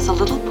chin has a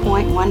little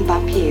 0.1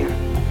 bump here,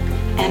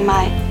 and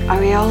my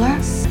areolar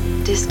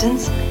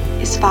distance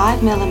is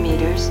 5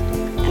 millimeters,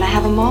 and I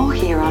have a mole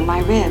here on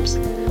my ribs,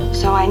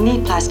 so I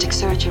need plastic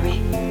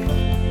surgery.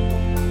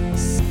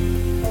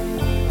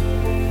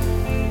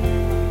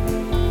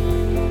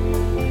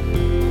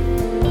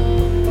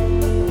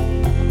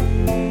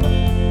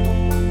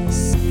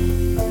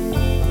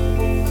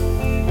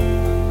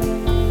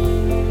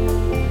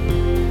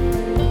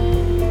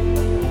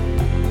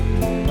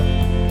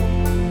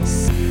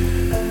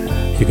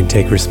 You can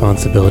take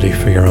responsibility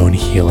for your own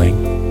healing.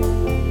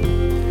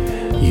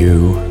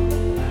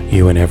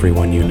 You and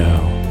everyone you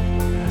know,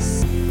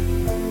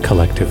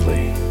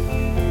 collectively.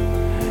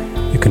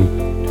 You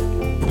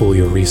can pool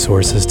your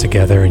resources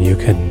together and you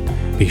can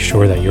be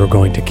sure that you're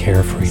going to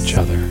care for each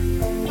other.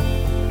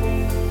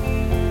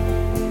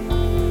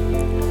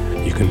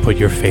 You can put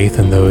your faith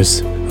in those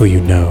who you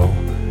know,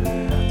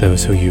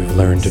 those who you've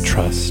learned to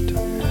trust,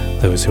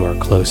 those who are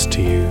close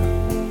to you,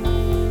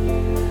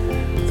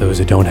 those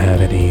who don't have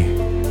any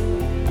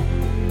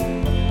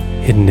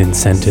hidden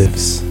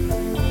incentives.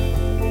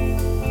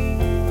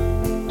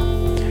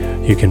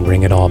 You can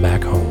bring it all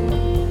back home.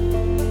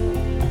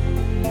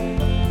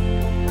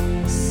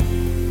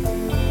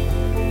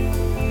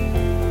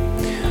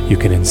 You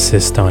can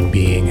insist on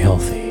being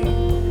healthy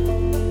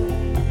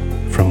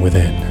from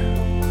within.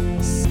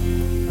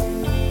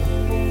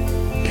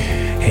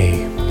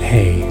 Hey,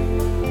 hey,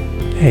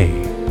 hey.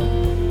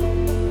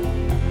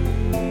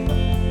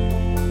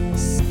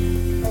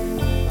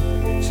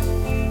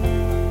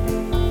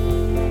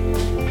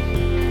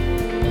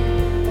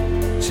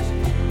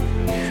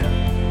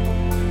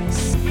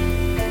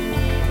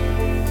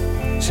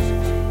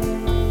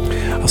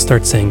 I'll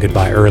start saying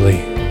goodbye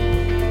early.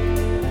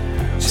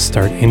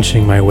 Start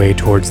inching my way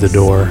towards the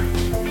door.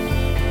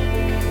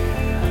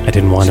 I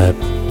didn't want to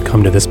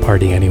come to this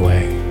party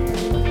anyway.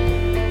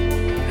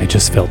 I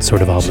just felt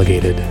sort of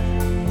obligated.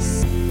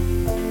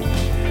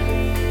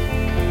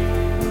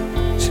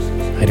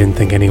 I didn't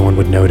think anyone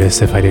would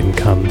notice if I didn't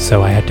come,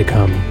 so I had to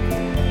come.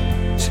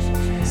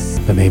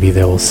 But maybe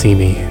they will see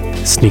me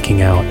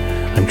sneaking out.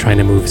 I'm trying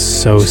to move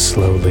so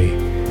slowly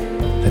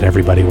that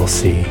everybody will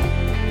see.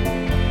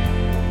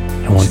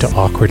 I want to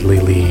awkwardly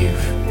leave.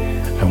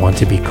 I want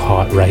to be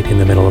caught right in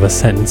the middle of a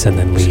sentence and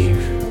then leave.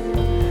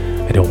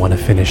 I don't want to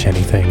finish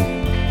anything.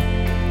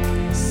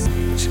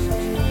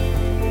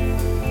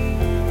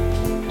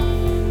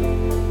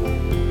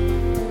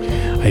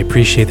 I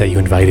appreciate that you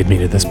invited me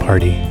to this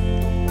party.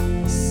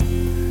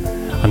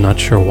 I'm not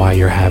sure why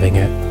you're having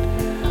it.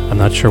 I'm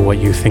not sure what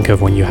you think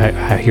of when you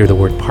hear the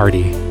word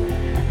party,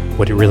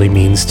 what it really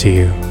means to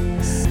you.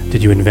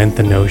 Did you invent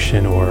the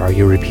notion, or are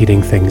you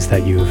repeating things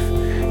that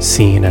you've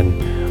seen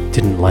and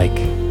didn't like?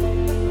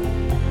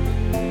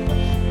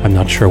 I'm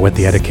not sure what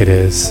the etiquette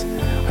is.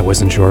 I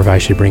wasn't sure if I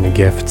should bring a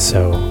gift,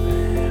 so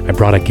I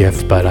brought a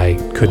gift, but I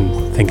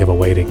couldn't think of a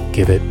way to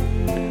give it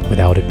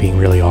without it being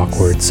really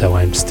awkward, so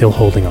I'm still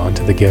holding on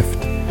to the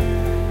gift.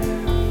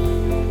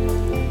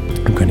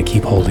 I'm going to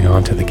keep holding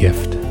on to the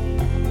gift.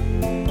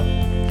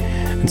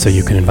 And so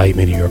you can invite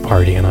me to your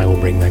party, and I will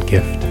bring that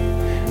gift,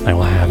 and I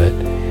will have it,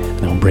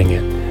 and I will bring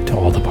it to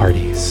all the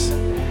parties,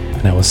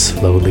 and I will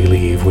slowly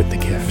leave with the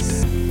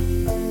gift.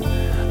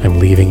 I'm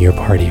leaving your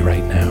party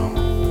right now.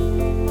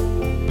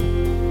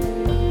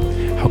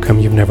 How come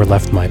you've never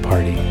left my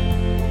party?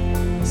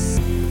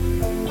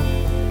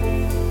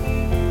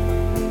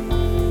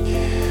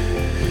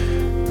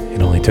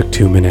 It only took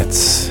 2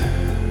 minutes.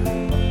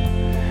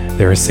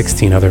 There are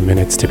 16 other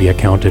minutes to be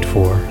accounted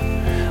for.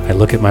 I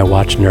look at my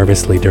watch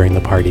nervously during the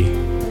party.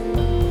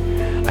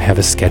 I have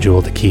a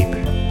schedule to keep.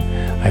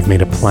 I've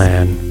made a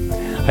plan.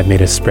 I've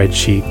made a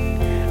spreadsheet.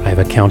 I've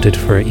accounted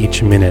for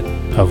each minute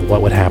of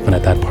what would happen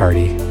at that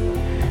party.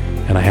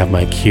 And I have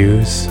my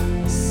cues.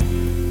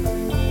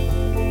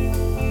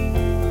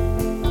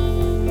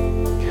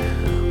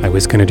 I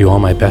was going to do all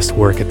my best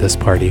work at this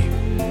party.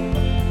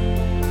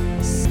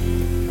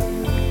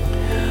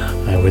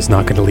 I was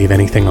not going to leave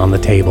anything on the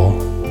table.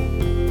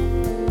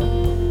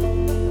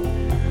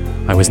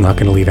 I was not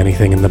going to leave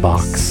anything in the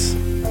box.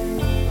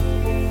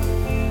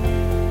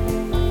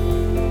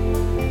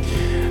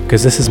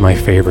 Because this is my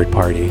favorite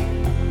party.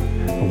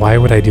 Why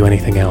would I do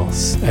anything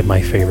else at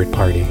my favorite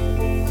party?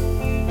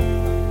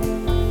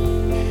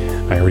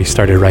 I already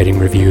started writing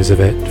reviews of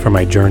it for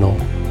my journal.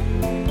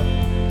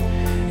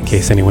 In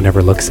case anyone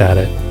ever looks at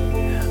it,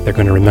 they're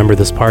going to remember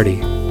this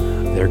party.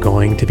 They're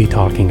going to be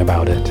talking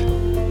about it.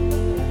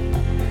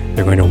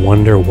 They're going to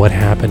wonder what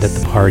happened at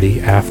the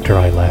party after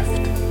I left.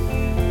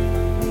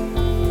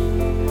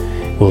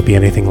 Will it be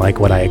anything like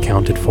what I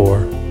accounted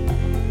for?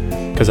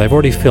 Because I've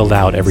already filled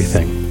out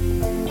everything.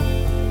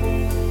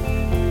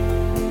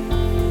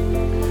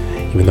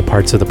 Even the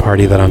parts of the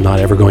party that I'm not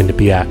ever going to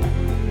be at.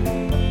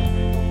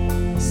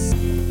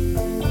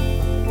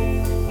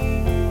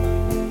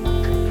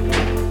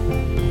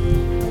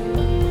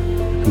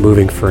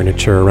 Moving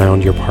furniture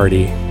around your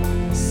party.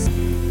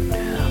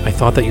 I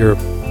thought that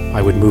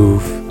I would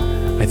move.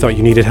 I thought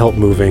you needed help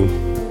moving.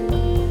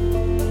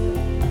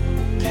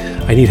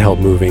 I need help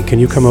moving. Can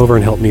you come over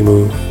and help me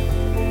move?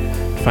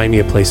 Find me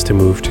a place to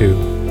move to.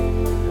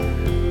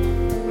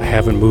 I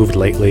haven't moved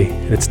lately,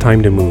 and it's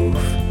time to move.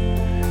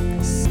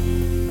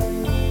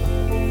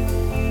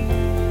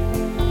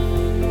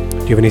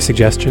 Do you have any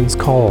suggestions?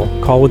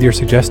 Call with your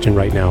suggestion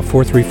right now.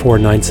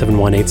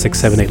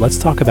 434-971-8678. Let's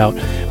talk about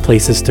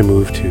places to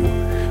move to.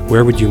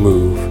 Where would you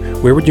move?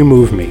 Where would you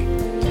move me?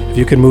 If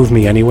you could move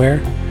me anywhere,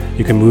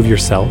 you can move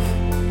yourself.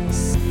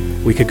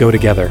 We could go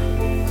together.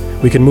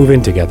 We could move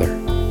in together.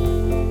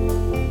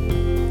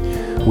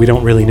 We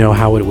don't really know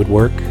how it would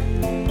work,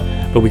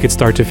 but we could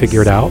start to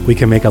figure it out. We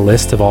can make a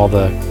list of all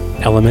the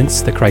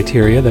elements, the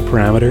criteria, the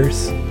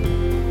parameters.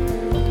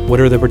 What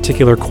are the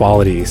particular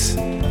qualities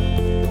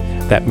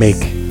that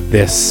make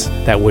this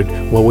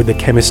what would the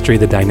chemistry,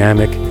 the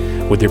dynamic,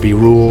 would there be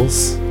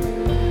rules?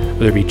 Would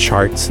there be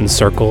charts and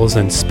circles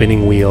and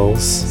spinning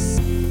wheels?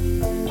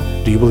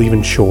 Do you believe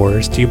in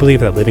chores? Do you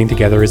believe that living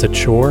together is a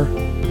chore?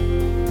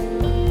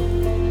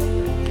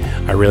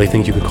 I really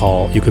think you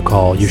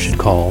should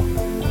call.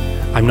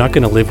 I'm not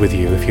going to live with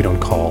you if you don't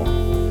call,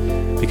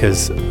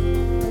 because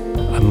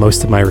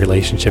most of my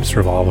relationships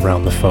revolve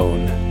around the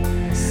phone.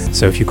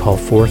 So if you call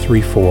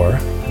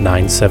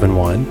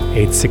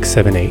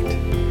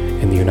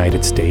 434-971-8678 in the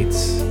United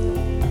States,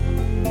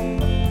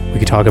 we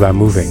could talk about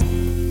moving.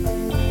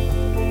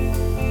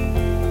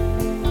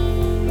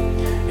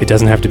 It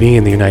doesn't have to be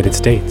in the United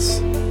States.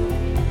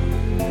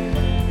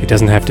 It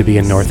doesn't have to be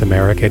in North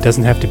America. It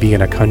doesn't have to be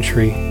in a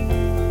country.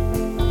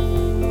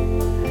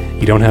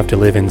 You don't have to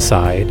live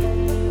inside.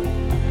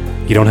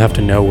 You don't have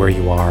to know where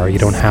you are. You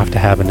don't have to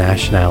have a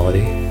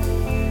nationality.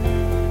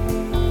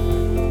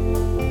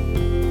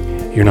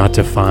 You're not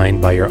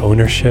defined by your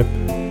ownership.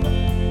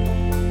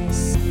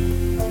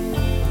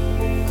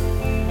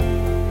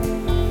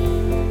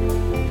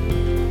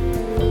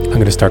 I'm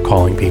going to start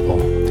calling people.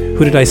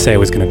 Who did I say I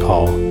was going to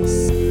call?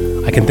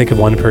 I can think of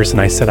one person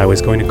I said I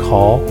was going to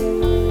call.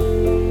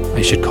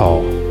 I should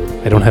call.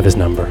 I don't have his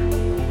number.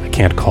 I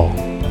can't call.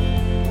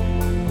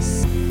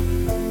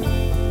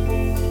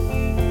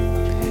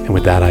 And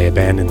with that, I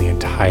abandon the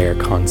entire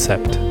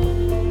concept.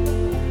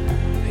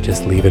 I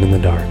just leave it in the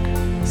dark.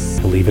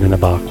 I leave it in a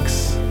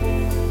box.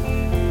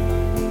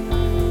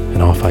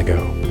 And off I go.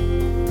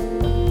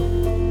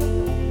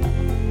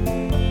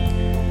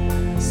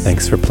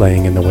 Thanks for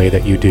playing in the way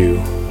that you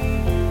do.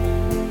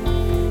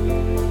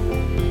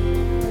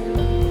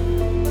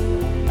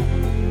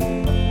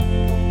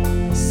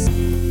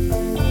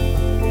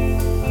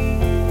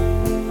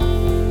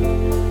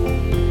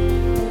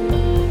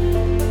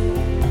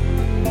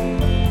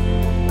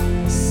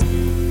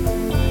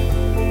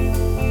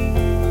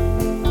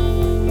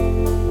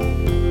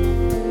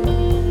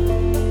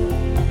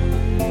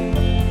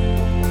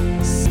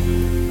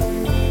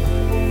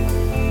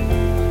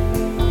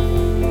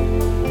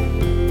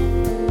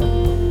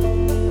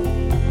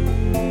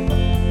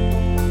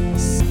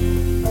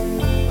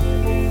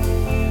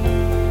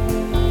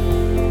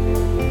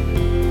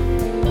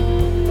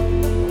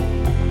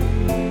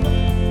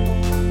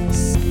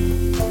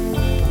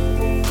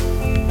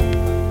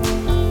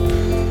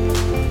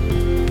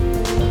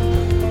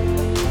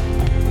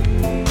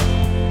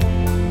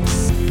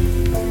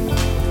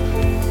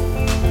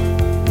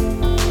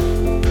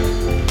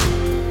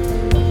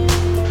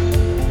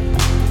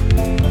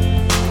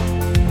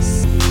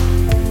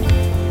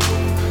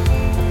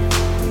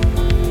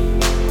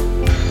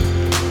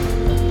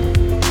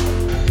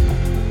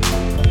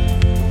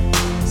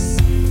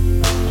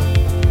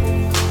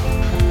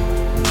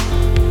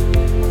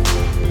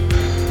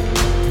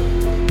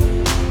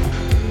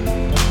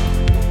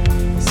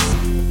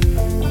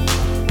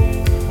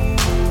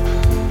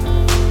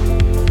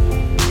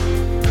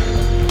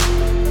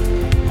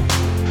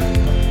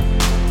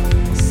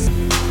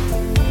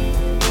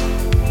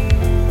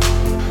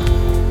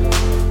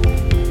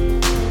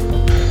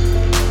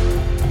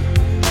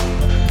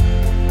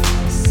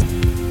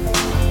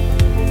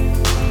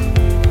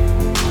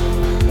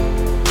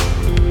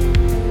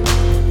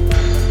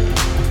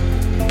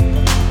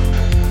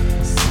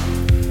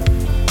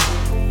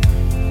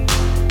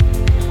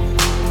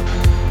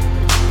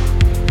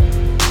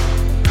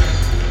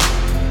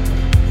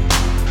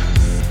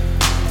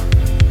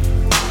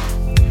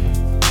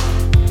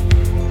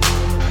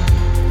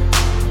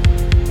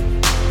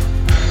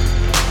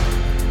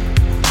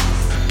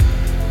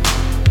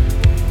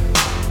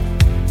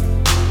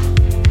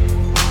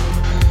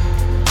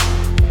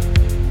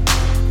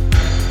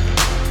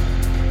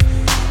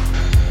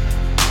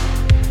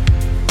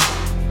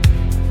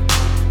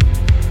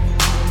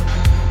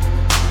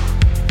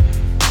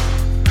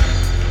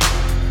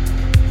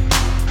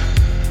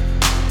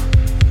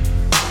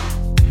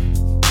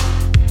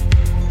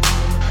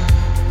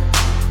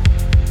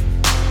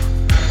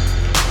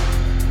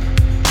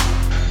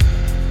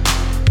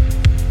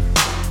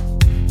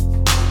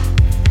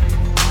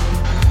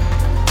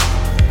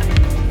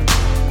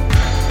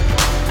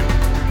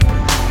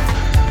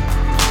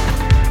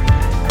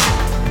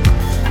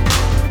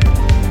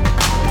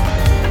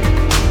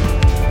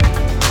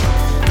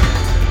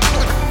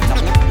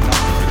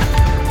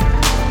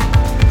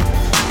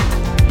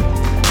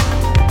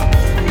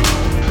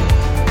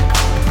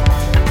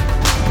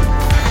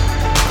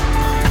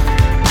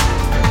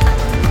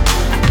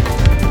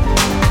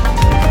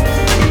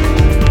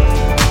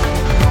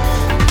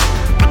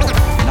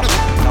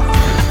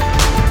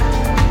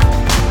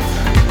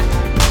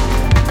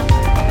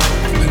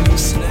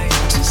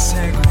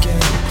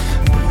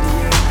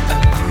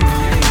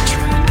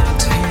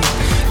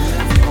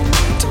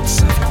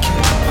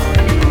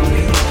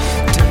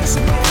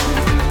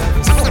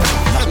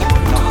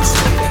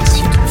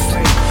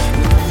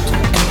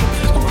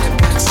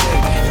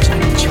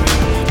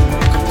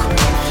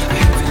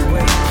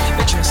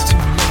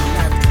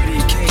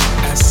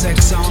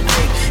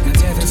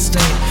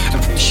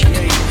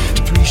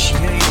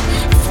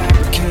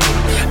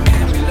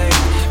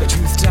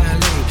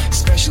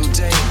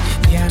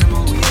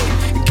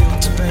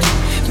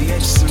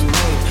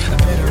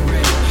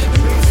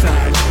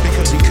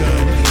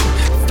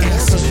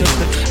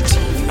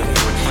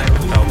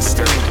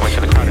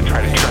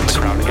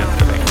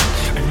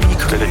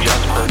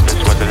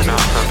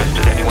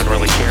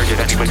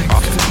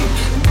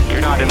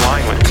 in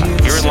line with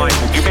that. You're in line.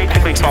 You're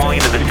basically falling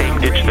into the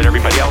same ditch that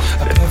everybody else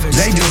did.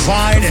 They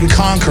divide and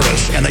conquer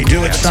us, and they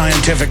do it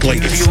scientifically.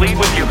 If you lead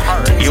with your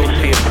heart, you'll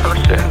see a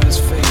person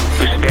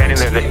who's standing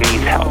there that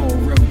needs help.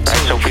 Right?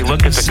 So if we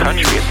look at the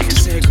country, at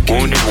these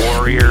wounded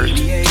warriors,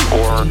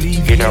 or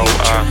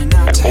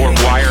or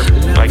wire,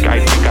 like I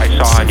think I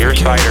saw on your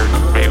site, or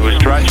maybe it was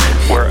Drudge,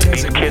 where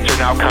these kids are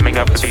now coming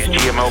up with these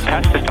GMO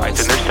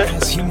pesticides in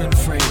their system.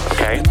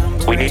 Okay,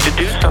 we need to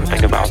do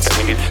something about that.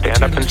 We need to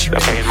stand up and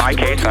in my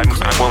case, I'm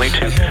willing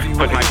to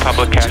put my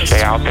public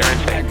cachet out there and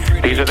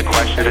say these are the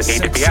questions that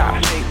need to be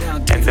asked.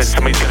 And then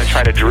somebody's going to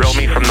try to drill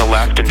me from the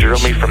left and drill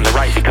me from the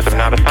right because I'm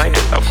not a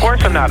scientist. Of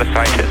course I'm not a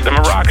scientist. I'm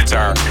a rock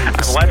star.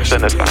 I'm less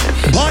than a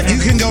scientist. But you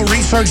can go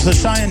research the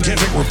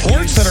scientific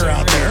reports that are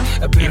out there.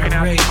 You can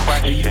ask a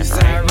question,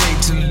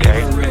 right?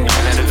 Okay? And then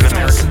as an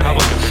American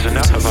public, if there's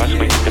enough of us,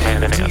 we can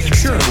demand an answer.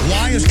 Sure.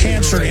 Why is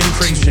cancer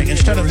increasing?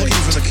 Instead of looking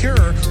for the cure,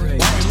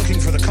 why are we looking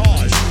for the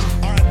cause?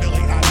 All right,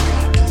 Billy, I've got to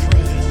throw this.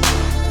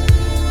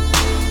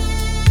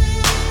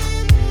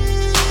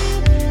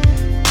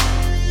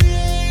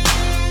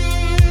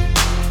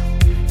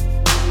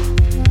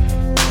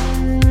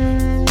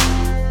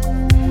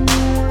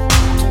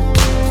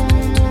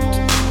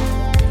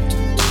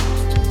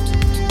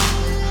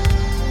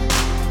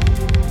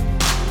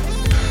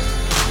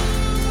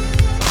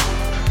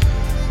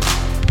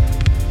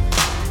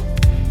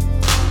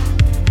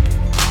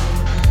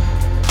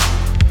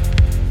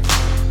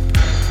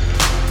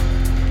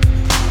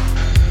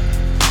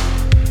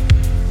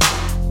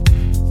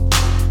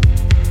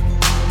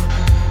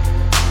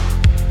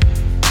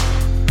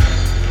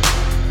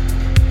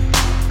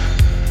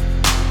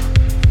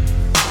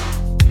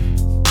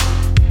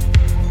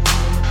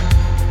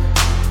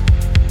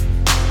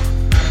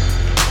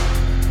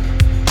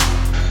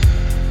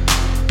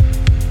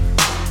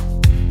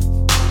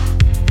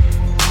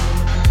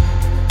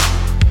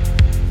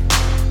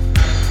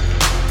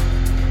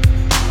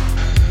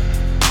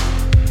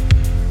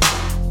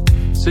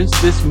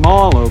 Since this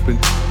mall opened,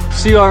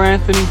 C.R.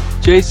 Anthony,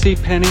 J.C.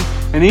 Penney,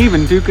 and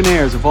even Duke and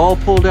Ayers have all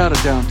pulled out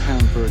of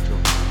downtown Virgil.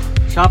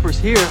 Shoppers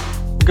here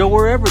go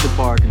wherever the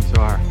bargains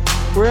are,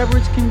 wherever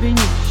it's convenient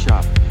to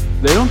shop.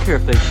 They don't care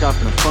if they shop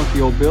in a funky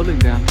old building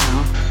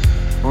downtown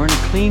or in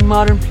a clean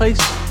modern place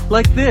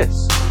like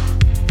this.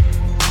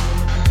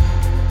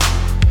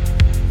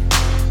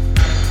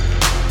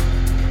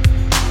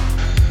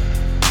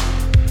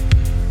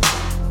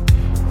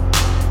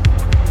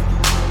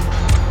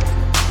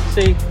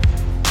 See,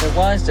 they're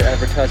wise to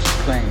advertise its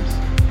claims.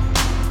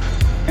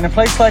 In a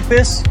place like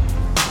this,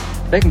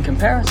 they can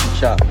comparison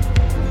shop.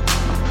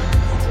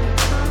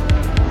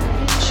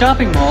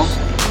 Shopping mall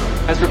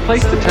has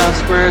replaced the town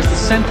square as the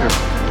center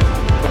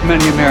of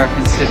many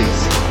American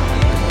cities.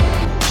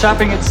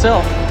 Shopping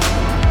itself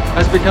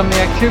has become the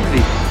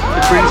activity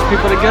that brings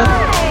people together.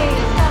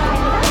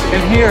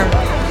 And here,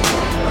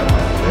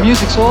 the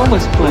music's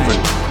always playing.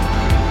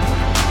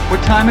 What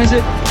time is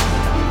it?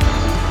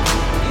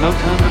 No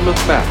time to look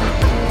back.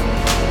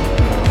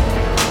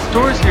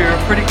 Stores here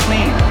are pretty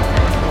clean.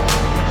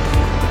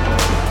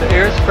 The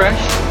air is fresh,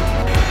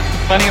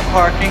 plenty of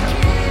parking,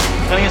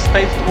 plenty of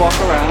space to walk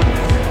around.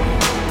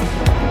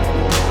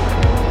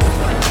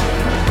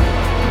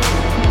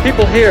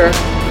 People here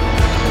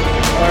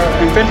are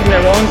inventing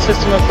their own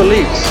system of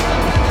beliefs.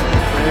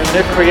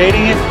 They're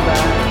creating it,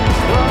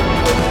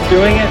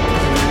 doing it,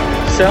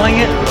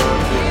 selling it,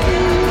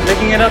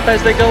 making it up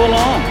as they go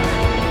along.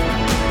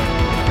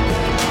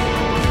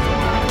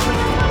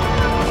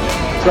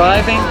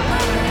 Driving,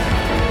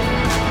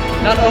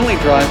 not only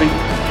driving,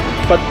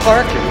 but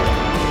parking.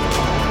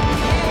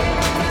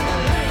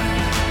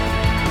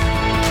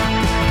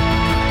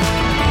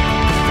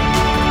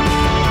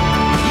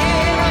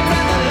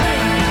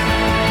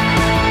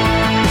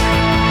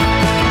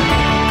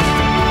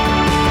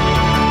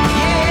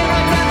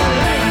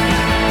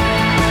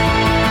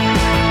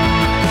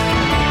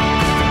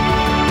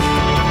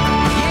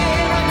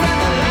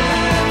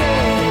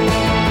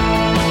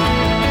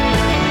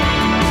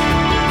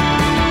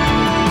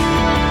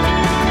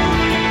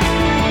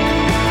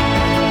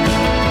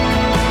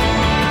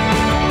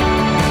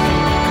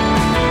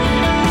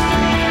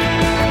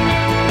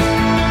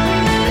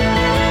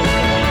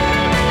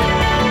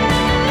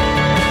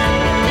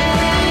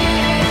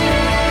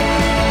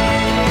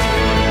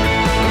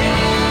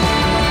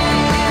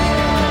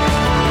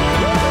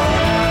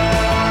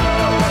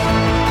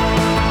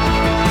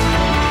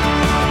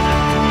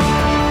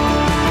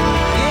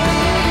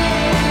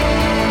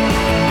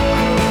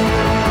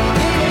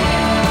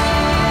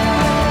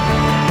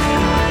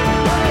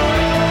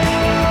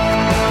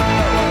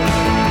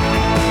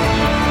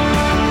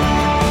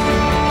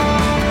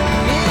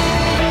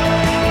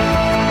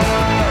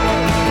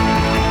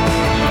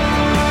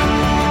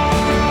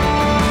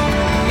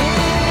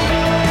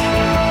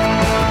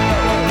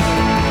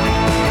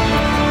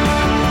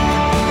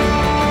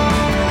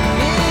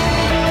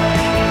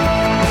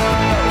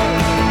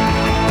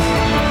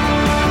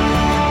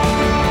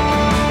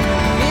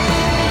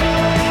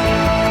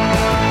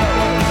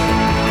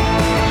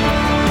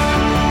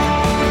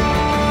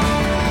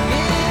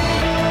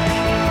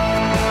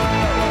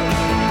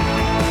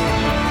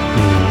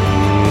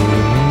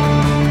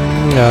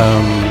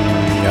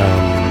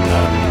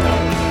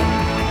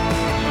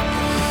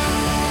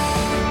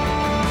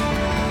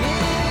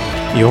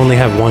 You only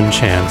have one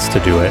chance to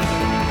do it.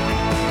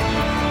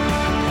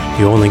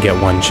 You only get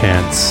one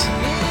chance.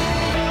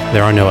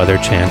 There are no other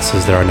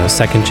chances. There are no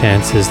second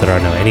chances. There are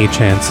no any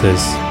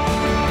chances.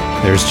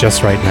 There's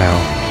just right now.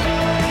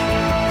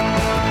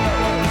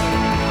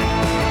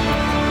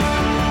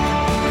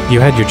 You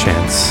had your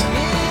chance.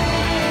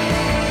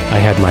 I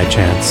had my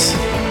chance.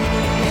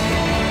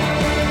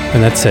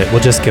 And that's it.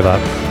 We'll just give up.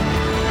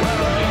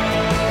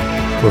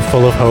 We're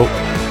full of hope.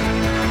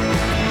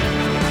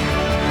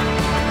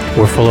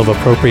 We're full of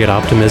appropriate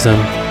optimism.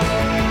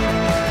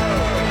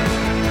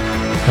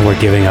 And we're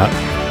giving up.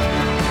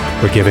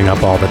 We're giving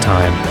up all the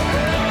time.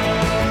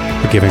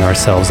 We're giving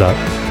ourselves up.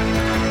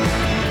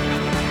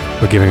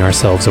 We're giving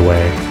ourselves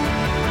away.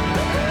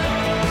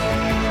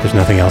 There's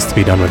nothing else to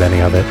be done with any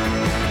of it.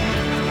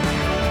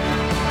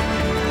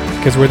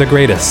 Because we're the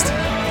greatest.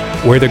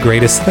 We're the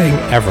greatest thing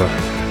ever.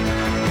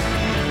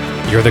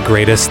 You're the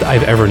greatest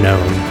I've ever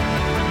known.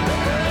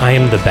 I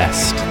am the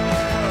best.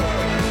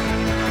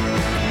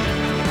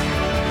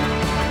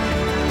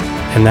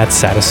 And that's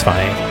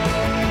satisfying.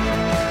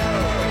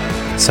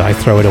 So I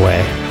throw it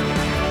away.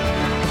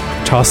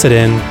 Toss it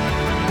in.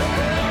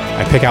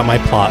 I pick out my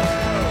plot.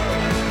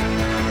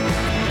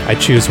 I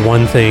choose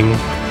one thing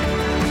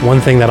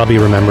that I'll be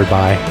remembered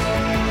by.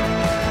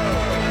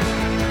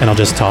 And I'll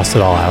just toss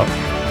it all out.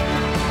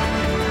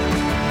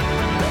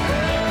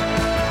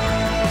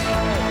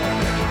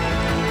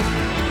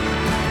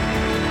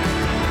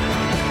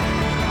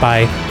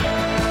 Bye.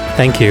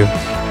 Thank you.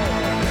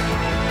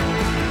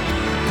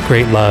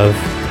 Great love,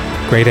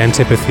 great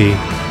antipathy,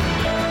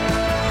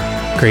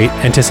 great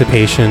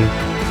anticipation,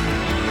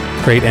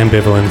 great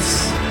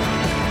ambivalence.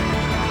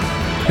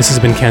 This has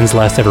been Ken's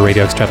last ever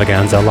radio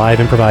extravaganza,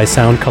 live improvised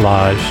sound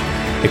collage,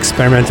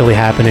 experimentally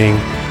happening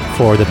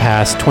for the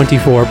past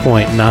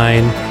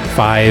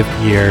 24.95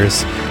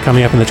 years,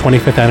 coming up on the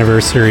 25th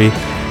anniversary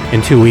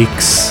in 2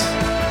 weeks.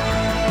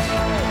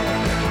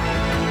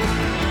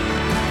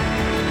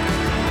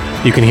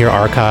 You can hear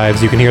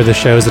archives, you can hear the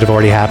shows that have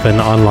already happened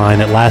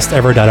online at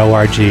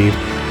lastever.org.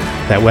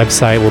 That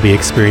website will be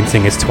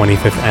experiencing its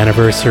 25th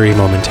anniversary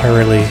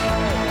momentarily.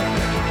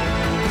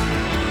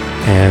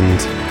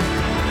 And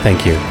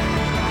thank you.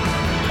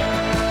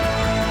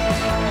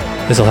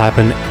 This will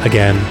happen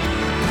again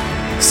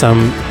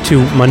some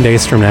 2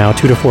 Mondays from now,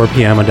 2 to 4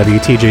 p.m. on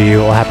WTJU. It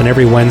will happen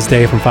every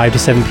Wednesday from 5 to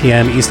 7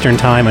 p.m. Eastern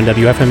Time on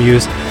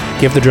WFMU's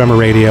Give the Drummer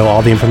Radio.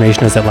 All the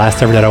information is at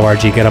lastever.org.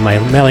 Get on my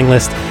mailing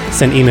list.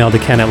 Send email to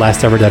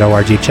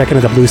ken@lastever.org. Check into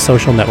the Blue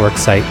Social Network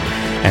site.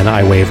 And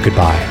I wave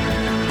goodbye.